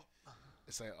 whoa, whoa.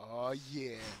 It's like, oh,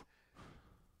 yeah.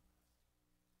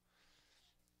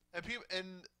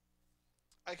 And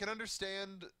I can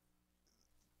understand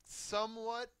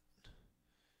somewhat,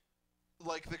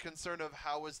 like, the concern of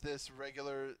how is this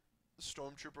regular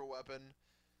stormtrooper weapon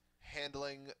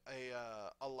handling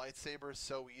a lightsaber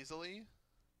so easily.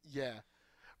 Yeah.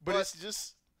 But it's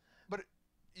just... But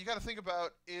you got to think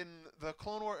about, in the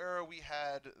Clone War era, we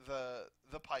had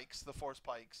the pikes, the Force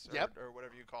pikes, or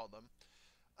whatever you call them.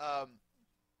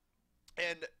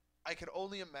 And I can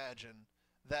only imagine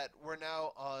that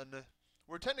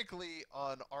we're technically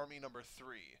on Army number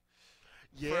 3.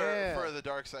 Yeah. For the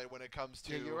dark side when it comes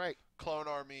to you're right. Clone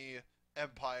Army,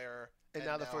 Empire, and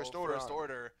now the First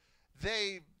Order.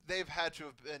 They've had to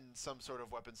have been some sort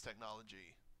of weapons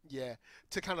technology. Yeah,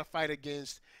 to kind of fight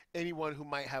against anyone who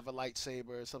might have a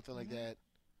lightsaber or something like that.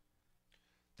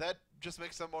 That just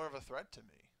makes them more of a threat to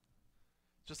me.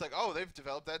 Just like, oh, they've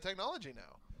developed that technology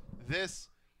now. This,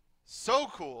 so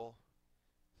cool.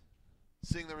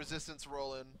 Seeing the Resistance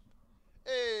roll in.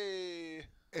 Hey!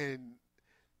 And,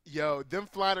 yo, them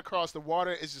flying across the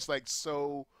water is just, like,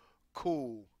 so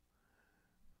cool.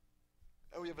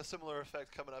 And we have a similar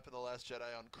effect coming up in The Last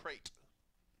Jedi on Crate.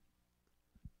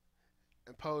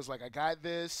 And Poe's like, I got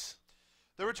this.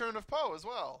 The return of Poe as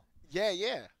well. Yeah,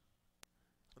 yeah.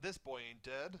 This boy ain't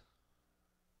dead.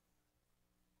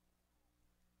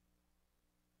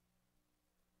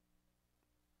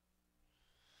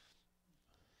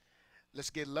 Let's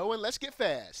get low and let's get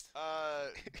fast.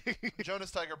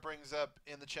 Jonas Tiger brings up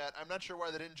in the chat, I'm not sure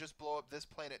why they didn't just blow up this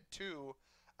planet too.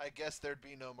 I guess there'd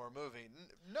be no more movie.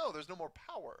 No, there's no more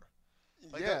power.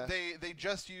 Like yeah. They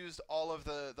just used all of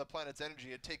the planet's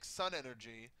energy. It takes sun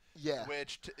energy,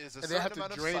 which is a certain amount of cycles. They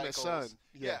have to drain the sun.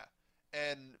 Yeah.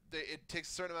 And it takes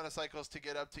a certain amount of cycles to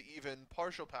get up to even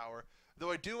partial power.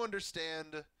 Though I do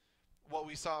understand what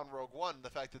we saw in Rogue One, the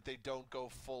fact that they don't go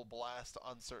full blast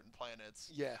on certain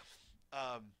planets. Yeah.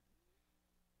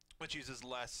 Which uses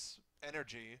less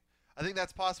energy. I think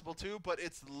that's possible too, but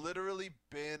it's literally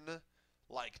been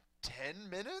like 10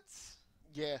 minutes?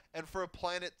 Yeah. And for a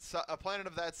planet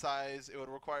of that size, it would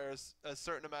require a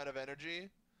certain amount of energy.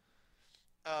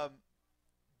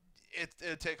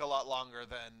 It'd take a lot longer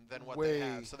than what they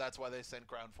have, so that's why they sent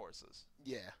ground forces.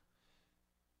 Yeah.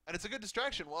 And it's a good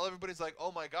distraction while everybody's like,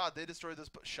 oh my god, they destroyed this,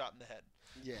 shot in the head.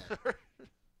 Yeah.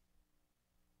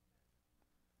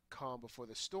 Calm before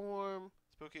the storm.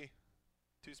 Spooky.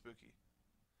 Too spooky.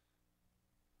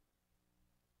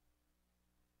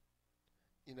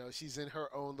 You know, she's in her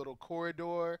own little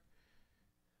corridor.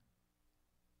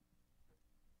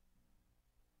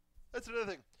 That's another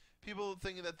thing. People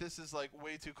thinking that this is like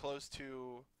way too close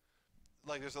to,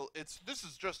 like this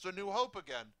is just A New Hope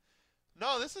again.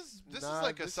 No, this is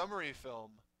like a summary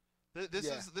film.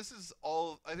 This is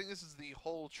all. I think this is the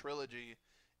whole trilogy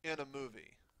in a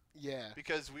movie. Yeah.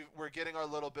 Because we're getting our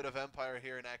little bit of Empire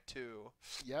here in Act 2.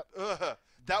 Yep.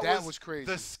 That was crazy.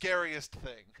 The scariest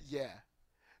thing. Yeah.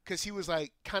 Because he was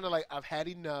like, kind of like, I've had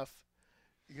enough,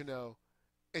 you know,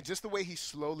 And just the way he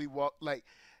slowly walked, like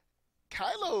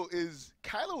Kylo is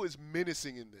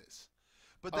menacing in this.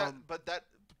 But that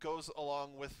goes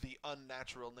along with the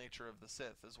unnatural nature of the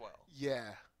Sith as well.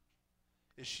 Yeah.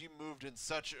 Is she moved in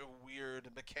such a weird,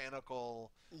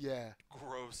 mechanical,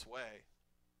 gross way.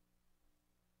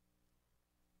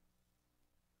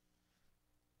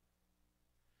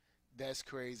 That's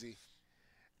crazy.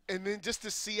 And then just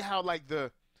to see how like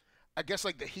the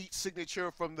heat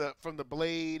signature from the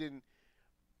blade, and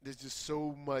there's just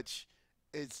so much.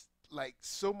 It's like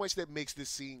so much that makes this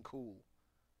scene cool.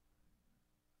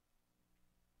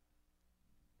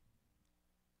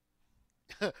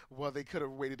 Well, they could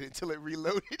have waited until it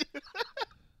reloaded.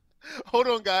 Hold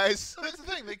on, guys. That's the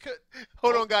thing. They could.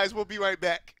 Hold on, guys. We'll be right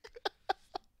back.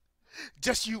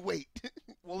 Just you wait.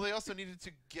 Well, they also needed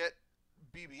to get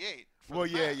BB-8. Well,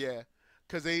 yeah.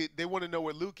 Because they want to know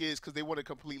where Luke is, because they want to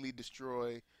completely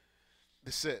destroy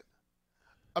the Sith.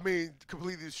 I mean,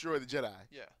 completely destroy the Jedi.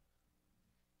 Yeah.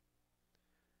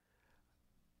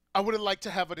 I would have liked to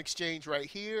have an exchange right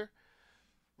here.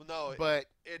 Well, no, but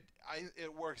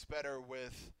it works better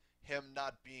with him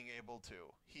not being able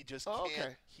to. He just can't.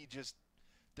 Okay.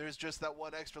 There's just that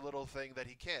one extra little thing that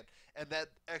he can't, and that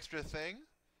extra thing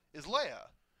is Leia.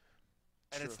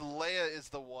 And it's Leia is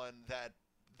the one that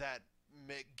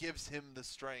gives him the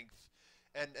strength,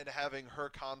 and having her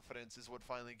confidence is what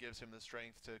finally gives him the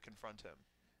strength to confront him.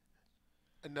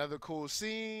 Another cool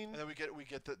scene. And then we get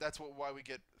why we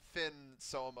get Finn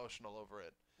so emotional over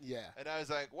it. Yeah. And I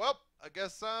was like, well, I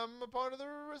guess I'm a part of the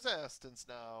resistance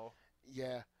now.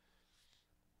 Yeah.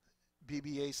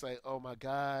 BB-8's like, oh my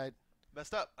God.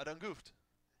 Messed up. I done goofed.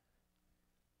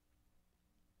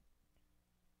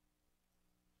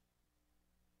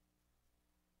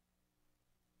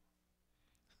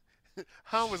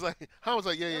 Han was like,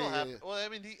 yeah. Well, I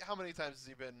mean, how many times has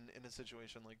he been in a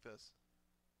situation like this?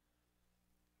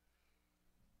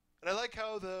 And I like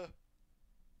how the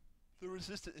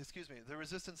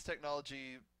resistance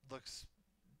technology looks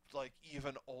like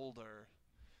even older.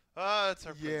 Ah, it's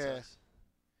our princess.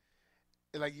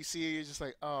 And like you see it, you're just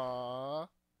like, aww.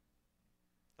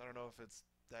 I don't know if it's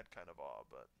that kind of awe,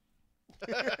 but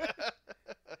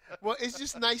well, it's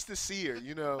just nice to see her,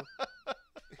 you know.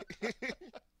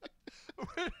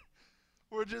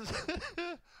 we're just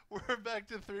we're back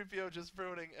to 3PO just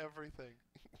ruining everything.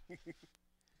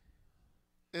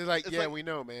 It's like, it's we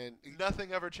know, man.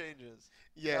 Nothing ever changes.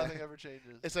 Yeah. Nothing ever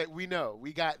changes. It's like, we know.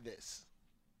 We got this.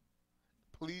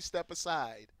 Please step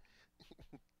aside.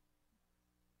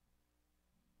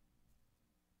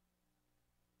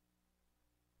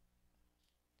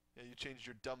 Yeah, you changed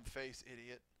your dumb face,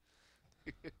 idiot.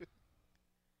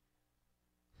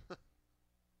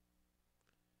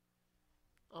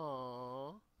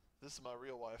 Aww. This is my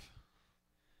real wife.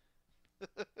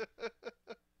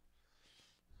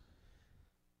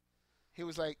 He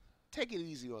was like, take it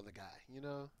easy on the guy, you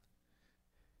know?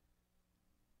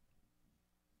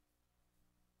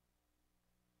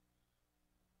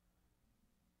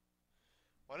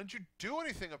 Why didn't you do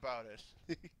anything about it?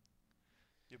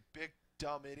 You big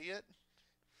dumb idiot.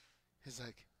 He's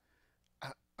like,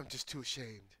 I'm just too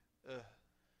ashamed.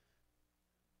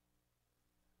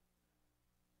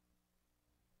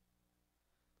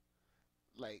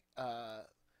 Like,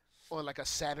 on like a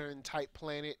Saturn type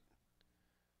planet.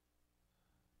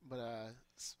 But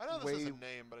I know this is a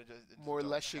name, but it just more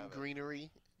lush and greenery.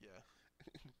 Yeah.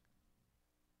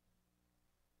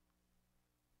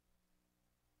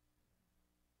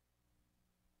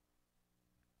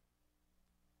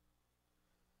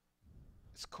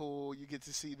 It's cool. You get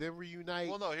to see them reunite.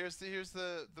 Well, no. Here's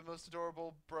the most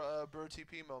adorable Bro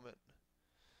TP moment.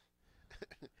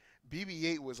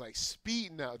 BB-8 was like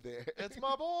speeding out there. It's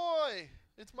my boy.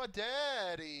 It's my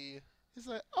daddy. He's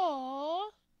like, aww.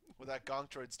 With that gonk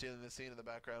droid stealing the scene in the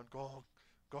background. Gonk.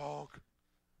 Gonk.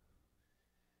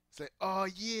 It's like, oh,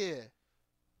 yeah.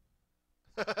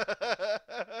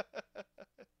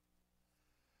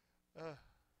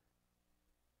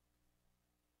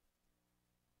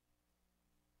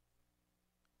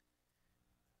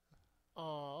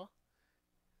 Aw.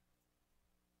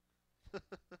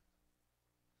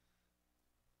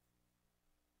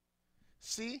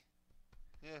 See?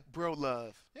 Yeah. Bro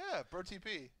love. Yeah, bro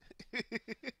TP. It's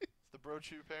the bro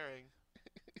chew pairing.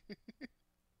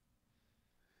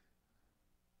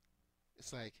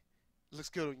 It's like, looks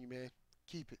good on you, man.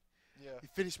 Keep it. Yeah. You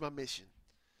finished my mission.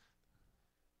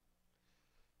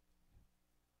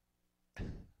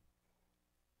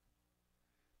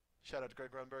 Shout out to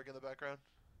Greg Grunberg in the background.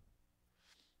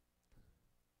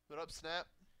 What up, Snap?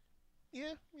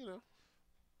 Yeah, you know.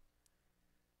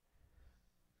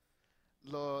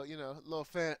 little, little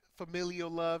familial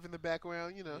love in the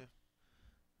background, Yeah.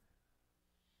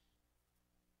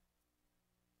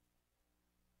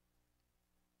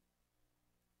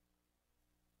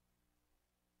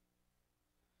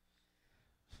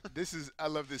 I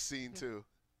love this scene too.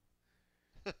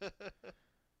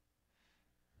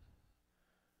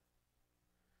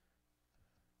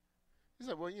 He's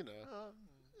like, well,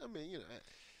 I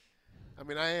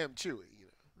mean, I am Chewie,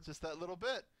 Just that little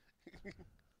bit.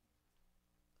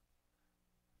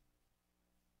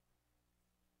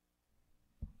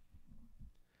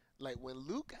 Like when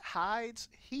Luke hides,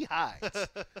 he hides.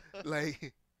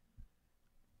 Like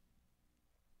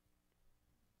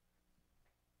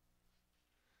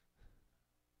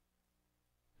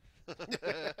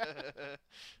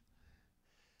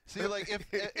See, like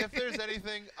if there's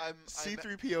anything,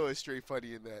 C-3PO is straight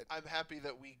funny in that. I'm happy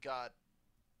that we got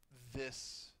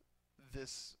this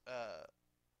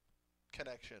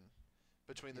connection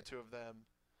between the two of them.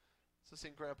 So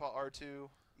seeing Grandpa R2.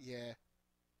 Yeah.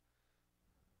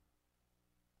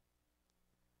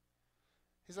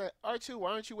 He's like, R2,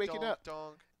 why aren't you waking up?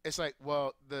 Donk. It's like,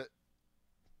 well, the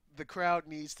crowd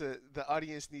needs to, the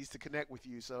audience needs to connect with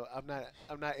you, so I'm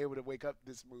not able to wake up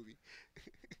this movie.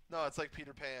 No, it's like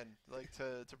Peter Pan, like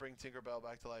to bring Tinkerbell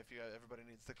back to life. Everybody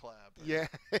needs to clap. Right?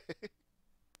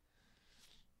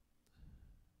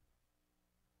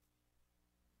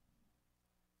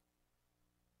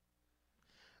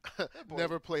 Yeah.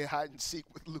 Never play hide and seek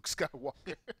with Luke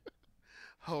Skywalker.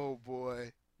 Oh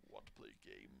boy. Want to play a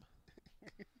game?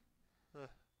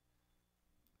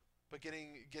 But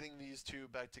getting these two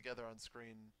back together on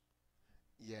screen.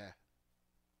 Yeah.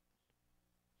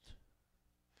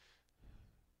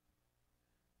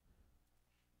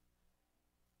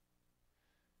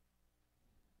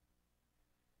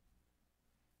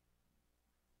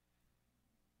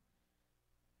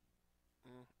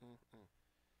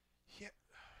 Yeah.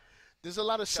 There's a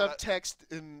lot of subtext,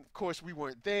 and of course we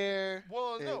weren't there.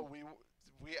 Well, no,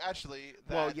 we actually.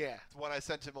 Well, yeah. When I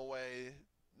sent him away,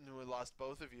 we lost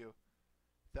both of you.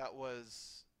 That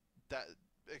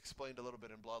explained a little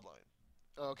bit in Bloodline.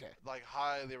 Okay. Like,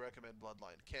 highly recommend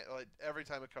Bloodline. Can't every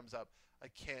time it comes up, I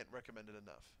can't recommend it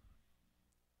enough.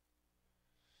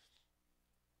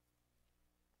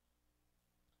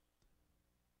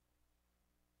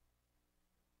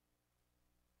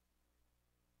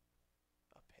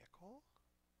 A pickle?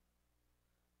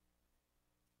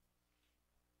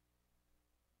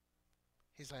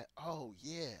 He's like, oh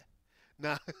yeah.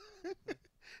 Nah.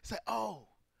 It's like, oh,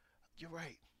 you're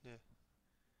right. Yeah.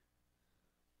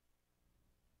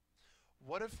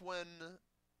 What if when?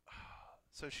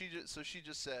 So she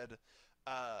just said,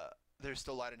 "There's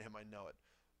still light in him. I know it."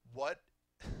 What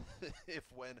if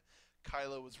when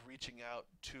Kylo was reaching out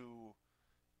to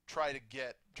try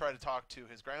to talk to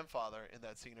his grandfather in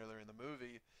that scene earlier in the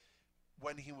movie,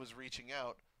 when he was reaching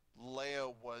out,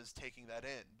 Leia was taking that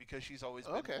in because she's always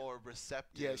been more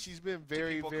receptive. Yeah, she's been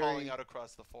very, to people very calling out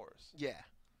across the Force. Yeah.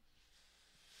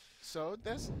 So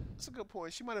that's a good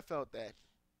point. She might have felt that.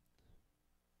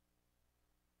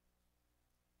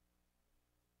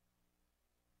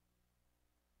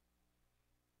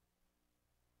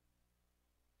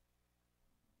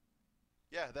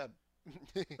 Yeah, them.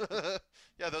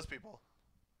 Yeah, those people.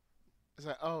 It's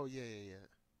like, oh yeah.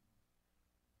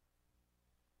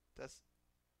 That's.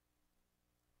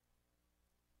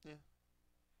 Yeah.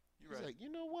 You're He's right. like,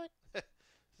 you know what?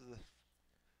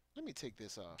 Let me take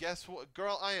this off. Guess what,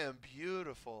 girl? I am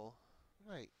beautiful.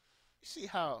 Right. You see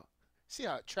how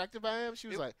attractive I am? She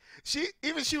was like, she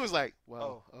was like,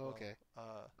 well, okay.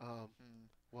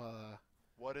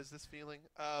 What is this feeling?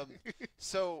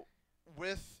 So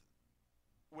with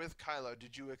Kylo,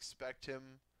 did you expect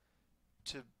him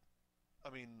to,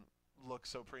 look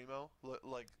so primo?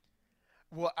 Like.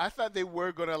 Well, I thought they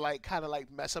were gonna kind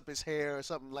of mess up his hair or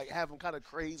something, like have him kind of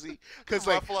crazy, because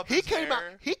he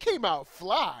came out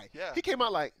fly. Yeah. He came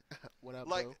out like, what up,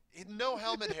 like bro? No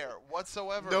helmet hair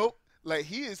whatsoever. Nope. Like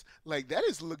he is that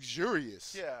is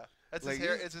luxurious. Yeah, that's his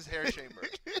hair. It's his hair chamber.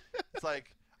 It's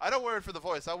like, I don't wear it for the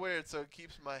voice. I wear it so it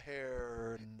keeps my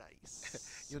hair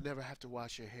nice. You'll never have to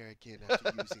wash your hair again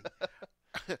after using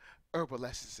herbal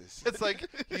essences. It's like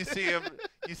you see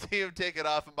him take it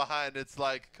off, and behind it's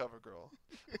like CoverGirl.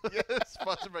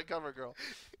 Sponsored by CoverGirl.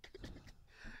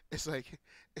 It's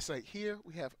like here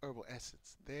we have herbal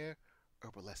essence. There,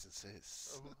 herbal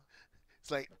essences. Oh.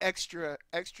 It's like extra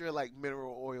like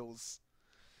mineral oils.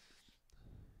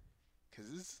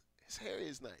 Cause his hair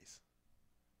is nice.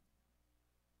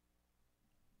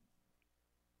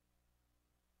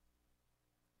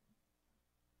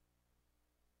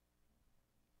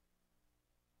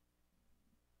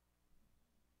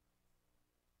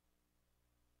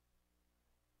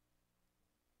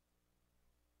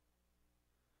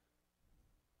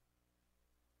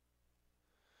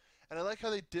 And I like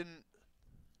how they didn't.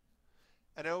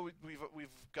 I know we've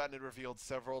gotten it revealed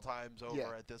several times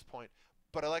over at this point,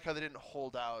 but I like how they didn't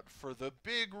hold out for the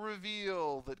big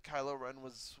reveal that Kylo Ren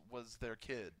was their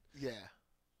kid. Yeah.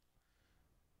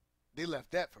 They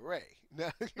left that for Rey. No.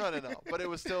 But it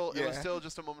was still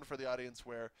just a moment for the audience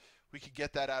where we could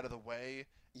get that out of the way,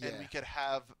 and we could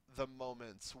have the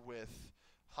moments with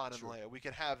Han and Leia. We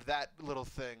could have that little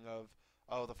thing of,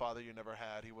 oh, the father you never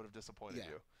had, he would have disappointed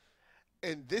you.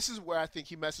 And this is where I think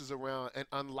he messes around and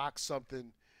unlocks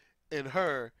something in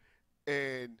her.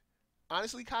 And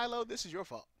honestly, Kylo, this is your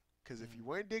fault. Because if you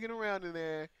weren't digging around in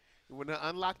there, you wouldn't have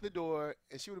unlocked the door,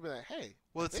 and she would have been like, hey.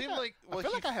 Well, it seemed like... I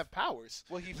feel like I have powers.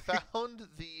 Well, he found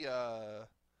the...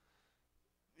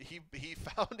 He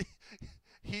found...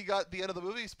 He got the end of the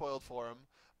movie spoiled for him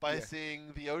by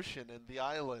seeing the ocean and the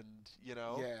island, you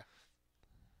know? Yeah.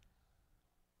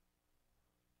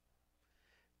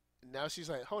 Now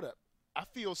she's like, hold up. I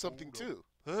feel something too.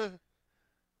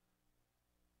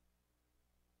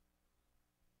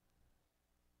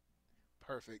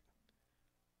 Perfect.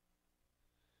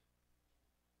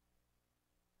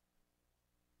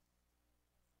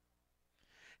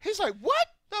 He's like, what?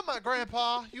 Not my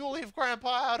grandpa. You'll leave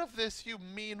grandpa out of this, you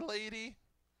mean lady.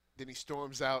 Then he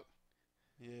storms out.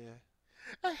 Yeah.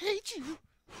 I hate you.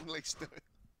 Like,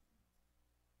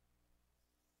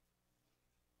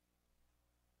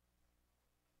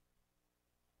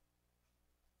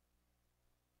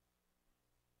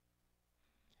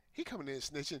 he coming in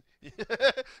snitching.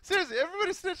 Seriously,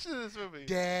 everybody snitched in this movie.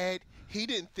 Dad, he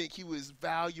didn't think he was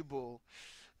valuable.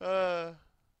 Star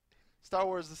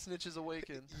Wars: The Snitches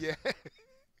Awaken. Yeah.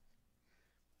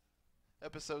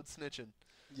 Episode snitching.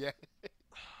 Yeah.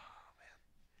 Oh, man.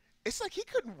 It's like he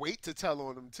couldn't wait to tell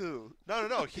on him, too.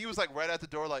 No. He was like right at the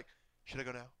door like, should I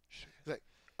go now? He's like,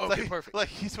 okay, like, perfect. Like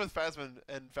he's with Phasma,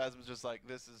 and Phasma's just like,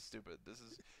 this is stupid. This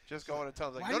is just going and tell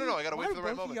him. Like, no, I gotta wait for the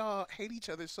right moment. Why do y'all hate each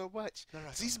other so much? No,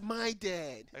 he's my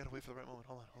dad. I gotta wait for the right moment.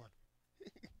 Hold on.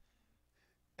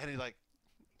 And he like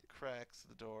cracks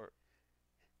the door.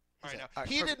 All right, now.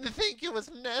 He didn't think it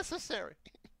was necessary.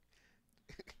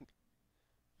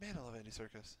 Man, I love Andy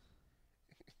Serkis.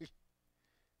 It's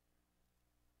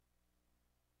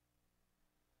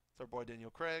our boy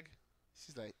Daniel Craig.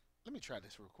 She's like, let me try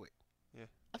this real quick. Yeah.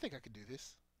 I think I could do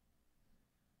this.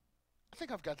 I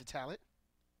think I've got the talent.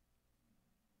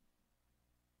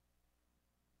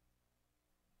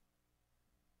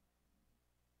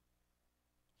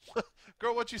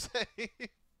 Girl, what you say?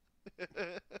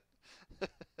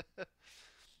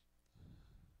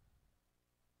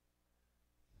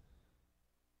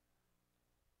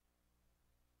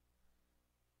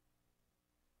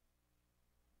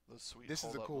 Those sweet. This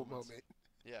is a cool moments. moment.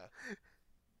 Yeah.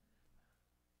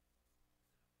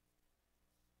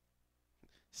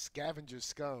 Scavenger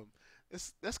scum.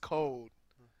 That's cold.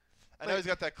 I know he's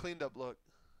got that cleaned up look.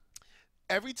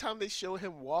 Every time they show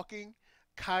him walking,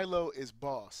 Kylo is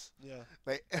boss. Yeah.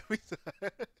 Like every time.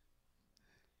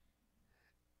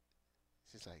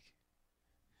 She's like,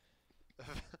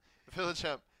 Village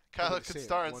Champ. Kylo could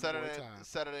star in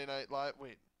Saturday Night Live.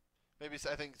 Wait. Maybe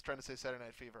I think he's trying to say Saturday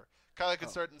Night Fever. Kylo could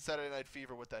start in Saturday Night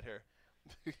Fever with that hair.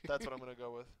 That's what I'm going to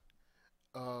go with.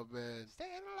 Oh, man.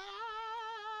 Staying alive.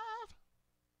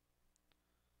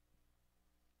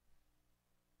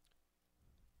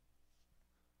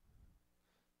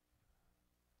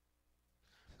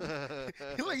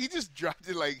 Like he just dropped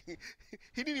it. Like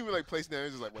he didn't even like place down. He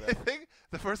was just like whatever. I think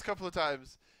the first couple of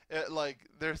times,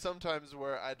 there's some times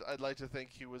where I'd like to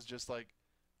think he was just like,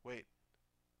 wait,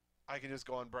 I can just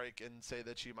go on break and say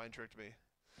that she mind tricked me.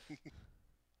 You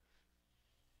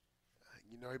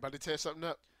know, he about to tear something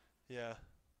up. Yeah.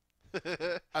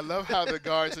 I love how the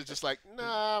guards are just like,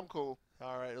 nah, I'm cool.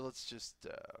 All right, let's just.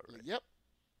 Right. Yep.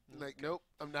 Like, nope,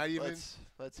 I'm not even.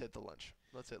 Let's hit the lunch.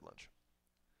 Let's hit lunch.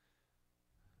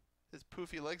 His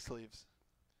poofy leg sleeves.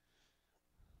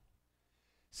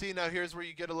 See, now here's where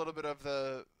you get a little bit of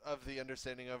the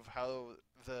understanding of how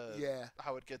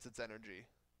how it gets its energy.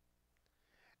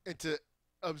 And to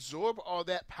absorb all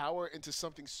that power into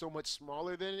something so much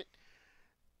smaller than it,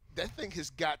 that thing has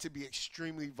got to be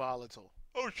extremely volatile.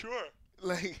 Oh, sure.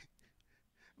 Like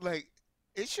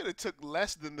it should have took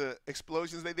less than the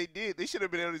explosions that they did. They should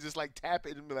have been able to just like tap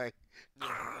it and be like,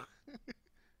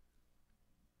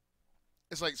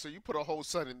 it's like, so you put a whole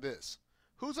sun in this.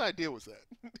 Whose idea was that?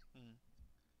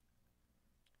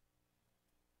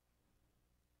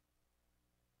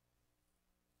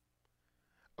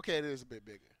 Okay, it is a bit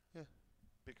bigger. Yeah,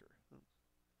 bigger.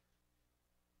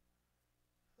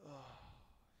 Oh.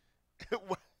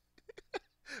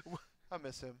 I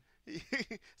miss him.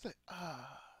 It's like,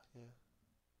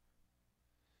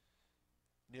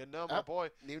 Yeah. Nien Nunb, my boy.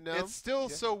 Nien Nunb. It's still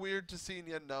so weird to see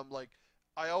Nien Nunb. Like,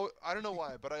 I don't know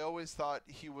why, but I always thought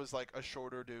he was like a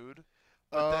shorter dude.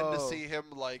 But then to see him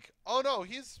like, oh no,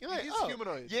 he's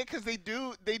humanoid. Yeah, because they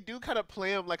do kind of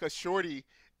play him like a shorty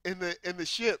in the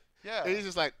ship. Yeah. And he's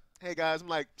just like, hey guys, I'm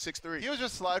like 6'3". He was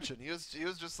just slouching. He was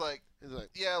just like,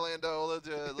 yeah, Lando,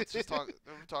 let's just talk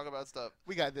about stuff.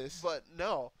 We got this. But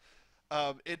no,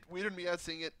 it weirded me out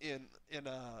seeing it in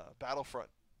Battlefront.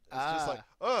 It's just like,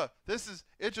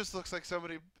 it just looks like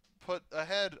somebody put a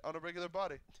head on a regular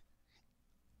body.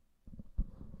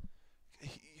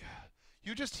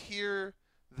 You just hear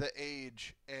the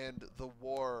age and the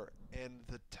war and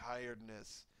the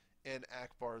tiredness in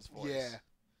Akbar's voice. Yeah.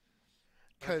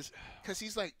 Cause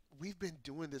he's like, we've been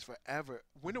doing this forever.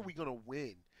 When are we gonna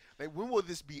win? Like, when will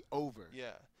this be over?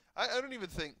 Yeah. I don't even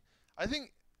think. I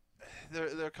think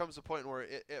there comes a point where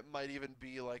it might even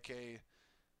be like a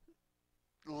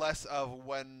less of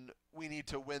when we need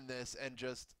to win this and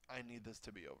just I need this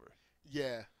to be over.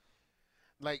 Yeah.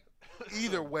 Like,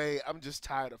 either way, I'm just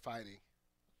tired of fighting.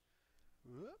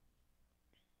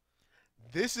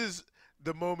 This is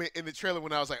the moment in the trailer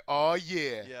when I was like, oh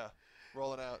yeah. Yeah.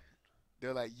 Rolling out.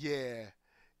 They're like, yeah,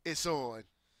 it's on.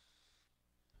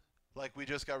 Like, we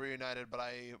just got reunited, but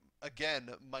I, again,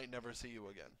 might never see you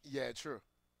again. Yeah, true.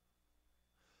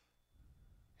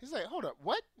 He's like, hold up,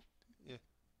 what? Yeah.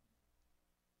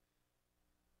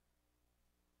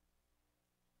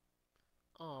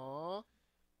 Aww.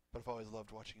 But I've always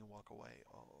loved watching you walk away.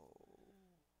 Oh.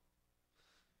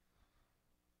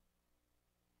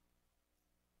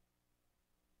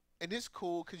 And it's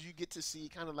cool because you get to see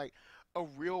kind of like a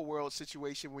real world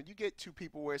situation when you get two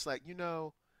people where it's like, you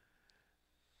know,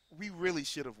 we really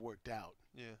should have worked out.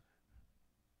 Yeah.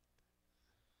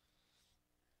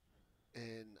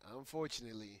 And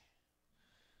unfortunately.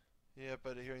 Yeah,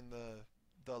 but hearing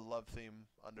the love theme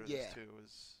under this too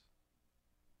is.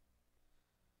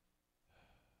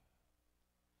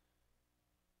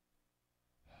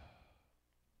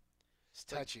 It's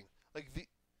touching.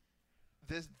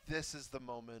 This is the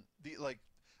moment.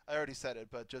 I already said it,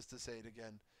 but just to say it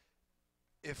again,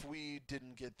 if we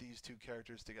didn't get these two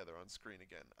characters together on screen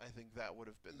again, I think that would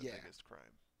have been the biggest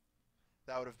crime.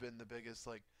 That would have been the biggest,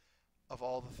 like, of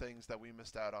all the things that we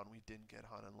missed out on, we didn't get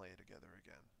Han and Leia together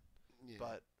again. Yeah.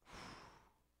 But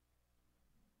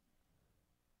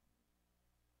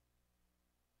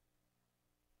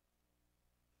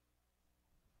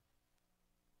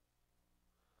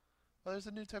well, there's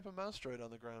a new type of mouse droid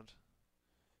on the ground.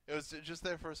 It was just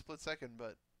there for a split second,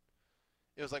 but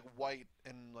it was like white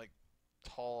and like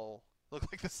tall.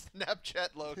 Looked like the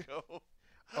Snapchat logo.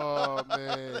 Oh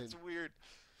man, that's weird.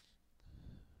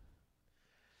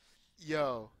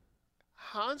 Yo,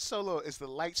 Han Solo is the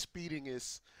light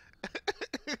speedingest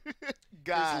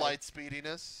guy. His light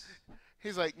speediness.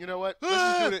 He's like, you know what?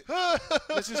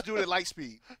 Let's just do it at light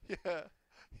speed. Yeah.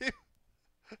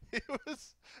 He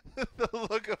was the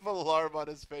look of alarm on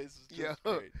his face was just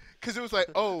great. Because it was like,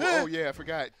 oh yeah, I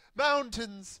forgot.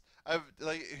 Mountains.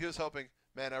 He was hoping,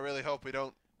 man, I really hope we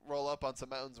don't roll up on some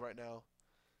mountains right now.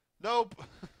 Nope.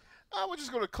 We're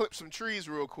just gonna clip some trees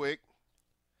real quick.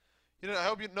 You know, I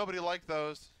hope nobody liked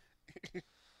those. A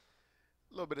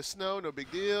little bit of snow, no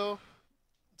big deal.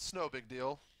 Snow, big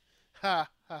deal. Ha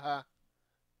ha ha.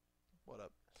 What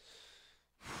up?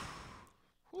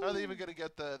 How are they even gonna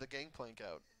get the gangplank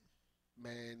out?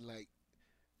 Man, like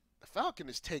the Falcon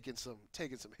is taking some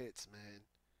hits, man.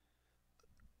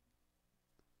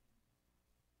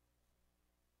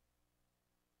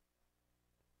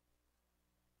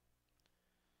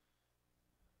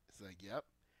 It's like, yep,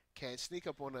 can't sneak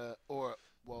up on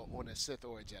on a Sith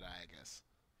or a Jedi, I guess.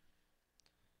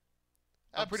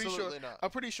 Absolutely not.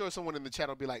 I'm pretty sure someone in the chat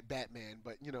will be like Batman,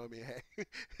 but you know what I mean. Hey.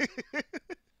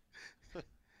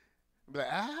 Be like,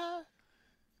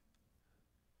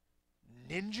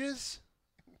 ninjas?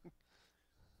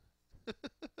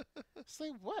 It's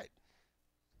like, what?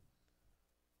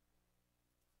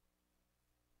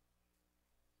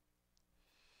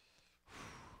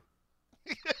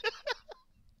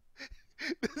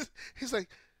 He's like,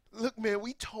 look, man,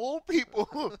 we told people.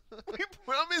 We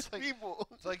promised people.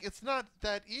 It's like, it's not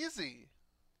that easy.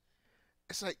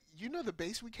 It's like, you know the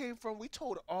base we came from? We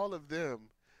told all of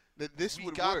them that this would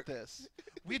work. We got this.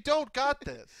 We don't got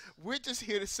this. We're just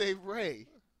here to save Rey.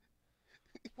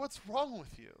 What's wrong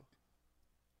with you?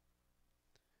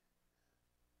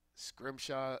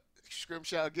 Scrimshaw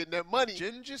getting that money.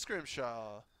 Ginger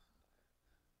Scrimshaw.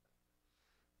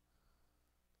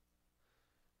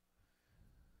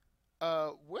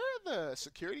 Where are the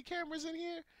security cameras in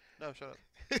here? No, shut up.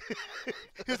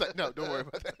 He was like, no, don't worry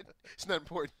about that. It's not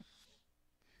important.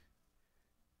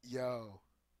 Yo.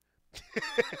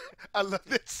 I love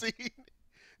that scene.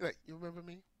 Like, you remember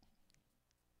me?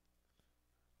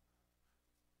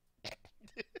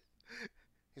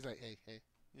 He's like, hey,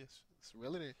 Yes. let's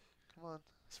reel it in. Come on.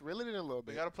 Let's reel it in a little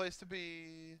We bit. got a place to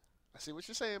be. I see what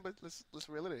you're saying, but let's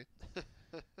reel it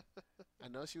in. I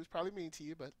know she was probably mean to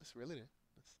you, but let's reel it in.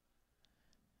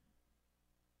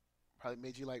 Probably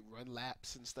made you like run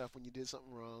laps and stuff when you did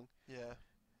something wrong. Yeah.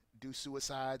 Do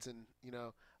suicides and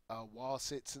wall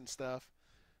sits and stuff.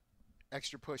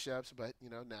 Extra push-ups, but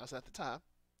now's not the time.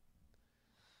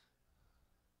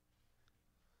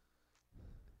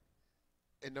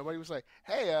 And nobody was like,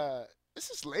 "Hey, this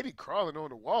is lady crawling on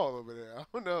the wall over there. I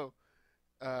don't know.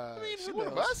 I mean, she who one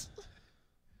of knows? us?"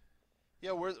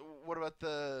 Yeah. What about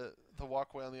the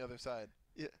walkway on the other side?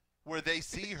 Yeah. Where they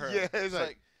see her. Yeah, It's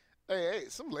like, hey,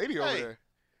 some lady over Hey, there.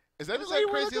 Is that who's the lady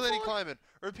that we're crazy looking lady for? climbing?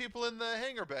 Or people in the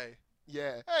hangar bay?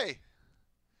 Yeah.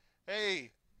 Hey,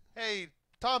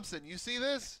 Thompson, you see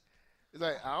this? It's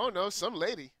like, I don't know, some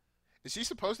lady. Is she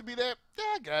supposed to be there? Yeah,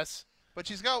 I guess. But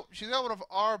she's got one of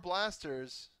our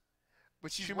blasters.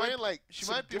 But she's She wearing might- like She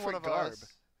some might be one different of garb. us.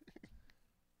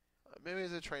 Maybe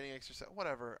it's a training exercise.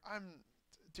 Whatever. I'm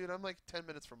like 10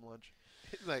 minutes from lunch.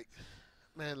 It's like,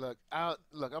 man, look, I'm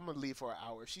gonna leave for an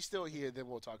hour. If she's still here, then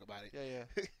we'll talk about it.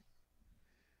 Yeah.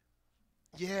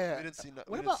 Yeah. We didn't see.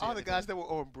 What about all the guys that were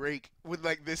on break when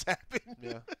like this happened?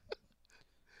 Yeah.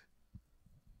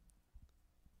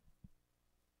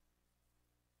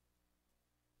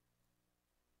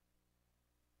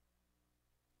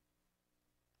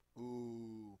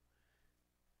 Ooh.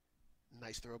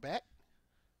 Nice throwback.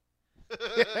 He's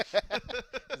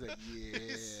like,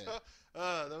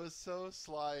 yeah. that was so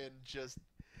sly and just.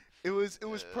 It was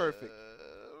perfect.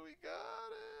 We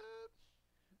got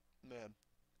it, man.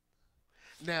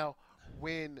 Now,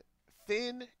 when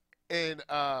Finn and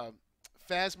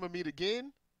Phasma meet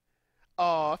again,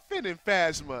 Finn and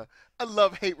Phasma, a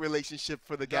love-hate relationship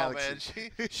for the galaxy. No,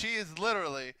 man, she is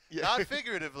literally, Yeah. not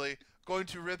figuratively, going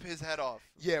to rip his head off.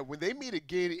 Yeah, when they meet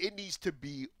again, it needs to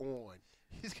be on.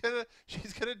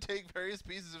 She's gonna take various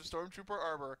pieces of Stormtrooper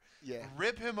armor, Yeah.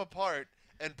 rip him apart,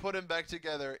 and put him back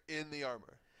together in the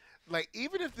armor. Like,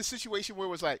 even if the situation where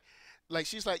it was like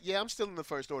she's like, yeah, I'm still in the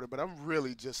First Order, but I'm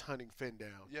really just hunting Finn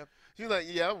down. Yep. She's like,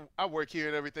 yeah, I work here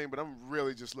and everything, but I'm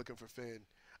really just looking for Finn.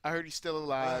 I heard he's still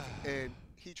alive, and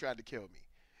he tried to kill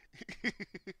me.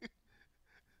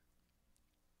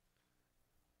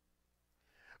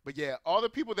 But yeah, all the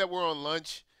people that were on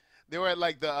lunch, they were at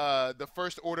like the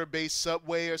First Order base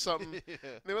subway or something. Yeah.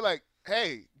 They were like,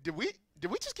 hey, did we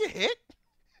just get hit?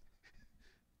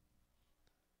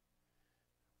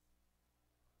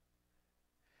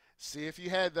 See, if you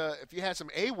had some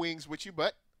A-wings with you,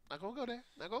 but not gonna go there.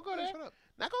 Not gonna go there. Shut up.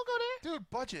 Not gonna go Dude,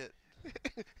 budget.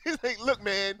 there. He's like, look,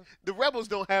 man, the rebels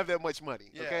don't have that much money.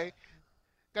 Yeah. Okay,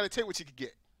 gotta take what you can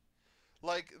get.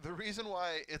 Like, the reason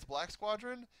why it's Black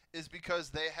Squadron is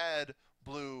because they had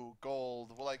blue,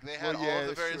 gold, like they had Well, yeah, all of the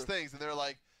that's various true. things, and they're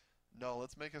like, no,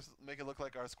 let's make it look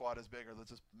like our squad is bigger. Let's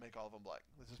just make all of them black.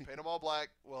 Let's just paint them all black.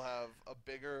 We'll have a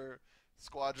bigger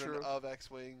squadron True. of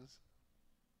X-wings.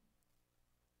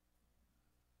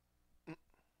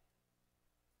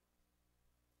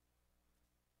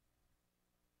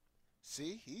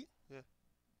 See, he. Yeah.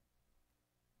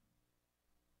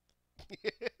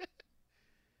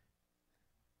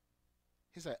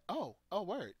 He's like, oh,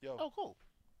 word. Yo. Oh, cool.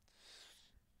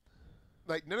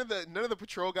 Like none of the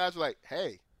patrol guys were like,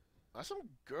 hey, there's some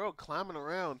girl climbing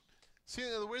around. See,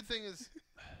 the weird thing is,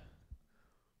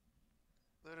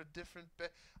 they're a different.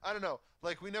 I don't know.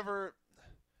 Like we kind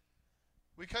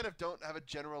of don't have a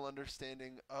general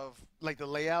understanding of Like the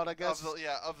layout, I guess.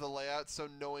 of the layout. So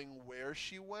knowing where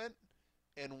she went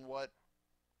and what,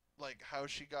 like how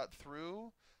she got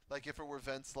through, like if it were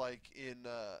vents like in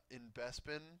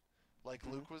Bespin, like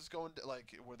Mhm. Luke was going to,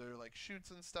 like where there like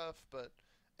shoots and stuff, but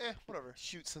whatever.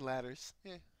 Shoots and ladders.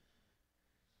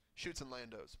 Shoots and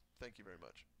Landos. Thank you very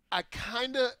much.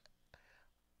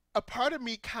 A part of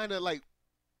me kind of like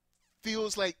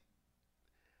feels like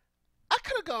I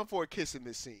could have gone for a kiss in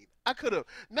this scene. I could have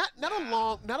not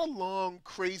a long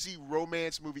crazy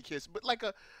romance movie kiss, but like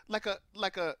a kind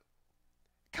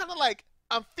of like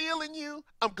I'm feeling you.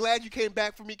 I'm glad you came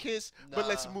back for me kiss, but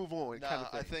let's Nah, move on kind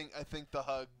of thing. I think the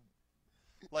hug,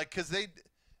 like, cause they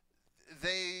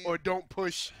Or don't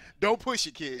push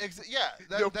it, kid.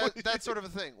 that sort of a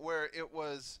thing where it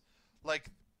was like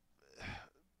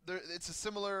it's a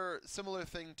similar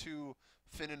thing to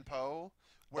Finn and Poe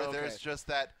where Okay. there's just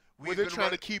that Where they're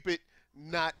trying to keep it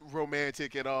not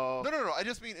romantic at all. No. I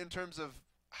just mean in terms of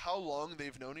how long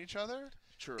they've known each other.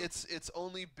 True. It's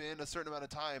only been a certain amount of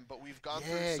time, but we've gone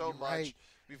through so much. Right.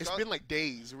 It's been like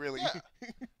days, really. Yeah.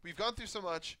 We've gone through so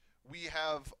much. We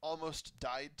have almost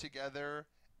died together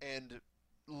and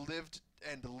lived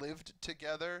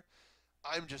together.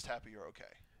 I'm just happy you're okay.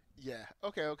 Yeah.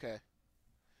 Okay.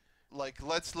 Like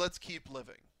let's keep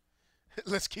living.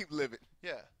 Let's keep living.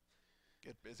 Yeah.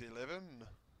 Get busy living,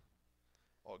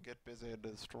 or get busy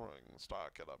destroying Star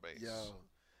Killer Base. Yo,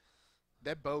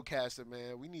 that bowcaster,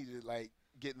 man. We need to like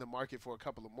get in the market for a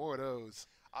couple of more of those.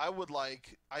 I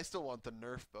still want the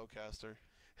Nerf bowcaster.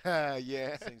 Yeah.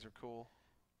 These things are cool.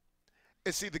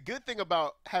 And see, the good thing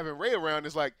about having Ray around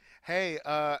is like, hey,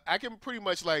 I can pretty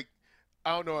much like,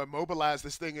 I don't know, immobilize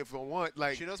this thing if I want.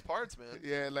 Like, she knows parts, man.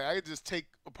 Yeah, like I can just take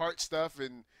apart stuff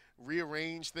and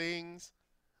rearrange things.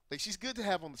 Like, she's good to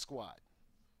have on the squad.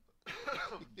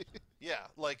 Yeah,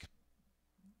 like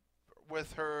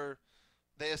with her,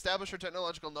 they establish her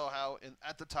technological know-how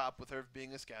at the top with her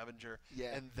being a scavenger.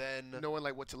 Yeah, and then knowing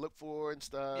like what to look for and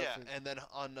stuff. Yeah, and then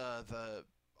on the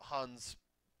Han's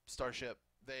starship,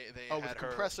 they with had her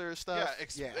compressor stuff.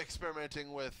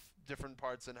 Experimenting with different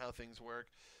parts and how things work,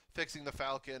 fixing the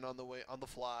Falcon on the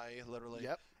fly, literally.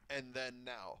 Yep. And then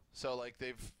now, so like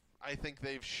I think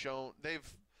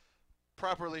they've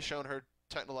properly shown her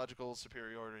technological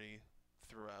superiority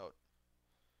throughout.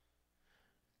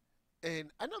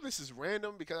 And I know this is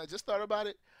random because I just thought about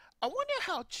it. I wonder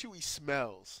how Chewie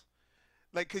smells.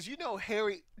 Like, because you know,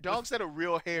 hairy dogs that are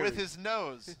real hairy. With his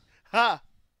nose. Ha!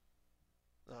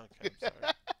 Okay, I'm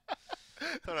sorry.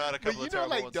 Thought I had a couple but you of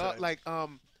know, terrible like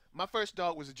ones my first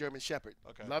dog was a German Shepherd.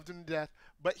 Okay. Loved him to death.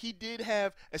 But he did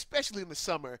have, especially in the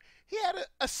summer, he had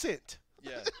a scent.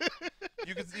 Yeah.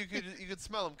 You could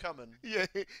smell him coming. Yeah,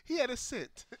 he had a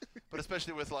scent. But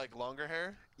especially with like longer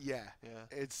hair. Yeah. Yeah.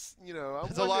 It's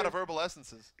There's a lot of herbal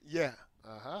essences. Yeah.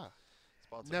 Uh-huh.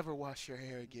 Sponsored. Never wash your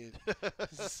hair again.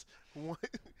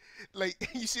 Like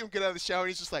you see him get out of the shower and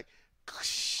he's just like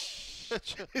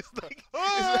it's like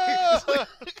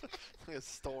like a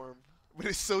storm. But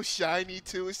it's so shiny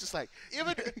too. It's just like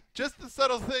even just the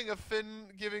subtle thing of Finn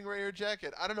giving Ray her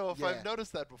jacket. I don't know if I've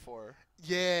noticed that before.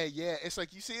 Yeah. It's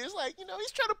like you see. It's like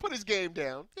he's trying to put his game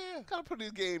down. Yeah, kind of put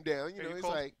his game down. You know, it's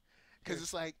cold? like because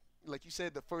it's like you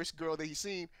said, the first girl that he's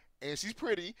seen, and she's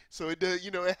pretty, so it does.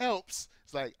 It helps.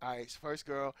 It's like, all right, first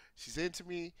girl, she's into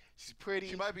me. She's pretty.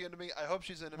 She might be into me. I hope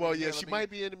she's into me. Well, yeah, she might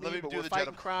be into me, but we're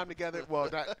fighting crime together. Well,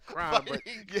 not crime, but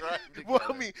crime well,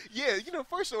 I mean, yeah,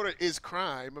 First Order is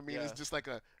crime. I mean, Yeah. it's just like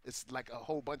a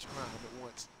whole bunch of crime at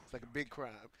once. It's like a big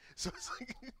crime. So it's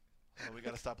like, oh, we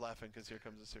gotta stop laughing because here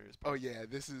comes a serious oh part. yeah,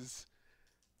 this is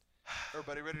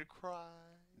Everybody ready to cry?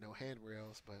 no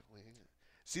handrails, but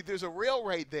see, there's a rail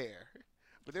right there,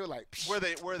 but they were like Where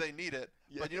they need it,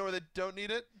 Yeah. but you know where they don't need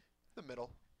it? The middle.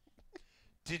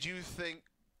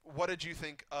 What did you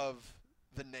think of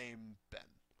the name Ben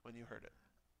when you heard it?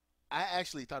 I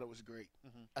actually thought it was great.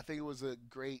 Mhm. I think it was a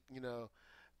great,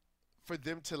 for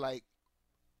them to like,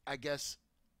 I guess,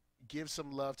 give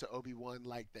some love to Obi-Wan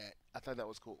like that. I thought that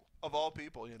was cool Of all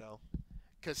people,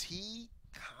 because he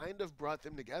kind of brought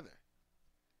them together.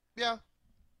 Yeah.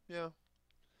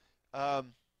 I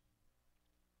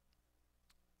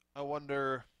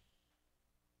wonder,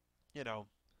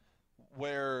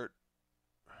 where.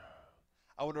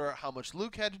 I wonder how much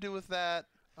Luke had to do with that.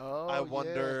 Oh, I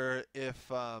wonder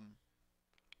if. I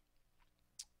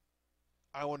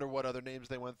wonder what other names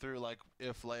they went through. Like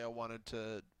if Leia wanted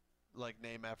to, like,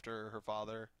 name after her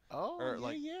father. Oh, or yeah,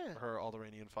 like yeah. her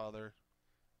Alderaanian father.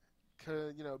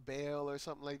 Bale or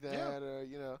something like that, Yeah.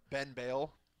 or Ben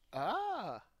Bale.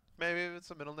 Ah, Maybe it's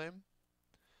a middle name.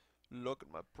 Look at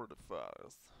my pretty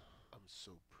face. I'm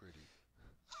so pretty.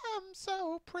 I'm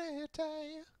so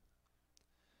pretty.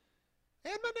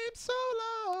 And my name's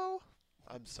Solo.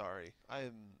 I'm sorry. I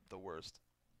am the worst.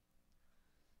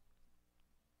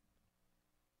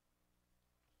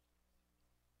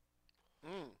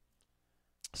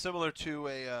 Similar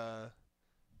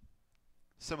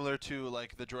to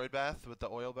like the droid bath with the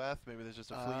oil bath. Maybe there's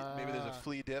just a flea. Maybe there's a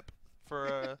flea dip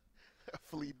for A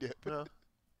flea dip.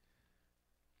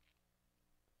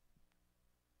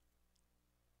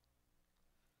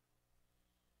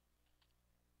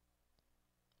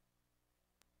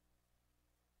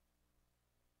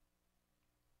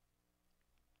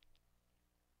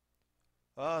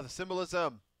 The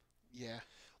symbolism. Yeah,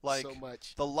 Like so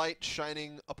much. the light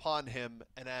shining upon him,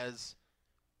 and as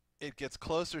it gets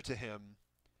closer to him,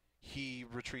 he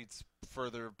retreats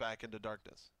further back into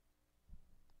darkness.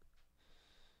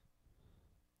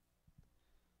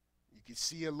 You can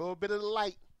see a little bit of the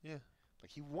light. Yeah.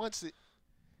 Like he wants it.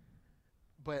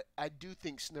 But I do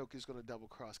think Snoke is going to double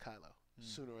cross Kylo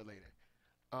sooner or later.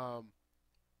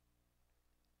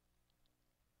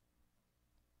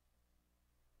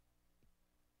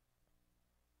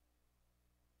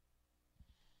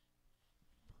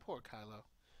 Poor Kylo.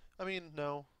 I mean,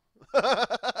 no.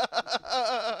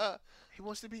 He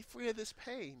wants to be free of this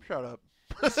pain. Shut up.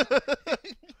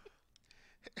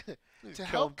 To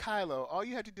help Kylo, all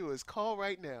you have to do is call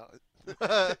right now.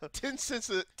 10 cents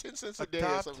a day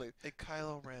or something. A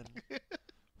Kylo Ren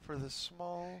for the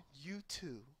small. You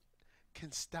too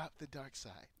can stop the dark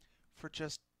side for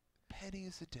just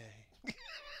pennies a day.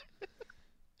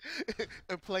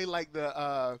 And play like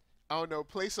the I don't know,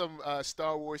 play some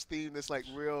Star Wars theme that's like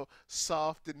real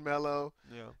soft and mellow.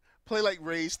 Yeah. Play like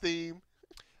Rey's theme.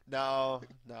 No,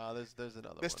 there's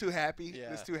another That's one. too happy. Yeah.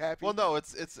 That's too happy. Well, no,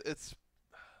 it's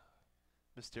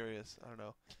mysterious. I don't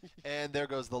know. And there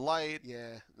goes the light.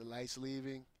 Yeah, the light's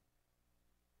leaving.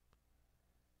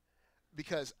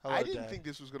 Because Hello, I didn't Dad. think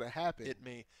this was going to happen.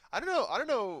 I don't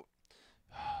know.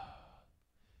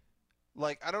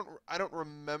 Like I don't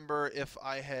remember if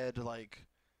I had like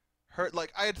heard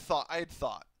like I had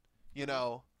thought, you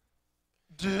know.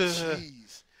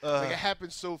 Jeez. Like it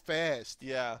happened so fast.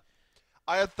 Yeah.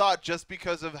 I had thought just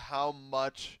because of how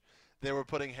much they were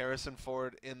putting Harrison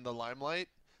Ford in the limelight,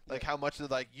 like how much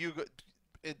like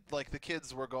like the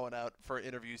kids were going out for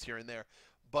interviews here and there,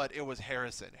 but it was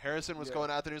Harrison. Harrison was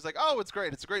going out there. He was like, "Oh, it's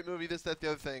great. It's a great movie. This, that, the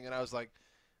other thing." And I was like,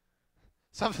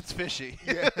 "Something's fishy."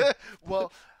 Yeah.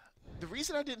 Well, the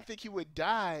reason I didn't think he would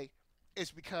die is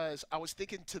because I was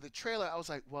thinking to the trailer. I was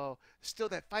like, well, still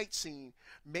that fight scene.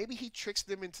 Maybe he tricks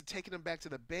them into taking them back to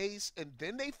the base and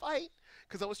then they fight.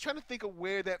 Because I was trying to think of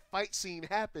where that fight scene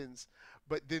happens,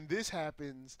 but then this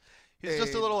happens. He's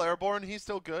just a little airborne. He's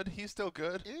still good. He's all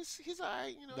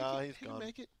right. You know, no, he he's can gone.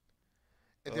 make it.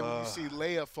 And then when you see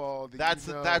Leia fall, then that's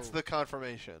you know, that's the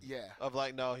confirmation. Yeah. Of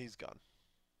like, no, he's gone.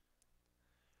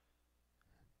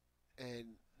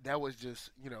 And that was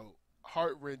just, you know,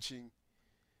 heart-wrenching.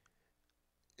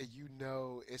 And you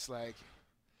know, it's like,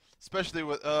 especially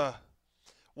with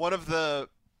one of the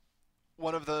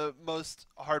most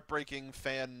heartbreaking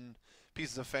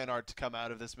pieces of fan art to come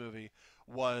out of this movie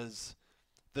was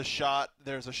the shot.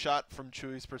 There's a shot from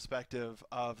Chewie's perspective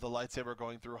of the lightsaber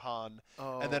going through Han,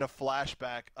 and then a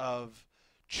flashback of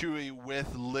Chewie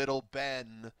with little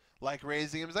Ben, like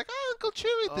raising him. He's like, "Oh, Uncle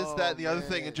Chewie," this, that, and the other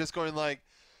thing, and just going like,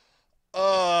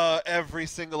 every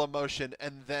single emotion,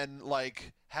 and then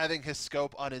like having his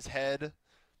scope on his head,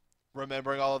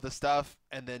 remembering all of the stuff,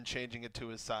 and then changing it to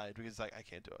his side because like I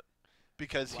can't do it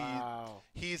because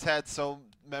he's had so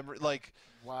memory like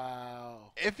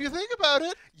if you think about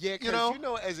it, yeah, because you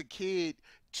know as a kid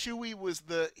Chewie was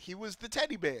the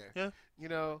teddy bear. Yeah, you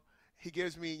know he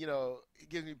gives me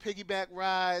piggyback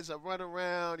rides. I run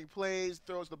around, he plays,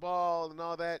 throws the ball and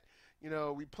all that. You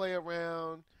know, we play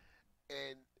around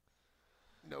and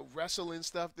wrestle and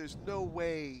stuff. There's no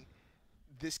way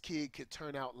this kid could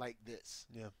turn out like this.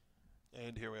 Yeah.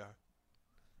 And here we are.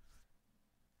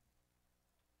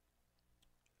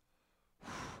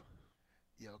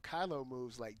 Yo, Kylo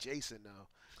moves like Jason now.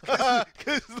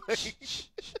 Cause like,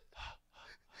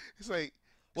 it's like.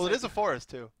 Well, it is a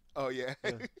forest too. Oh yeah.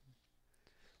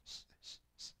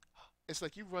 It's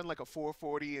like you run like a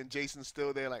 440 and Jason's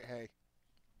still there. Like, hey.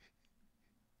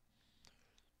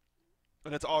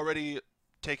 And it's already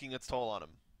taking its toll on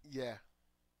him. Yeah.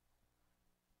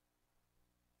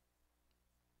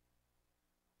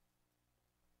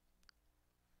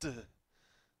 Duh.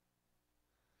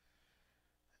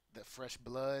 The fresh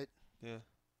blood. Yeah.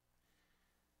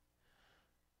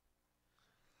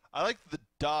 I like the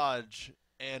dodge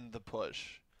and the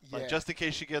push. Yeah. Like just in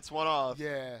case she gets one off.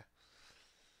 Yeah.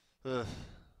 Ugh.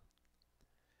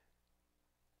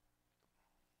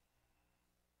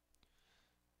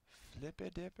 Flippy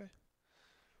dippy.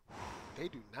 They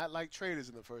do not like traitors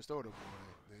in the First Order, boy.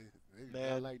 They do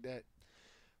not like that.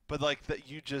 But like that,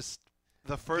 you just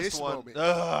the first this one. Moment, you're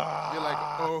like,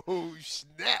 oh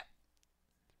snap!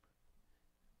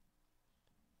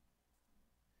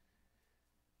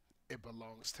 It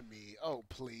belongs to me. Oh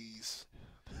please.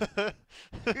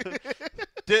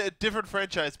 Different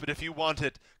franchise, but if you want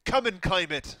it, come and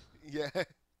claim it. Yeah.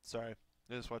 Sorry,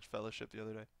 I just watched Fellowship the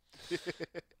other day.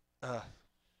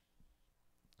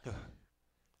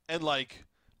 And like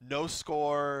no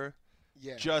score,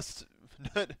 yeah, just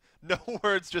no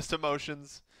words, just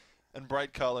emotions and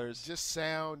bright colors, just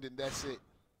sound, and that's it.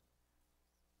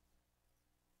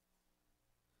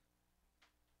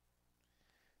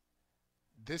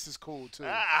 This is cool too.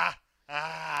 Yeah,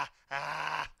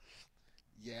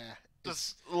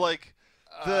 just like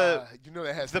the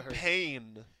that has the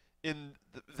pain in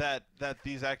that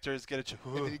these actors get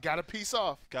and then he got a piece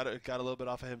off. Got a little bit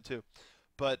off of him too,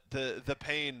 but the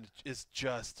pain is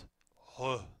just.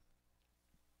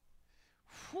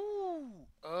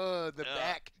 The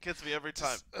back gets me every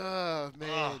time.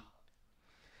 Man.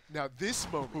 Now this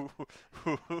moment,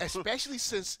 especially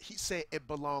since he said it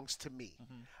belongs to me,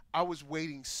 I was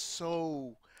waiting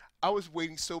so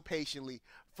patiently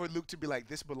for Luke to be like,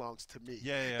 "This belongs to me."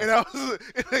 Yeah. And I was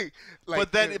like,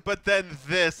 but then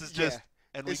this is just,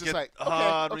 and we it's get just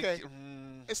like, okay.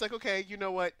 It's like, okay, you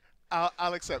know what?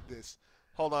 I'll accept this.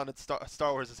 Hold on, it's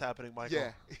Star Wars is happening,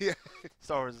 Michael. Yeah.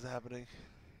 Star Wars is happening.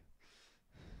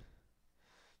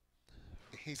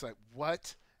 He's like,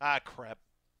 what? Ah, crap.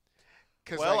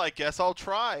 Well, I guess I'll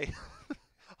try.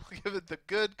 I'll give it the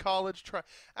good college try.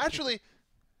 Actually,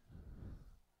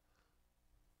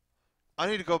 I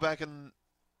need to go back and.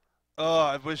 Oh,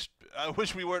 I wish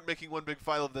we weren't making one big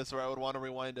file of this, or I would want to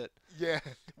rewind it. Yeah.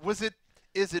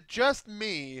 Is it just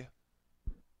me,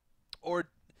 or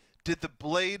did the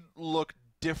blade look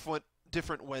different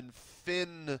when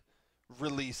Finn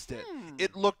released it?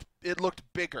 It looked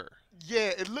bigger. Yeah,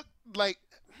 it looked like.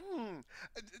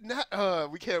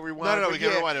 Not. We can't rewind. No, we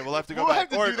can't rewind it. We'll have to go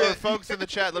back. Or folks in the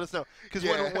chat, let us know. Because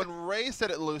when Rey set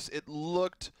it loose, it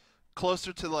looked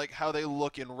closer to like how they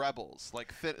look in Rebels,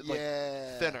 like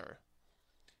thinner,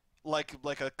 like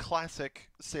a classic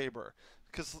saber.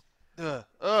 Because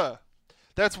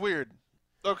that's weird.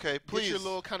 Okay, please. Get your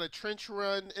little kind of trench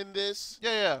run in this.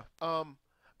 Yeah.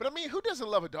 But I mean, who doesn't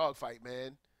love a dogfight,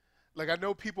 man? Like, I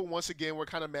know people once again were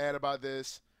kind of mad about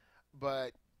this,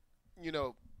 but you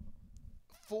know,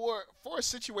 for a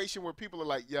situation where people are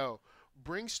like, "Yo,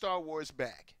 bring Star Wars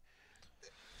back,"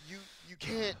 you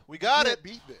can't. We got you it. Can't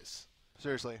beat this.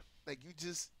 Seriously. Like you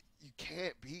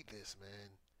can't beat this, man.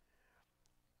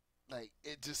 Like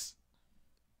it just.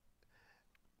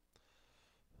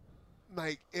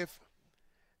 Like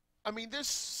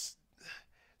there's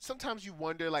sometimes you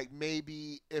wonder, like,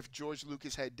 maybe if George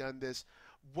Lucas had done this,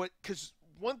 because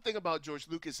one thing about George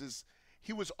Lucas is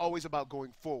he was always about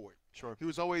going forward. Sure. He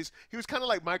was kind of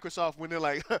like Microsoft when they're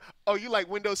like, "Oh, you like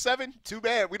Windows 7? Too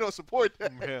bad, we don't support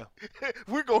that. Yeah.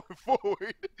 We're going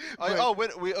forward."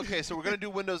 Okay, so we're gonna do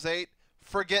Windows 8.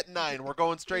 Forget 9. We're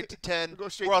going straight to 10.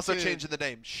 We're also changing the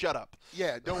name. Shut up.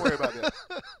 Yeah, don't worry about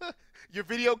that. Your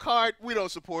video card, we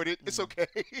don't support it. It's okay.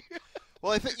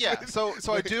 Well, I think So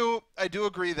I do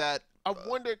agree that I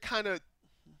wonder, kind of,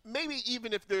 maybe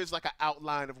even if there's like an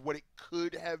outline of what it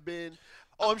could have been.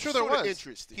 Oh, I'm sure there was.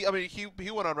 Interesting.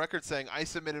 He went on record saying, "I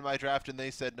submitted my draft and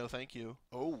they said no, thank you."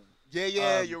 Oh,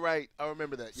 yeah, you're right. I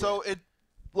remember that. Yeah. So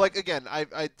again,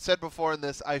 I said before in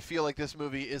this, I feel like this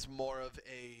movie is more of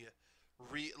a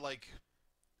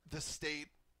the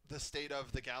state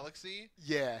of the galaxy.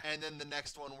 Yeah. And then the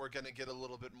next one we're gonna get a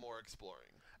little bit more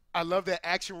exploring. I love that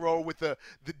action roll with the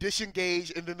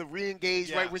disengage and then the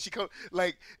re-engage right when she comes.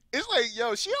 Like, it's like,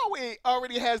 yo, she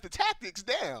already has the tactics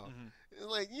down. Mm-hmm. It's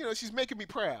like, she's making me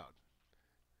proud.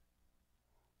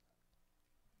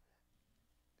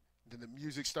 Then the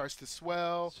music starts to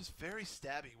swell. It's just very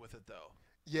stabby with it, though.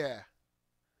 Yeah.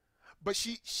 But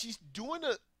she's doing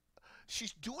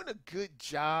a good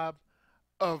job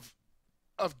of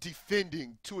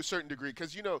defending to a certain degree,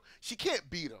 because she can't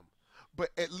beat him, but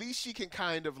at least she can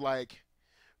kind of like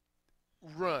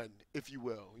run, if you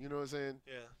will. You know what I'm saying?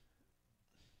 Yeah.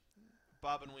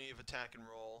 Bob and weave, attack and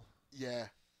roll. Yeah.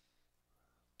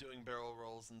 Doing barrel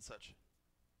rolls and such.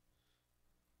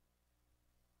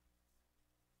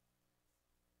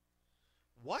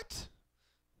 What?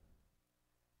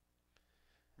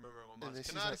 Remember when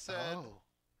Maz Kanata said, "Oh,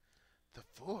 the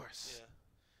Force." Yeah.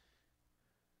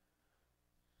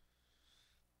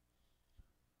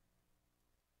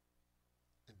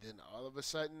 And then all of a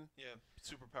sudden, yeah,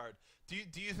 super powered. Do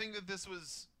you think that this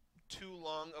was too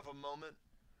long of a moment?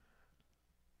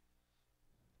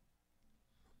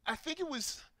 I think it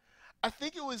was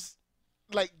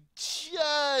like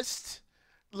just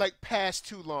like past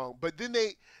too long, but then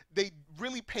they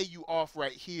really pay you off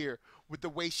right here with the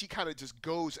way she kind of just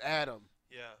goes at him.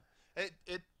 Yeah,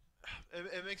 it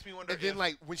makes me wonder. And then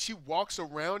like when she walks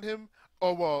around him,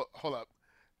 oh well, hold up,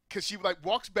 because she like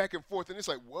walks back and forth, and it's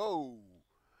like whoa,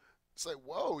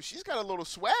 she's got a little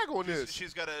swag on this.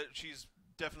 She's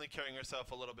definitely carrying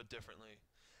herself a little bit differently.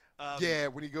 Yeah,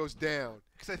 when he goes down.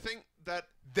 Because I think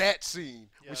that scene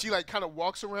when she like kind of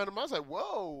walks around him, I was like,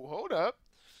 whoa, hold up.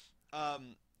 I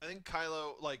think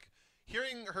Kylo, like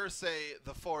hearing her say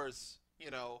the Force,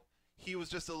 he was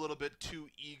just a little bit too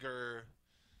eager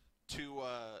to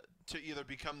either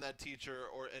become that teacher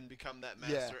and become that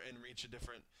master and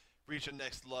reach a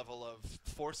next level of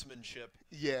forcemanship.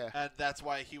 Yeah, and that's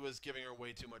why he was giving her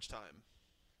way too much time.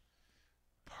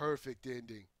 Perfect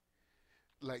ending,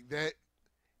 like that.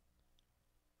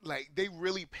 Like, they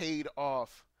really paid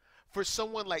off for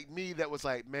someone like me that was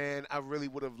like, man, I really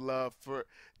would have loved for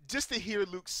just to hear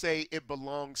Luke say it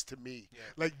belongs to me. Yeah.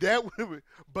 Like that would,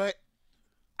 but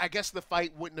I guess the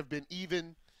fight wouldn't have been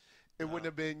even. It wouldn't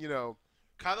have been,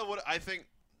 Kylo would. I think.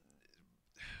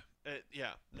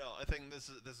 I think this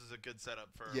is a good setup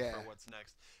for what's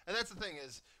next. And that's the thing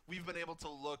is we've been able to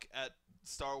look at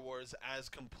Star Wars as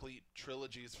complete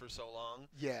trilogies for so long.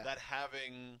 Yeah. That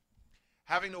having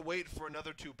to wait for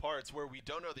another 2 parts where we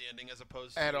don't know the ending as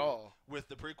opposed to at all with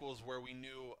the prequels where we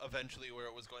knew eventually where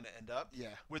it was going to end up. Yeah.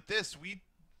 With this,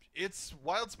 it's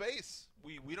wild space.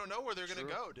 We don't know where they're going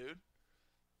to go, dude.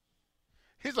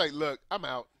 He's like, look, I'm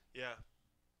out. Yeah.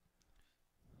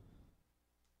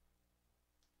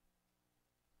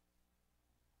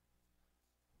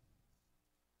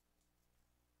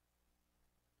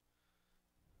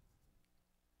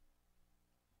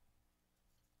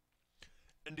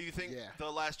 And do you think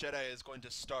The Last Jedi is going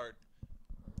to start,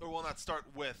 or will not start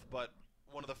with, but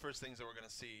one of the first things that we're going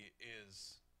to see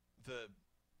is the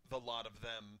lot of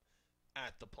them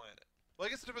at the planet? Well, I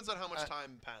guess it depends on how much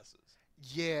time passes.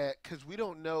 Yeah, because we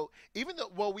don't know. Even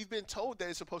though, we've been told that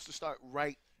it's supposed to start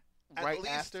right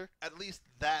after. At least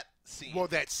that scene. Well,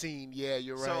 that scene, yeah,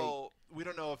 you're right. So we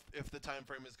don't know if the time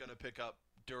frame is going to pick up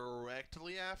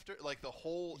directly after, like if the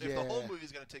whole movie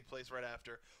is going to take place right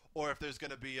after, or if there's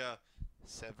going to be a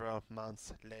several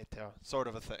months later sort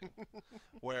of a thing,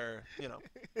 where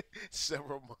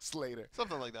several months later,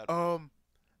 something like that.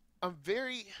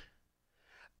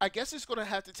 I guess it's going to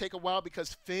have to take a while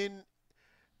because Finn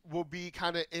will be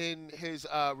kind of in his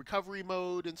recovery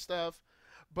mode and stuff.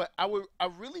 But I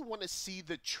really want to see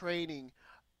the training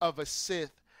of a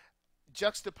Sith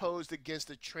juxtaposed against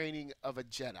the training of a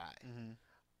Jedi.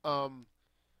 Mm-hmm.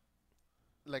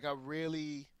 Like I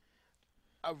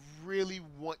really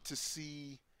want to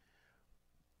see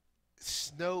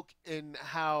Snoke and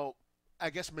how,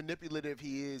 I guess, manipulative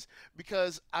he is,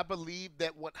 because I believe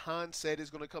that what Han said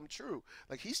is going to come true.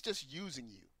 Like, he's just using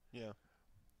you. Yeah.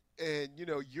 And,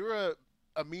 you're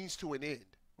a means to an end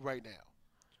right now.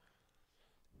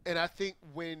 And I think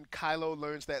when Kylo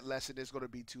learns that lesson, it's going to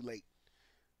be too late.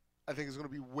 I think it's going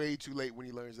to be way too late when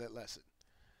he learns that lesson.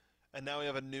 And now we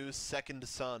have a new second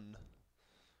son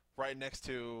right next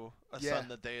to a son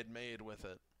that they had made with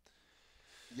it.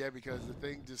 Yeah, because the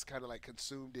thing just kind of like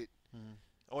consumed it.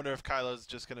 I wonder if Kylo's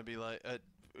just going to be like,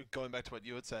 going back to what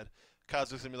you had said, Kylo's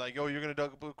just going to be like, yo, you're going to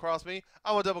double cross me?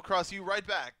 I will double cross you right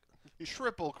back.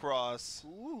 Triple cross.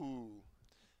 Ooh.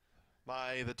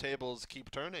 The tables keep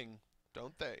turning,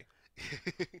 don't they?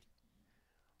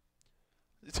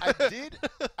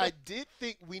 I did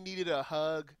think we needed a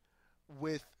hug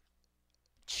with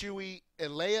Chewie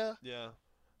and Leia. Yeah.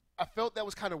 I felt that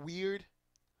was kind of weird.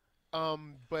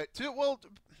 But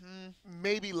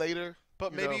maybe later.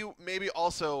 But maybe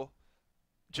also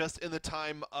just in the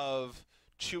time of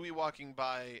Chewie walking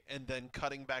by and then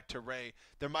cutting back to Rey,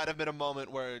 there might have been a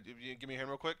moment where, give me your hand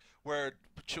real quick, where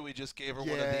Chewie just gave her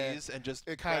one of these and just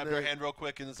grabbed her hand real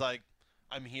quick and is like,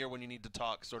 I'm here when you need to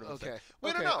talk, sort of a thing.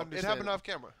 We don't know. It happened off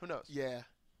camera. Who knows? Yeah.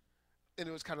 And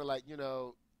it was kind of like,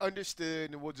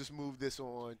 understood, and we'll just move this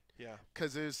on. Yeah.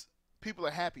 Because people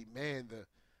are happy. Man, the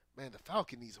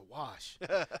Falcon needs a wash.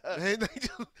 Man,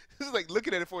 it's like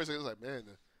looking at it for a second. It was like, man,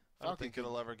 the Falcon I don't think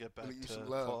it'll ever get back to some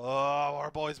love. Oh, our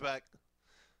boy's back.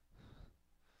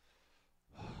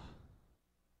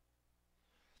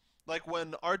 Like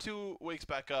when R2 wakes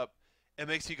back up, it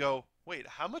makes you go, wait,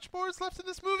 how much more is left in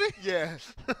this movie? Yeah.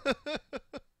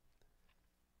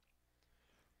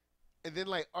 And then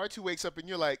like R2 wakes up and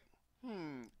you're like,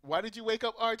 why did you wake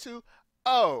up, R2?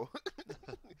 Oh,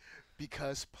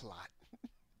 because plot.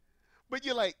 But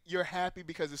you're happy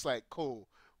because it's like, cool,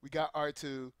 we got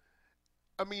R2.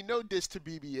 I mean, no diss to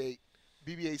BB-8.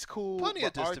 BB-8's cool. Plenty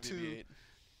of diss R2, to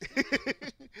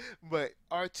BB-8. But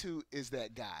R2 is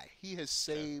that guy. He has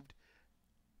saved.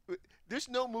 There's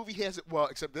no movie he hasn't,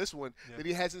 except this one, that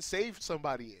he hasn't saved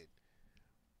somebody in.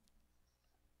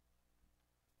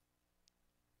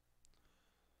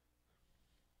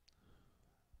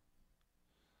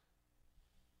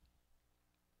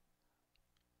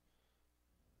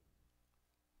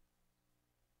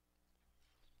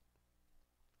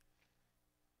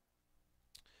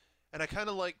 And I kind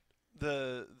of like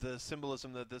the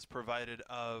symbolism that this provided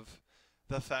of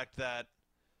the fact that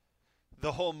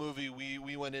the whole movie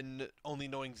we went in only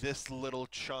knowing this little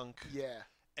chunk. Yeah.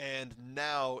 And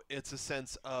now it's a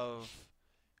sense of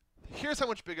here's how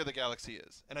much bigger the galaxy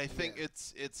is. And I think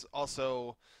it's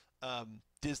also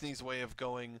Disney's way of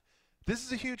going, this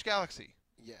is a huge galaxy.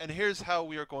 Yeah. And here's how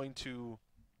we are going to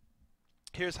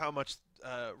here's how much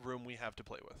room we have to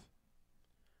play with.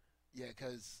 Yeah,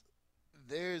 because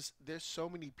there's so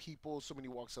many people, so many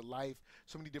walks of life,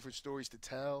 so many different stories to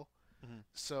tell.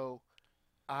 So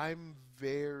I'm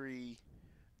very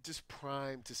just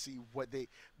primed to see what they,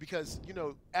 because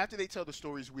after they tell the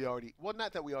stories we already, well,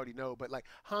 not that we already know, but like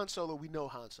Han Solo, we know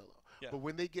Han Solo. Yeah. But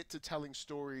when they get to telling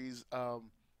stories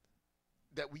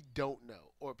that we don't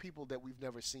know or people that we've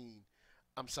never seen,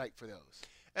 I'm psyched for those.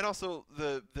 And also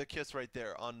the kiss right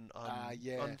there on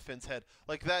Finn's head,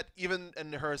 like that. Even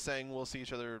and her saying, "We'll see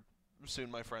each other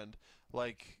soon, my friend."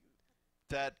 Like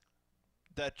that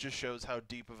just shows how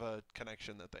deep of a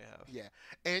connection that they have. Yeah,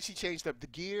 and she changed up the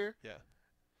gear. Yeah.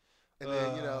 And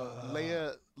then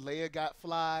Leia got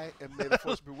fly, and may the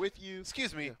Force be with you.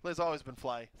 Excuse me, Leia's always been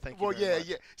fly. Thank you. Well, very much.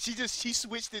 yeah. She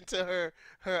switched into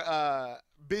her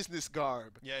business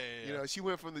garb. Yeah. She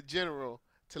went from the general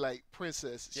to like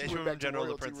princess. She went back from general to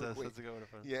royalty princess. real That's a good one.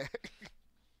 Yeah.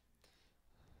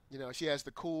 She has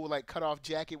the cool like cut off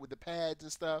jacket with the pads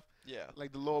and stuff. Yeah.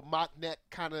 Like the little mock neck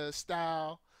kind of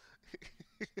style.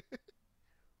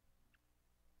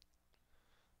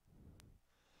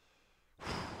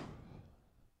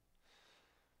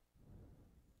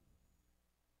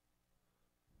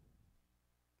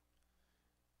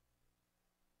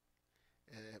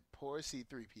 And poor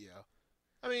C-3PO.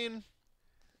 I mean,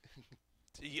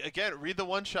 again, read the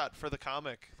one shot for the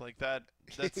comic. Like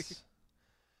that's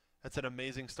that's an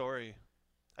amazing story.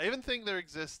 I even think there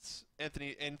exists.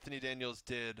 Anthony Daniels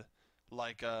did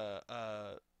like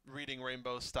a Reading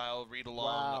Rainbow style read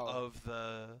along of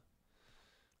the.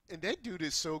 And that dude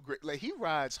is so great. Like he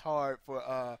rides hard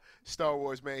for Star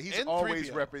Wars, man. He's and always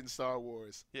 3PO. repping Star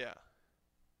Wars. Yeah.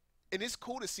 And it's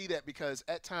cool to see that because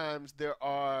at times there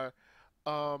are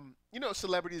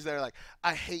celebrities that are like,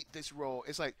 I hate this role.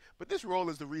 It's like, but this role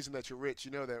is the reason that you're rich.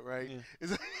 You know that, right? Yeah.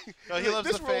 It's like, No, he loves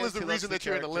this the role fans, is the he reason loves that the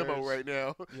you're in a limo characters. right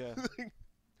now. Yeah. That's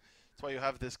why you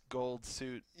have this gold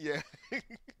suit. Yeah.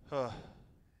 Huh.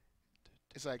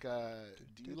 It's like,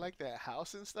 do you like that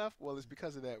house and stuff? Well, it's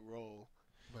because of that role.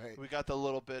 Right. We got the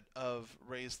little bit of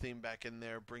Rey's theme back in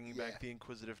there, bringing Yeah. back the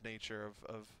inquisitive nature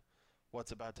of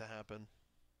what's about to happen.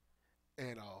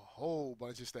 And a whole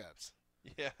bunch of steps.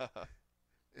 Yeah.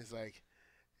 It's like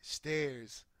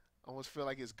stairs. I almost feel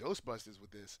like it's Ghostbusters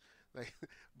with this. Like,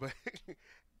 but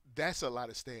that's a lot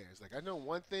of stairs. Like I know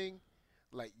one thing,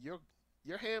 like your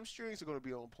hamstrings are going to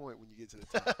be on point when you get to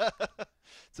the top.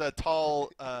 It's a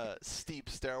tall, steep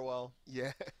stairwell.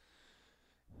 Yeah.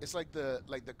 It's like the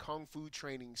kung fu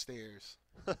training stairs.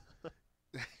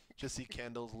 Just see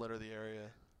candles litter the area.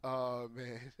 Oh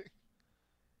man.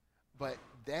 But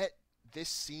this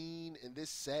scene and this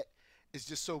set is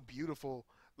just so beautiful.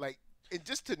 Like, and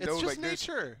just to know, It's just like,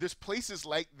 nature. there's places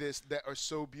like this that are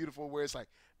so beautiful where it's like,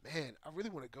 man, I really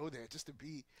want to go there just to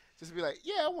be like,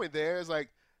 yeah, I went there. It's like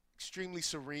extremely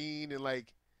serene and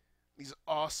like these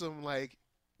awesome, like,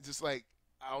 just like,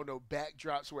 I don't know,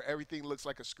 backdrops where everything looks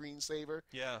like a screensaver.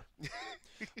 Yeah.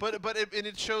 but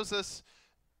it shows us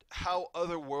how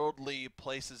otherworldly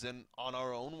places on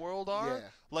our own world are. Yeah.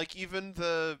 Like even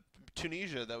the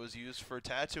Tunisia that was used for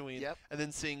Tatooine, Yep. and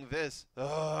then seeing this.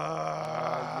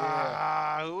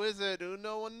 Yeah. Who is it? Who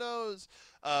no one knows.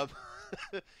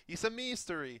 It's a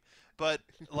mystery. But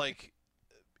like,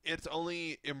 it's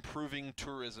only improving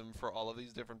tourism for all of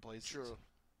these different places. True.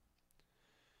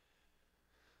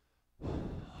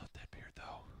 That beard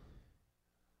though.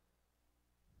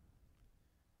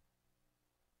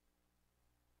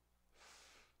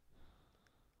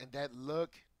 And that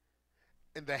look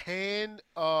and the hand,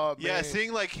 Yeah, man.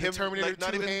 seeing like him, Terminator like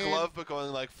not 2 even hand. glove, but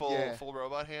going like full Yeah. full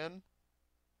robot hand.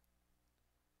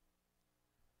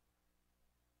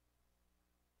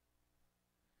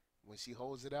 When she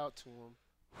holds it out to him.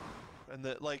 And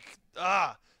there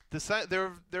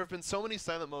have been so many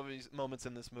silent moments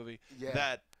in this movie Yeah.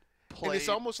 that play. And it's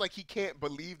almost like he can't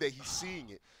believe that he's seeing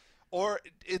it. Or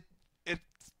it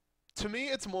to me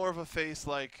it's more of a face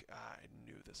like I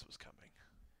knew this was coming.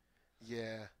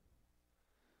 Yeah.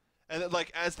 And then,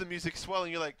 like as the music's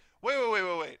swelling, you're like, wait.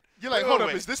 You're like, Wait, hold wait, up,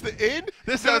 wait. is this the end?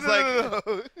 This No, sounds no, like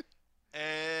no, no.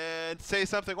 and say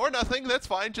something or nothing. That's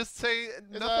fine. Just say It's,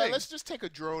 nothing. let's just take a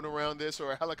drone around this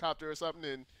or a helicopter or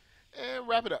something and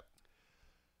wrap it up.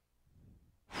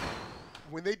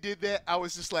 When they did that, I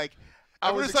was just like,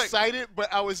 I was Everyone's like- excited,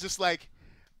 but I was just like,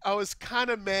 I was kind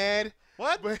of mad.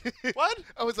 What? But What?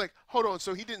 I was like, hold on,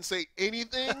 so he didn't say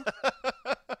anything?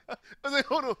 I was like,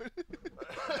 hold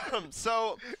on.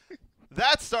 So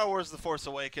that's Star Wars: The Force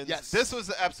Awakens. Yes. This was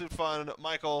absolute fun,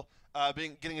 Michael.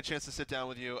 getting a chance to sit down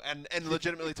with you and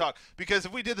legitimately talk. Because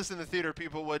if we did this in the theater,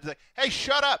 people would say, "Hey,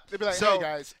 shut up!" They'd be like, so "Hey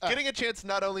guys," getting a chance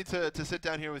not only to sit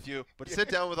down here with you, but sit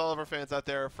down with all of our fans out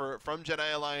there from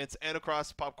Jedi Alliance and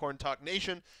across Popcorn Talk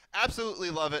Nation. Absolutely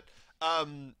love it.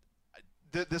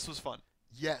 This was fun.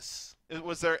 Yes.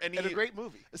 Was there any? And a great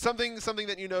movie. Something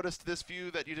that you noticed this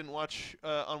view that you didn't watch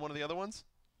on one of the other ones?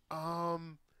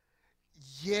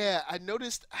 Yeah, I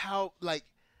noticed how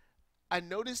I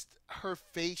noticed her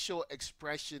facial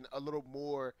expression a little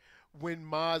more when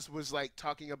Maz was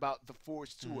talking about the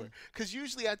Force to her. Because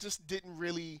usually I just didn't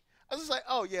really. I was just like,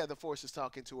 oh yeah, the Force is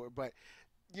talking to her, but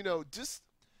just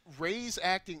Rey's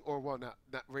acting, or well, not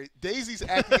Rey. Daisy's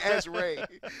acting as Rey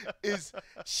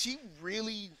she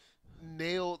really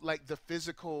nailed the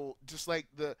physical, just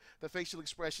the facial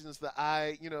expressions, the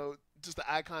eye, just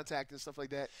the eye contact and stuff like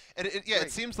that. And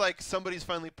it seems like somebody's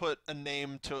finally put a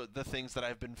name to the things that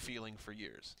I've been feeling for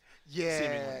years.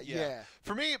 Yeah.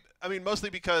 For me, I mean, mostly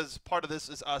because part of this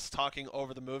is us talking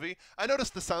over the movie. I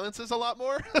noticed the silences a lot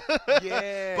more.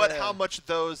 Yeah. But how much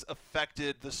those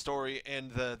affected the story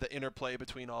and the interplay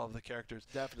between all of the characters.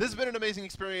 Definitely. This has been an amazing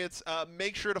experience.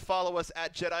 Make sure to follow us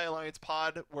at Jedi Alliance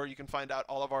Pod, where you can find out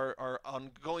all of our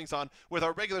ongoings on with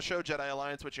our regular show, Jedi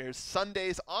Alliance, which airs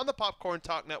Sundays on the Popcorn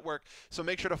Talk Network. So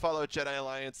make sure to follow Jedi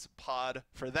Alliance Pod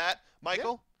for that.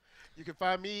 Michael? Yep. You can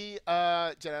find me,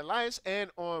 Jedi Alliance,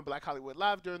 and on Black Hollywood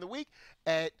Live during the week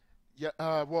at,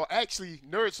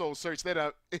 Nerd Soul, search that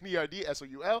out,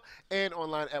 NERDSOUL, and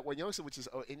online at Oneyoungster, which is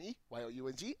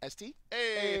ONEYOUNGST.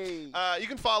 Hey! You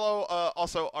can follow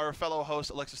also our fellow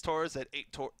host, Alexis Torres, at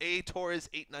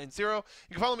Torres890. You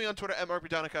can follow me on Twitter at Mark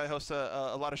Budonica. I host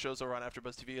a lot of shows over on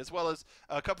AfterBuzz TV, as well as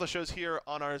a couple of shows here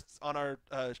on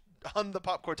the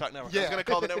Popcorn Talk Network. Yeah. I was going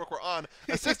to call the network we're on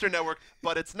a sister network,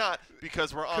 but it's not,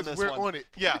 because we're on this we're one. on it.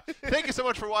 Yeah. Thank you so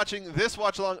much for watching this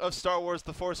watch-along of Star Wars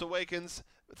The Force Awakens.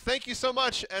 Thank you so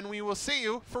much, and we will see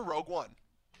you for Rogue One.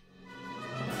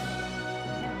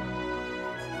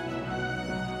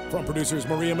 From producers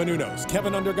Maria Menounos,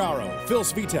 Kevin Undergaro, Phil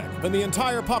Svitek, and the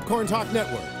entire Popcorn Talk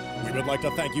Network, we would like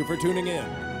to thank you for tuning in.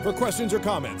 For questions or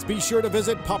comments, be sure to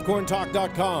visit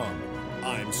popcorntalk.com.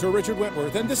 I'm Sir Richard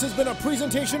Wentworth, and this has been a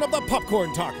presentation of the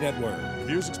Popcorn Talk Network. The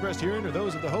views expressed herein are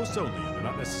those of the hosts only and do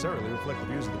not necessarily reflect the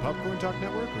views of the Popcorn Talk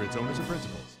Network or its owners and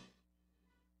principals.